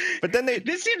 But then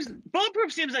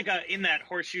bulletproof seems like in that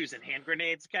horseshoes and hand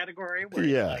grenades category.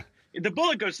 Where like, the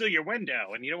bullet goes through your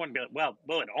window, and you don't want to be like, well,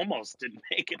 it almost didn't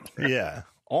make it through. Yeah,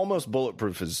 almost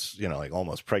bulletproof is like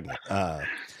almost pregnant.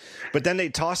 But then they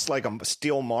tossed like a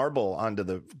steel marble onto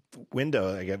the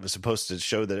window. Like it was supposed to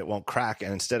show that it won't crack,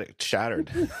 and instead it shattered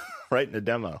right in the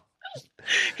demo.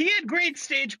 He had great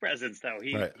stage presence, though.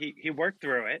 He worked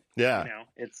through it. Yeah,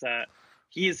 it's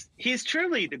he's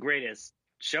truly the greatest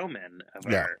showman of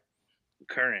our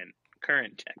current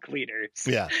tech leaders.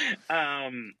 Yeah.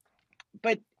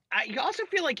 But I also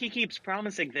feel like he keeps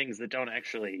promising things that don't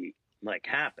actually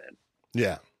happen.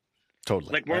 Yeah,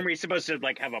 totally. Like, weren't we supposed to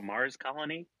have a Mars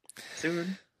colony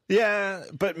soon? Yeah,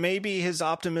 but maybe his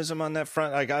optimism on that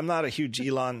front. Like, I'm not a huge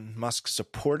Elon Musk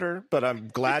supporter, but I'm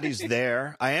glad he's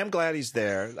there. I am glad he's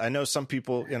there. I know some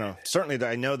people, certainly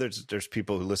I know there's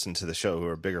people who listen to the show who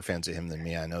are bigger fans of him than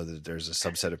me. I know that there's a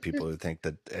subset of people who think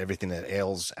that everything that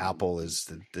ails Apple is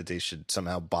that they should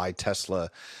somehow buy Tesla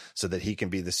so that he can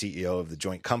be the CEO of the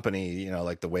joint company,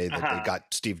 like the way that they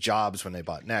got Steve Jobs when they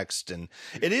bought Next. And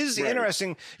it is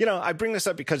interesting. I bring this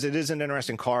up because it is an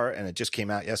interesting car and it just came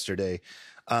out yesterday.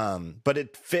 But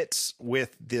it fits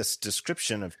with this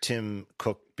description of Tim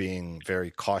Cook being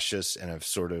very cautious and a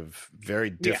sort of very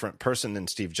different person than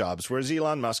Steve Jobs, whereas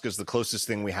Elon Musk is the closest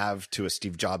thing we have to a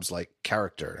Steve Jobs-like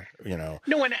character, No,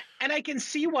 and I can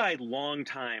see why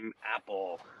longtime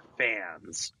Apple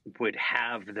fans would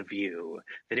have the view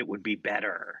that it would be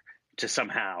better to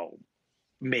somehow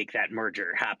make that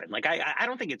merger happen. Like, I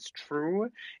don't think it's true.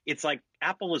 It's like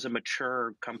Apple is a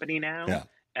mature company now,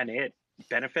 and it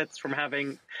benefits from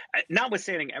having,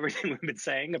 notwithstanding everything we've been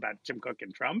saying about Tim Cook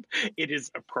and Trump, it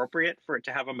is appropriate for it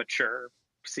to have a mature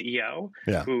CEO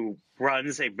who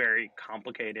runs a very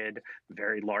complicated,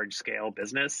 very large scale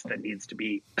business that needs to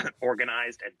be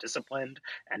organized and disciplined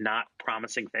and not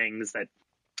promising things that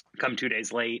come 2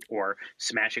 days late or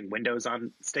smashing windows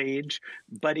on stage.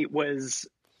 But it was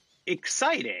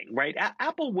exciting, right?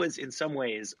 Apple was in some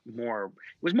ways more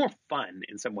fun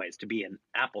in some ways to be an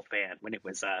Apple fan when it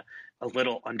was a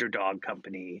little underdog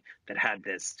company that had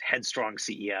this headstrong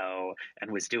CEO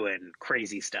and was doing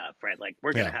crazy stuff, right? Like,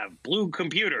 we're going to have blue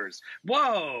computers.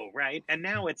 Whoa, right? And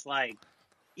now it's like,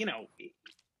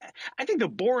 I think the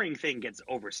boring thing gets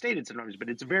overstated sometimes, but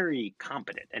it's very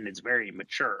competent and it's very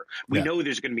mature. We know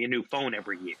there's going to be a new phone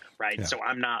every year, right? Yeah. So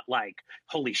I'm not like,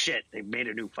 holy shit, they've made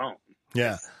a new phone.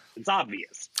 Yeah. It's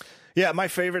obvious. Yeah, my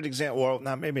favorite example,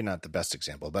 well, maybe not the best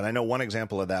example, but I know one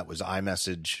example of that was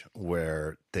iMessage,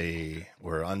 where they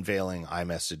were unveiling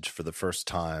iMessage for the first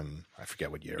time. I forget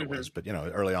what year it was, but,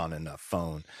 early on in a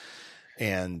phone.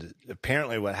 And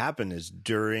apparently what happened is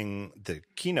during the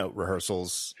keynote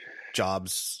rehearsals,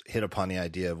 Jobs hit upon the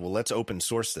idea of, well, let's open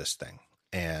source this thing.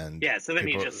 And so then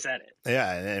he just said it.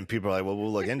 Yeah, and people are like, "Well,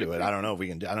 we'll look into it. I don't know if we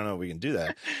can do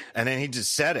that." And then he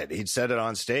just said it. He'd said it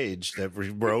on stage that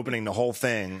we're opening the whole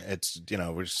thing. It's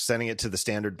we're sending it to the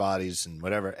standard bodies and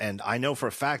whatever. And I know for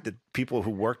a fact that people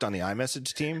who worked on the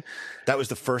iMessage team, that was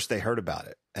the first they heard about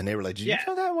it, and they were like, "Did you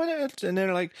know that one?" And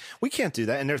they're like, "We can't do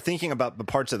that." And they're thinking about the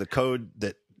parts of the code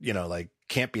that like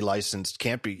can't be licensed,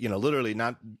 can't be literally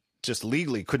not. Just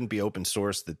legally couldn't be open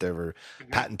source, that there were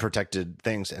patent protected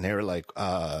things. And they were like,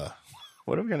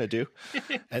 what are we going to do?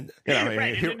 And,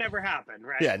 right. It never happened,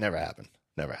 right? Yeah, it never happened.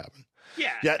 Never happened.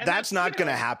 Yeah. That's not going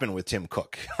to happen with Tim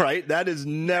Cook, right? That is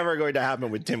never going to happen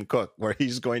with Tim Cook, where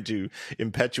he's going to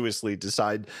impetuously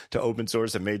decide to open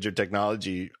source a major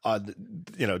technology on,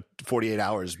 48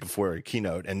 hours before a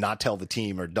keynote and not tell the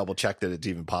team or double check that it's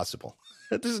even possible.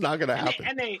 This is not going to happen.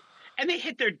 And they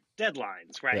hit their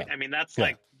deadlines, right? Yeah. I mean, that's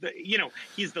like,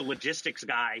 he's the logistics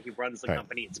guy. He runs the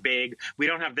company. It's big. We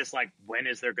don't have this, like, when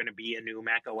is there going to be a new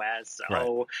Mac OS?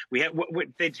 Oh,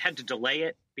 they had to delay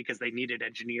it because they needed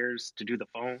engineers to do the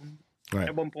phone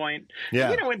at one point.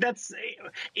 Yeah. And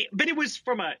but it was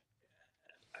from a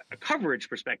coverage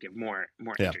perspective more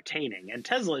entertaining. And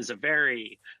Tesla is a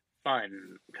very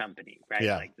fun company, right?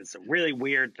 Yeah. Like, this is a really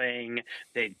weird thing.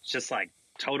 They just, like,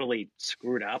 totally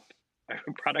screwed up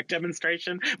product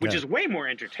demonstration, which is way more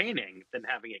entertaining than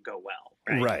having it go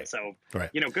well, right? So,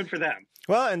 good for them.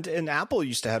 Well, and Apple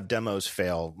used to have demos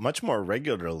fail much more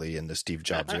regularly in the Steve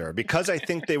Jobs era because I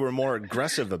think they were more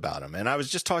aggressive about them. And I was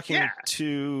just talking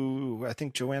to, I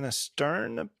think, Joanna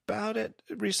Stern about it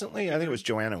recently. I think it was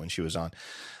Joanna when she was on.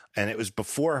 And it was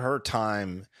before her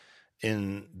time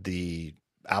in the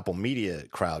Apple media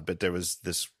crowd, but there was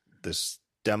this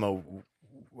demo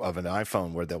of an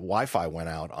iPhone where the Wi-Fi went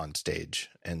out on stage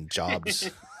and Jobs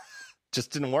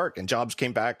just didn't work. And Jobs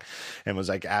came back and was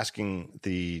like asking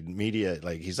the media,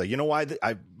 like, he's like, you know why?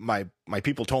 My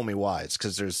people told me why. It's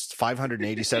because there's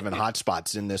 587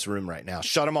 hotspots in this room right now.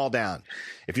 Shut them all down.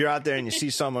 If you're out there and you see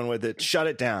someone with it, shut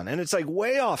it down. And it's like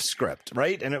way off script,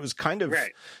 right? And it was kind of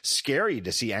scary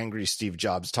to see angry Steve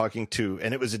Jobs talking to,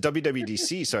 and it was a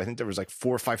WWDC, so I think there was like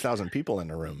 4,000 or 5,000 people in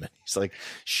the room. And he's like,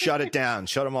 shut it down,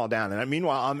 shut them all down. And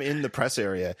meanwhile, I'm in the press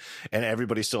area, and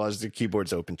everybody still has their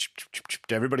keyboards open.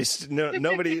 Everybody's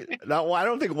nobody. I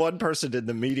don't think one person in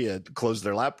the media closed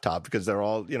their laptop because they're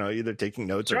all either taking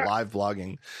notes or live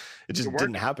blogging. It just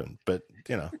didn't happen. But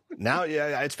now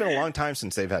it's been a long time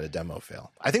since they've had a demo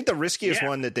fail. I think the riskiest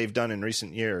one that they've done in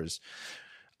recent years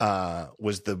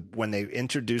was when they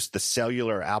introduced the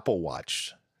cellular Apple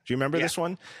Watch. Do you remember this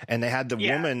one? And they had the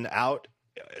woman out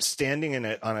standing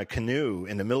on a canoe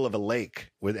in the middle of a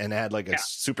lake and had like a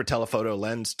super telephoto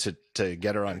lens to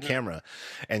get her on camera.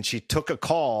 And she took a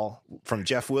call from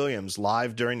Jeff Williams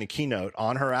live during the keynote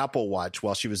on her Apple Watch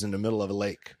while she was in the middle of a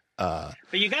lake. But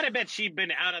you got to bet she'd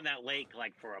been out on that lake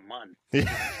like for a month.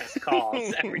 Just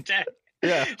calls every day.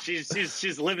 Yeah,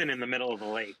 she's living in the middle of the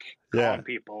lake, calling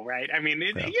people, right? I mean,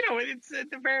 it's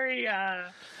very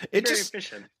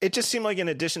efficient. It just seemed like, in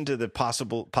addition to the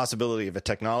possibility of a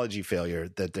technology failure,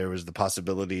 that there was the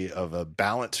possibility of a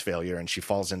balance failure, and she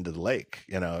falls into the lake.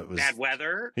 It was bad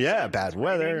weather. Yeah, bad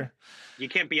weather. You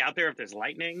can't be out there if there's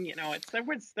lightning. There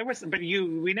was, but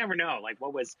we never know. Like,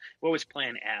 what was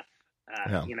Plan F?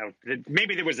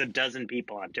 Maybe there was a dozen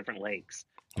people on different lakes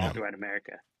all throughout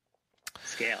America.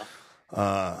 Scale.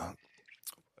 What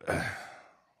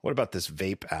about this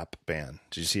vape app ban?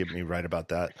 Did you see me write about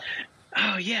that?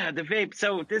 Oh yeah, the vape.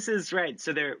 So this is right.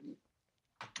 So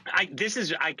I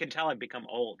can tell I've become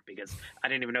old because I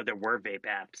didn't even know there were vape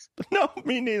apps. No,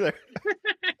 me neither.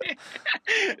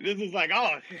 This is like,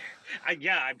 I'm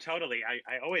totally.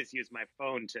 I always use my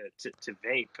phone to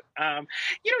vape.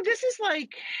 This is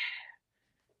like,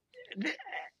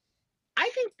 I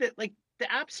think that like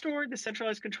the App Store, the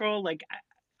centralized control, like.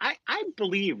 I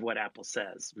believe what Apple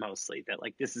says mostly, that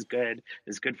like this is good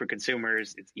for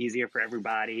consumers, it's easier for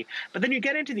everybody. But then you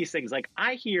get into these things, like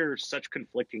I hear such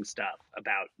conflicting stuff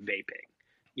about vaping,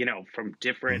 from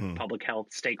different public health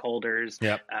stakeholders.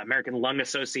 Yep. American Lung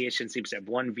Association seems to have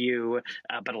one view,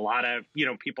 but a lot of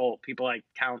people I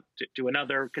count to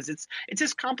another, because it's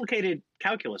this complicated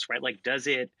calculus, right? Like, does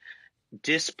it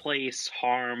displace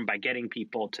harm by getting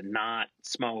people to not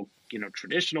smoke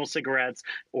traditional cigarettes,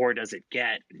 or does it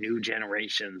get new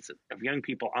generations of young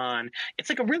people on? It's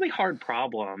like a really hard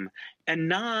problem, and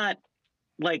not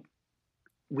like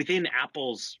within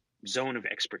Apple's zone of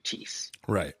expertise.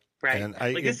 Right. And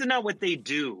this is not what they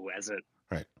do as a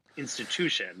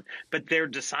institution, but they're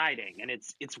deciding, and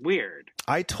it's weird.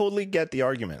 I totally get the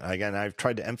argument. Again, I've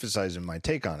tried to emphasize in my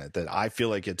take on it that I feel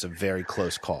like it's a very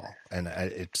close call, and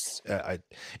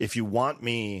if you want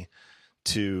me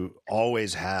to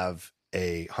always have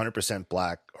a 100%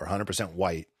 black or 100%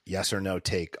 white yes or no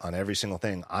take on every single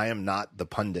thing, I am not the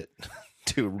pundit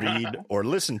to read or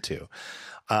listen to.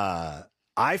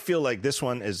 I feel like this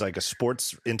one is like a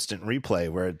sports instant replay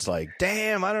where it's like,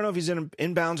 damn, I don't know if he's in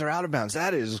inbounds or out of bounds.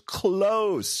 That is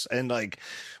close. And like,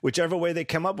 whichever way they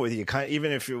come up with, you kind of,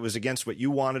 even if it was against what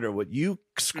you wanted or what you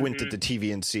squint at the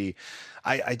TV and see,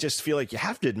 I just feel like you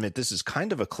have to admit this is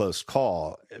kind of a close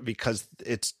call, because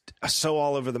it's so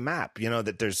all over the map,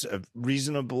 that there's a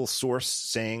reasonable source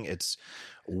saying it's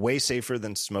way safer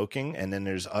than smoking, and then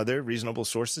there's other reasonable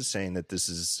sources saying that this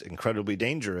is incredibly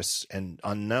dangerous and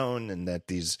unknown, and that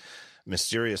these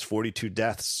mysterious 42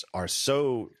 deaths are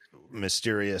so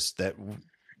mysterious that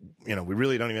we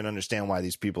really don't even understand why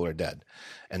these people are dead,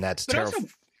 and that's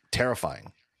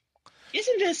terrifying.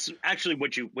 Isn't this actually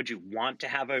what you want to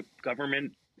have a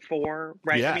government for,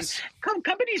 right? Yes. I mean,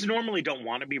 companies normally don't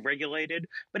want to be regulated,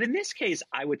 but in this case,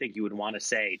 I would think you would want to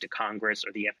say to Congress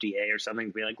or the FDA or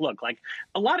something, be like, look, like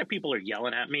a lot of people are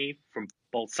yelling at me from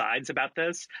both sides about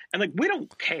this, and like we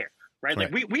don't care, right?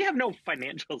 Like we have no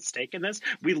financial stake in this.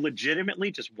 We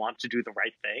legitimately just want to do the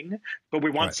right thing, but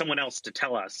we want someone else to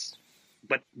tell us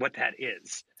what that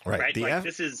is, right? Like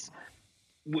this is.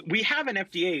 We have an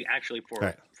FDA actually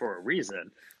for a reason,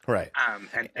 right?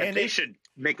 And they should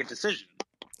make a decision.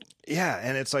 Yeah,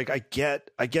 and it's like I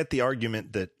get the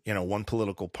argument that one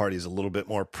political party is a little bit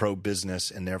more pro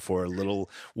business and therefore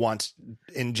wants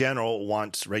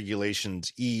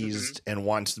regulations eased and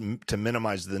wants to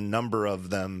minimize the number of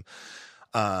them,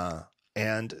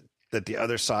 and that the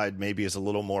other side maybe is a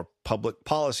little more public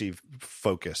policy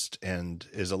focused and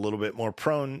is a little bit more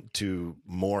prone to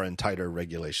more and tighter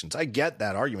regulations. I get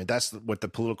that argument. That's what the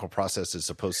political process is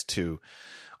supposed to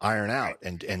iron out.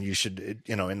 And you should,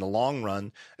 in the long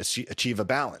run, achieve a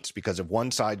balance, because if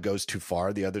one side goes too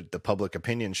far, the public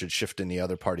opinion should shift in the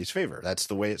other party's favor. That's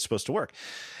the way it's supposed to work.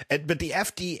 But the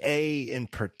FDA in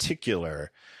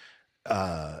particular,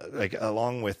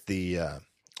 along with the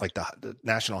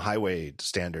national highway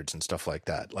standards and stuff like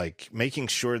that, like making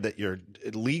sure that you're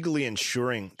legally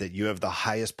ensuring that you have the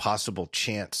highest possible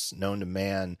chance known to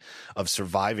man of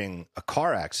surviving a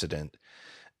car accident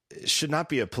should not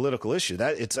be a political issue.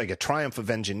 That it's like a triumph of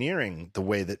engineering, the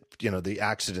way that, the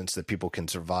accidents that people can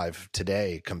survive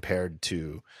today compared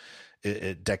to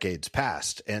decades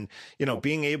past. And,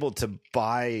 being able to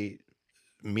buy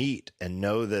meat and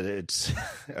know that it's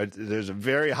there's a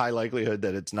very high likelihood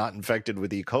that it's not infected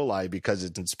with E. coli because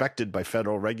it's inspected by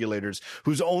federal regulators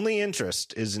whose only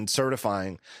interest is in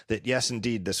certifying that yes,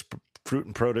 indeed, this fruit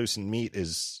and produce and meat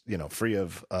is, free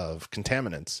of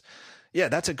contaminants. Yeah,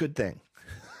 that's a good thing.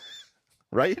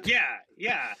 Right?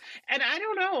 Yeah. And I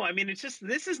don't know. I mean, it's just,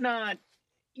 this is not,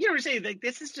 like,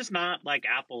 this is just not like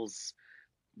Apple's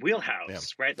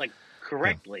wheelhouse, right? Like,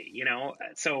 correctly,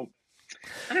 So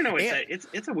I don't know.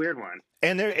 It's a weird one.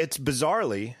 And it's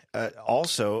bizarrely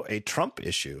also a Trump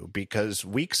issue, because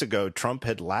weeks ago Trump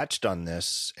had latched on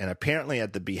this, and apparently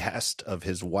at the behest of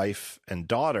his wife and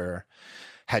daughter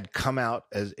had come out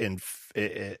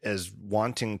as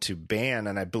wanting to ban,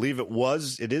 and I believe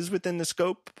it is within the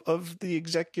scope of the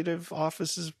executive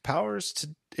office's powers to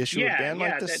issue a ban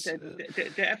like this.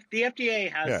 The FDA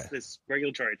has this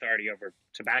regulatory authority over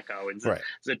tobacco. It's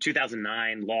a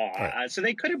 2009 law, so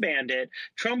they could have banned it.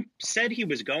 Trump said he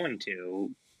was going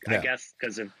to, I guess,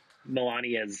 because of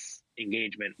Melania's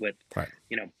engagement with,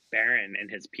 Barron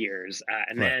and his peers,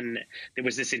 and then there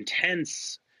was this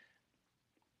intense,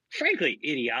 frankly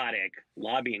idiotic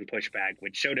lobbying pushback,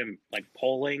 which showed him like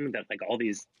polling that like all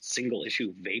these single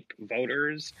issue vape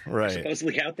voters are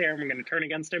supposedly out there and we're going to turn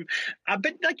against him.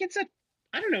 But like,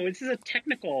 I don't know, this is a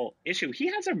technical issue. He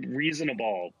has a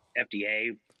reasonable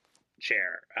FDA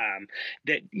chair.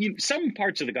 That some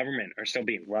parts of the government are still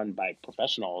being run by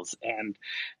professionals. And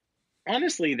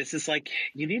honestly, this is like,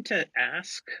 you need to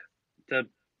ask the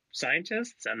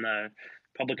scientists and the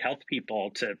public health people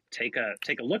to take a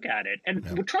look at it.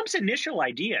 And Trump's initial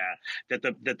idea that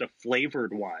the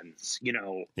flavored ones,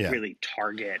 really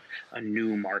target a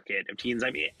new market of teens,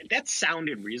 I mean, that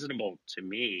sounded reasonable to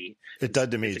me. It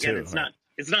did to me too.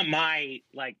 It's not my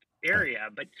like area,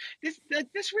 but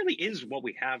this really is what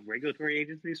we have regulatory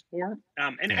agencies for.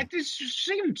 And it just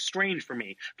seems strange for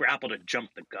me for Apple to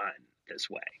jump the gun this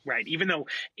way, right? Even though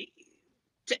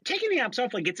taking the apps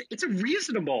off, like it's a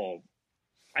reasonable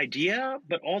idea,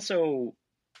 but also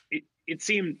it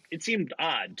seemed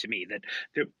odd to me that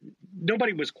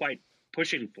nobody was quite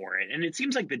pushing for it, and it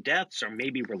seems like the deaths are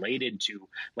maybe related to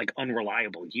like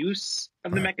unreliable use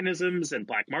of the mechanisms and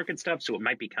black market stuff, so it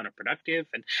might be counterproductive.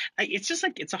 And it's just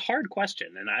like, it's a hard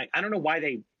question, and I don't know why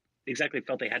they exactly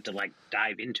felt they had to like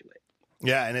dive into it.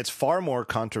 Yeah, and it's far more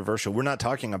controversial. We're not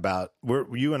talking about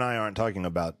you and I aren't talking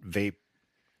about vape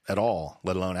at all,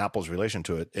 let alone Apple's relation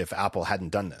to it, if Apple hadn't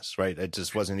done this, right? It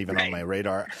just wasn't even on my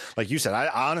radar. Like you said, I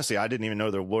honestly didn't even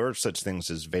know there were such things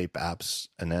as vape apps.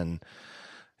 And then,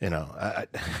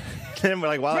 then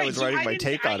like while I was writing my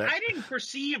take on it, I didn't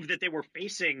perceive that they were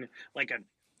facing like a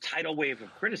tidal wave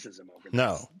of criticism over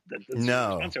this.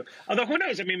 No. Although who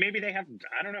knows? I mean, maybe they have,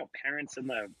 I don't know, parents in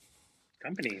the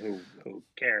company who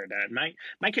cared.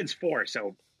 My kid's 4,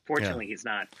 so fortunately he's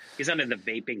not in the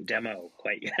vaping demo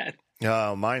quite yet.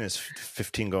 Mine is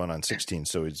 15 going on 16,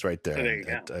 so he's right there. So there you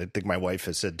go. I think my wife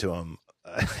has said to him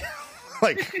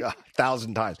like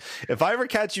 1,000 times, if I ever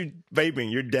catch you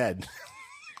vaping, you're dead.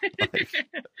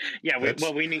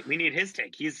 We need his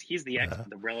take. He's the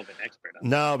relevant expert on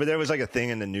No, but there was like a thing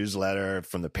in the newsletter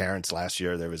from the parents last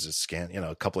year. There was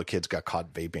a couple of kids got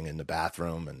caught vaping in the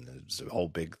bathroom, and it was a whole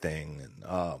big thing. And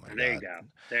oh my God.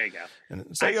 There you go.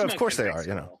 And so of course they are,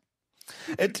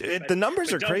 the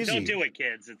numbers are crazy. Don't do it,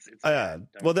 kids. It's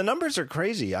well, the numbers are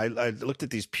crazy. I looked at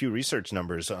these Pew Research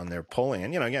numbers on their polling,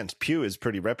 and again, Pew is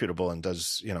pretty reputable and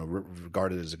does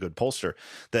regarded as a good pollster.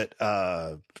 That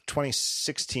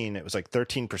 2016, it was like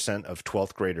 13% of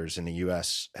 12th graders in the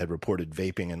U.S. had reported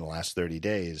vaping in the last 30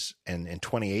 days, and in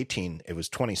 2018, it was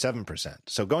 27%.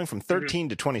 So going from 13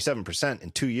 to 27%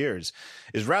 in 2 years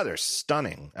is rather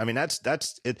stunning. I mean, that's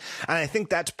it, and I think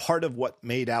that's part of what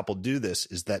made Apple do this,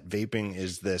 is that vaping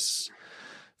is this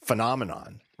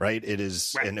phenomenon, right? It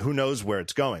is, and who knows where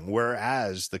it's going.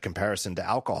 Whereas the comparison to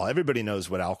alcohol, everybody knows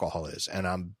what alcohol is. And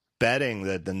I'm betting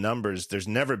that the numbers, there's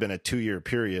never been a 2-year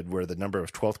period where the number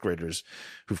of 12th graders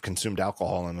who've consumed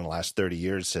alcohol in the last 30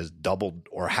 years has doubled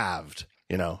or halved.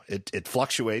 It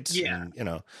fluctuates. Yeah.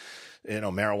 And,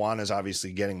 marijuana is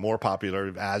obviously getting more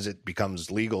popular as it becomes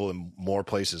legal in more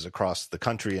places across the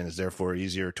country, and is therefore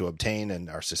easier to obtain. And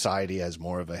our society has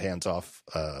more of a hands-off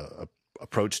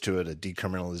approach to it, a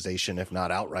decriminalization, if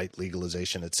not outright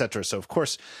legalization, et cetera. So of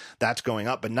course that's going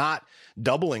up, but not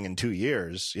doubling in 2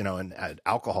 years, and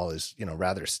alcohol is,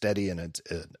 rather steady, and it's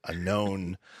a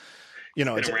known,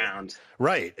 it's around.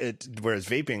 Right. Whereas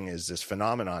vaping is this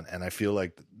phenomenon. And I feel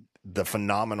like the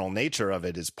phenomenal nature of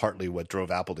it is partly what drove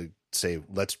Apple to say,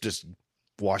 let's just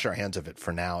wash our hands of it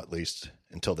for now, at least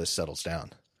until this settles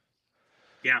down.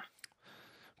 Yeah.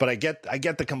 But I get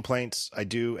the complaints. I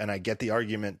do. And I get the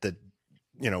argument that,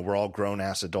 we're all grown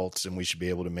ass adults and we should be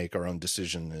able to make our own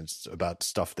decisions about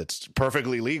stuff that's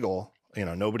perfectly legal.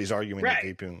 Nobody's arguing that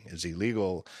vaping is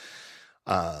illegal.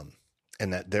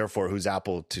 And that therefore, who's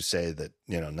Apple to say that,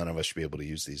 none of us should be able to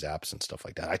use these apps and stuff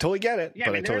like that? I totally get it,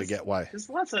 but I totally get why. There's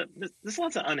lots of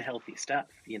unhealthy stuff,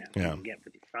 you can get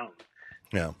with your phone.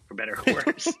 Yeah. For better or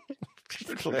worse.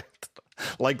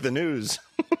 Like the news.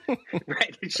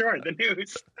 Right, sure, the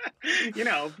news.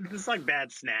 It's like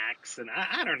bad snacks, and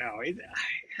I don't know.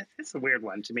 It's a weird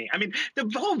one to me. I mean,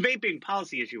 the whole vaping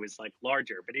policy issue is like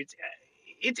larger, but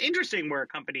it's interesting where a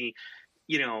company,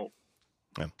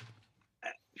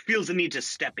 feels the need to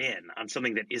step in on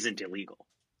something that isn't illegal.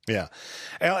 Yeah.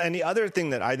 And the other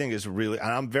thing that I think is really, and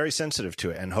I'm very sensitive to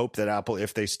it and hope that Apple,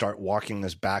 if they start walking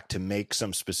this back to make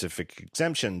some specific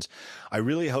exemptions, I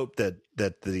really hope that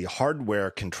the hardware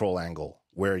control angle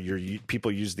where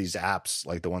people use these apps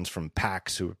like the ones from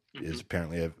PAX, who is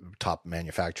apparently a top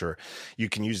manufacturer, you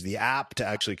can use the app to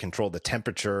actually control the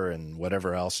temperature and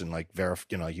whatever else, and like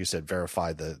like you said,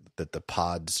 verify that the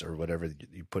pods or whatever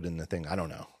you put in the thing. I don't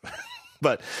know.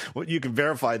 But you can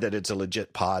verify that it's a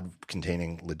legit pod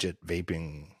containing legit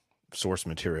vaping source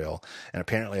material. And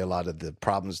apparently a lot of the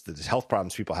health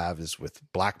problems people have is with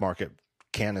black market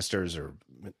canisters or,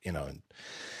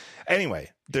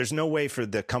 Anyway, there's no way for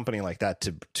the company like that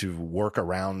to work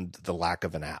around the lack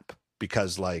of an app.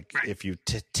 Because if you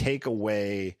take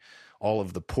away all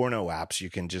of the porno apps, you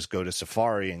can just go to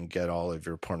Safari and get all of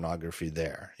your pornography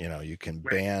there. You can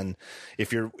ban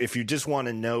if you just want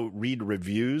to read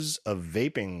reviews of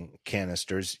vaping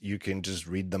canisters, you can just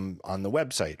read them on the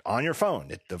website on your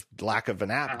phone. The lack of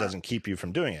an app doesn't keep you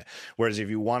from doing it. Whereas if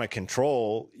you want to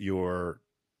control your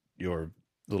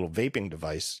little vaping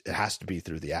device, it has to be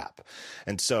through the app.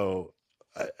 And so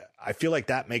I feel like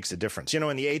that makes a difference. In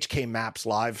the HK Maps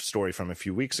live story from a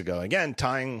few weeks ago, again,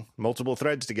 tying multiple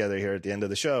threads together here at the end of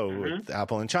the show with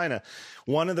Apple and China.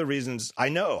 One of the reasons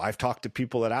I've talked to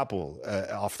people at Apple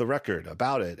off the record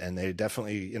about it, and they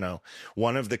definitely,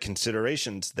 one of the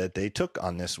considerations that they took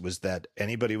on this was that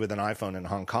anybody with an iPhone in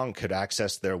Hong Kong could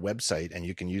access their website, and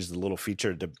you can use the little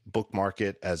feature to bookmark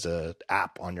it as an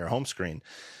app on your home screen.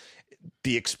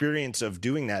 The experience of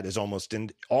doing that is almost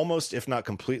if not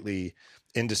completely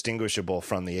indistinguishable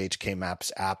from the HK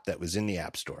Maps app that was in the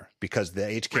App Store, because the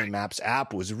HK Maps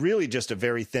app was really just a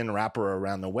very thin wrapper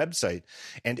around the website.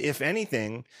 And if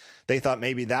anything, they thought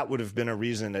maybe that would have been a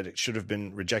reason that it should have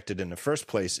been rejected in the first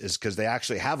place, is because they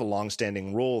actually have a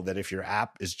longstanding rule that if your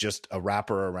app is just a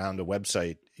wrapper around a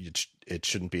website, it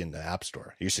shouldn't be in the App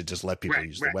Store. You should just let people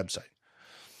use the website.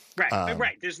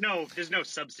 Right. There's no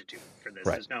substitute for this.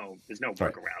 Right. There's no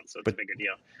workaround, so it's a bigger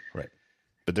deal. Right.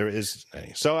 But there is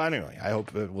any. So anyway, I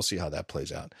hope we'll see how that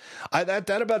plays out.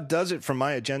 That about does it for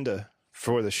my agenda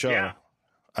for the show. Yeah.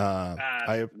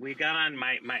 We got on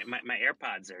my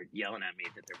AirPods are yelling at me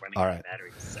that they're running out of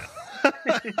batteries. So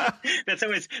that's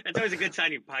always a good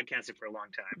sign you've podcasted for a long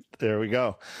time. There we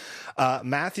go.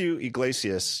 Matthew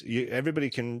Yglesias,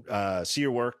 everybody can see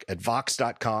your work at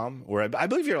Vox.com, where I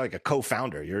believe you're like a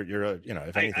co-founder. You're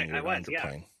if anything, you're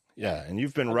playing. Yeah, and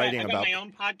you've been writing about my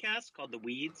own podcast called The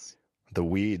Weeds. The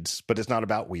Weeds, but it's not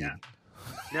about weed. Yeah.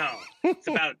 No,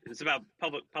 it's about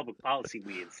public policy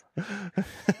weeds.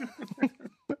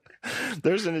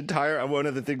 There's an entire one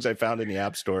of the things I found in the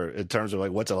App Store in terms of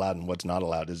like what's allowed and what's not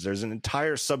allowed is there's an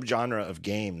entire subgenre of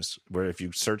games where if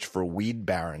you search for Weed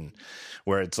Baron,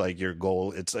 where it's like your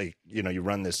goal, it's like you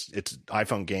run this, it's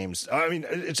iPhone games. I mean,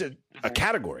 it's a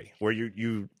category where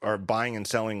you are buying and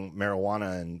selling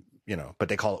marijuana and but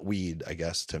they call it weed, I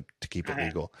guess, to keep it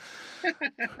legal.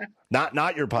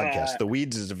 Not your podcast. The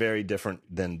Weeds is very different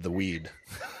than the weed.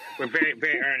 We're very,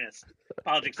 very earnest.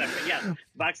 Politics. Yeah.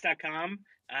 Vox.com,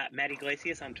 Matt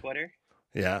Yglesias on Twitter.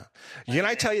 Yeah. Can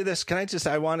I tell you this?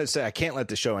 I want to say, I can't let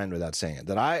the show end without saying it,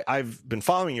 that I've been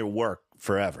following your work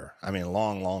forever. I mean, a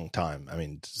long, long time. I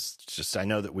mean, it's just, I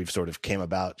know that we've sort of came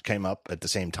up at the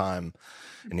same time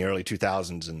in the early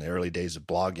 2000s, in the early days of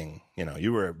blogging.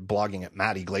 You were blogging at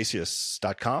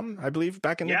mattyglesias.com, I believe,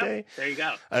 back in the day. There you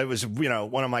go. It was,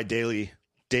 one of my daily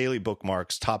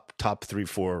bookmarks, top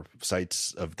 3-4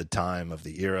 sites of the time, of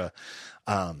the era.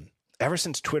 Ever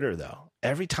since Twitter, though,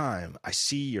 every time I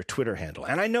see your Twitter handle,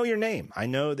 and I know your name, I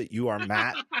know that you are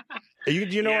Matt.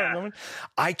 You know what I mean?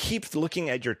 I keep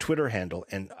looking at your Twitter handle,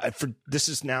 and this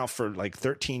is now for like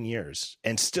 13 years,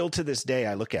 and still to this day,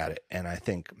 I look at it and I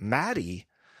think, Matty.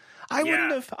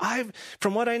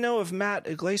 From what I know of Matt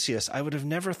Yglesias, I would have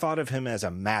never thought of him as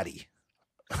a Matty.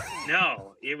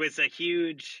 No, it was a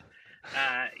huge.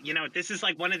 This is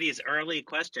like one of these early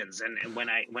questions, and when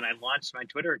I launched my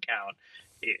Twitter account,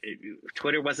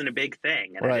 Twitter wasn't a big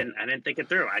thing, and I didn't think it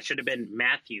through. I should have been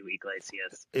Matthew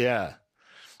Yglesias. Yeah.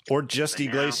 or just But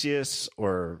now- Yglesias,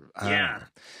 or I don't know.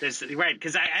 There's right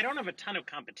because I don't have a ton of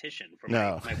competition for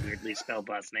my weirdly spelled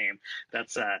last name.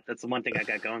 That's the one thing I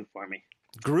got going for me.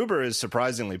 Gruber is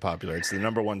surprisingly popular. It's the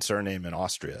number one surname in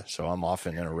Austria, so I'm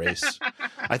often in a race.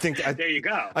 I think there you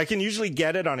go. I can usually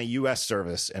get it on a U.S.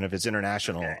 service, and if it's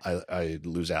international, Okay. I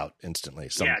lose out instantly.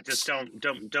 Just don't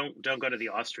go to the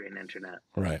Austrian internet.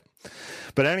 Right.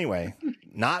 But anyway,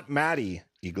 not Matty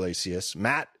Yglesias,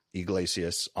 Matt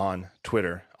Yglesias on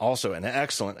Twitter. Also an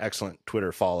excellent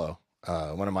Twitter follow.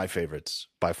 One of my favorites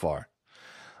by far.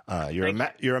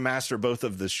 You're a master both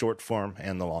of the short form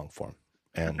and the long form.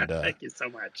 And thank you so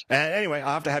much. And anyway,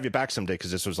 I'll have to have you back someday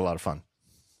because this was a lot of fun.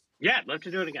 Yeah, I'd love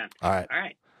to do it again. All right. All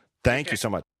right. Thank you so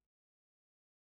much.